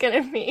 it's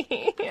gonna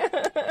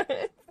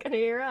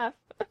be rough.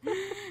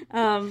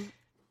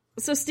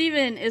 So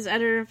Steven is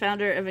editor and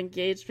founder of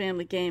Engaged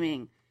Family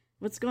Gaming.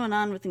 What's going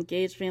on with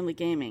Engaged Family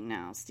Gaming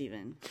now,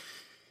 Steven?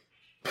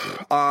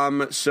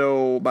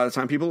 So by the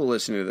time people are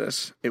listening to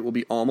this, it will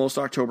be almost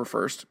October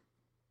 1st.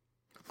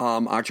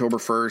 October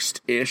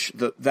 1st-ish,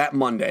 that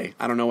Monday.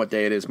 I don't know what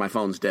day it is. My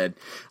phone's dead.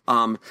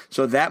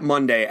 So that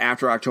Monday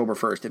after October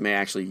 1st, it may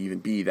actually even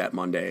be that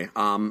Monday.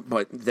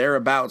 But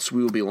thereabouts,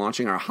 we will be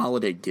launching our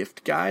holiday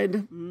gift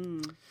guide,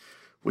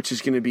 which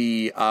is going to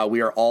be,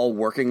 we are all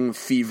working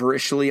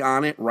feverishly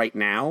on it right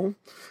now.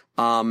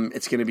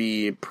 It's going to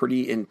be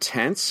pretty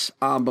intense.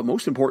 But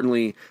most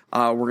importantly,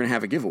 we're going to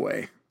have a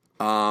giveaway.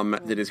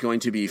 that is going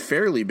to be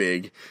fairly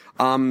big.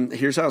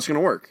 Here's how it's going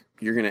to work.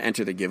 You're going to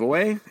enter the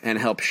giveaway and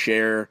help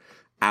share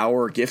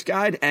our gift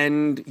guide,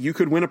 and you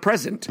could win a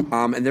present.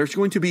 And there's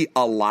going to be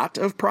a lot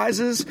of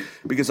prizes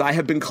because I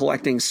have been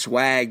collecting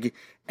swag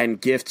and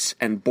gifts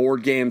and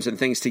board games and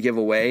things to give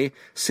away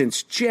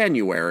since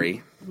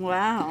January.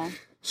 Wow.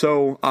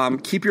 So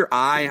keep your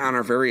eye on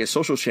our various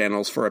social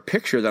channels for a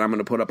picture that I'm going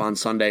to put up on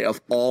Sunday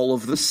of all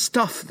of the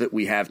stuff that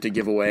we have to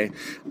give away.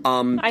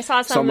 I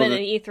saw some of it at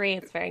E3.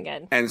 It's very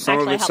good. And some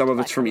of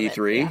it's from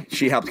E3. Yeah.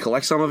 She helped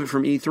collect some of it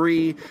from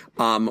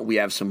E3. We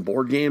have some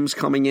board games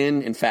coming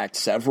in. In fact,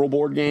 several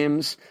board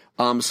games.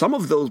 Some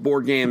of those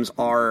board games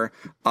are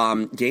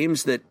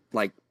games that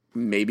like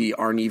maybe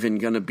aren't even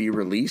going to be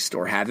released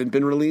or haven't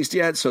been released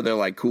yet. So they're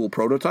like cool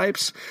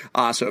prototypes.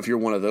 So if you're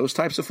one of those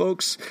types of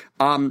folks.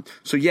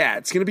 So yeah,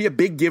 it's going to be a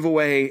big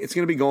giveaway. It's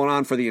going to be going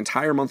on for the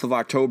entire month of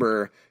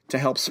October to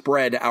help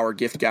spread our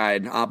gift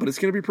guide. But it's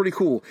going to be pretty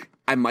cool.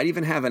 I might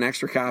even have an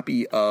extra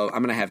copy of,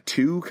 I'm going to have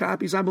 2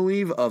 copies, I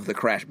believe, of the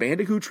Crash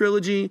Bandicoot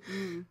trilogy.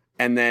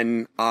 And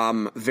then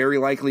very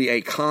likely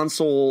a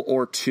console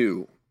or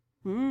 2.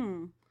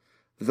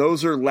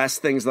 Those are less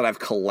things that I've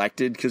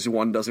collected because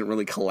one doesn't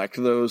really collect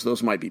those.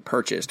 Those might be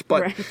purchased.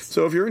 But right.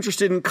 So if you're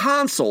interested in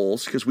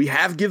consoles, because we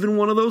have given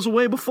one of those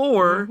away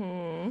before,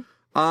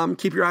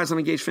 keep your eyes on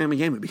Engaged Family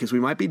Gaming because we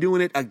might be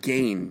doing it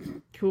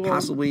again. Cool.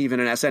 Possibly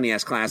even an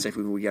SNES Classic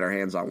if we get our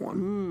hands on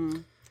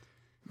one.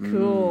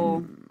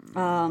 Cool.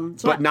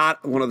 But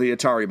not one of the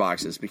Atari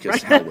boxes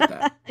because hell with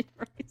that.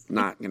 Right.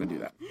 Not going to do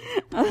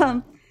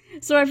that.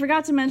 So I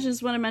forgot to mention,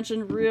 just want to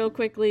mention real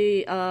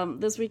quickly,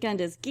 this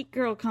weekend is Geek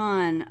Girl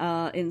Con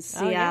in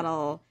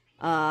Seattle,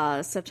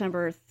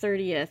 September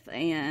 30th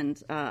and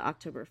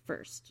October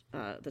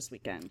 1st this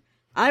weekend.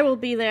 I will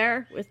be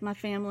there with my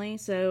family,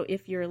 so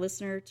if you're a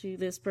listener to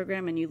this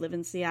program and you live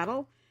in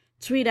Seattle,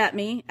 tweet at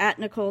me, at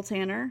Nicole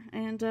Tanner,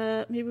 and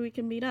maybe we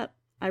can meet up.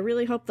 I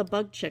really hope the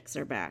Bug Chicks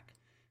are back.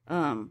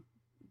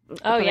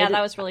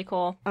 That was really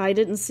cool. I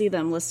didn't see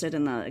them listed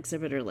in the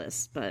exhibitor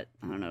list, but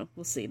I don't know.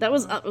 We'll see. That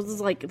was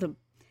like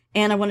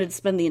and I wanted to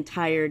spend the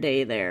entire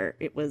day there.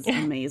 It was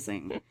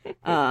amazing.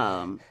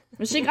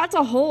 She got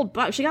to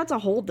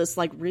hold this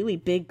like really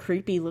big,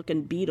 creepy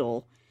looking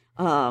beetle.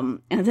 And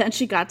then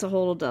she got to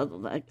hold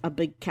a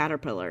big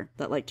caterpillar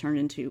that would turn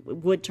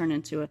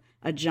into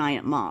a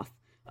giant moth.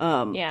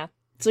 So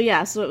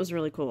it was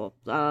really cool.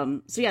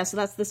 So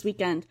that's this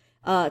weekend.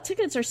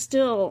 Tickets are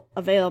still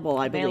available,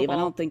 I believe. I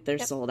don't think they're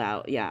sold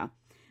out. Yeah.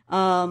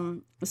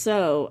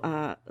 So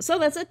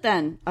that's it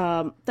then.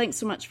 Thanks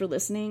so much for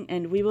listening,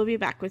 and we will be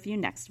back with you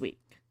next week.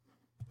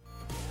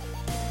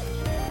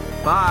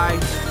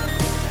 Bye.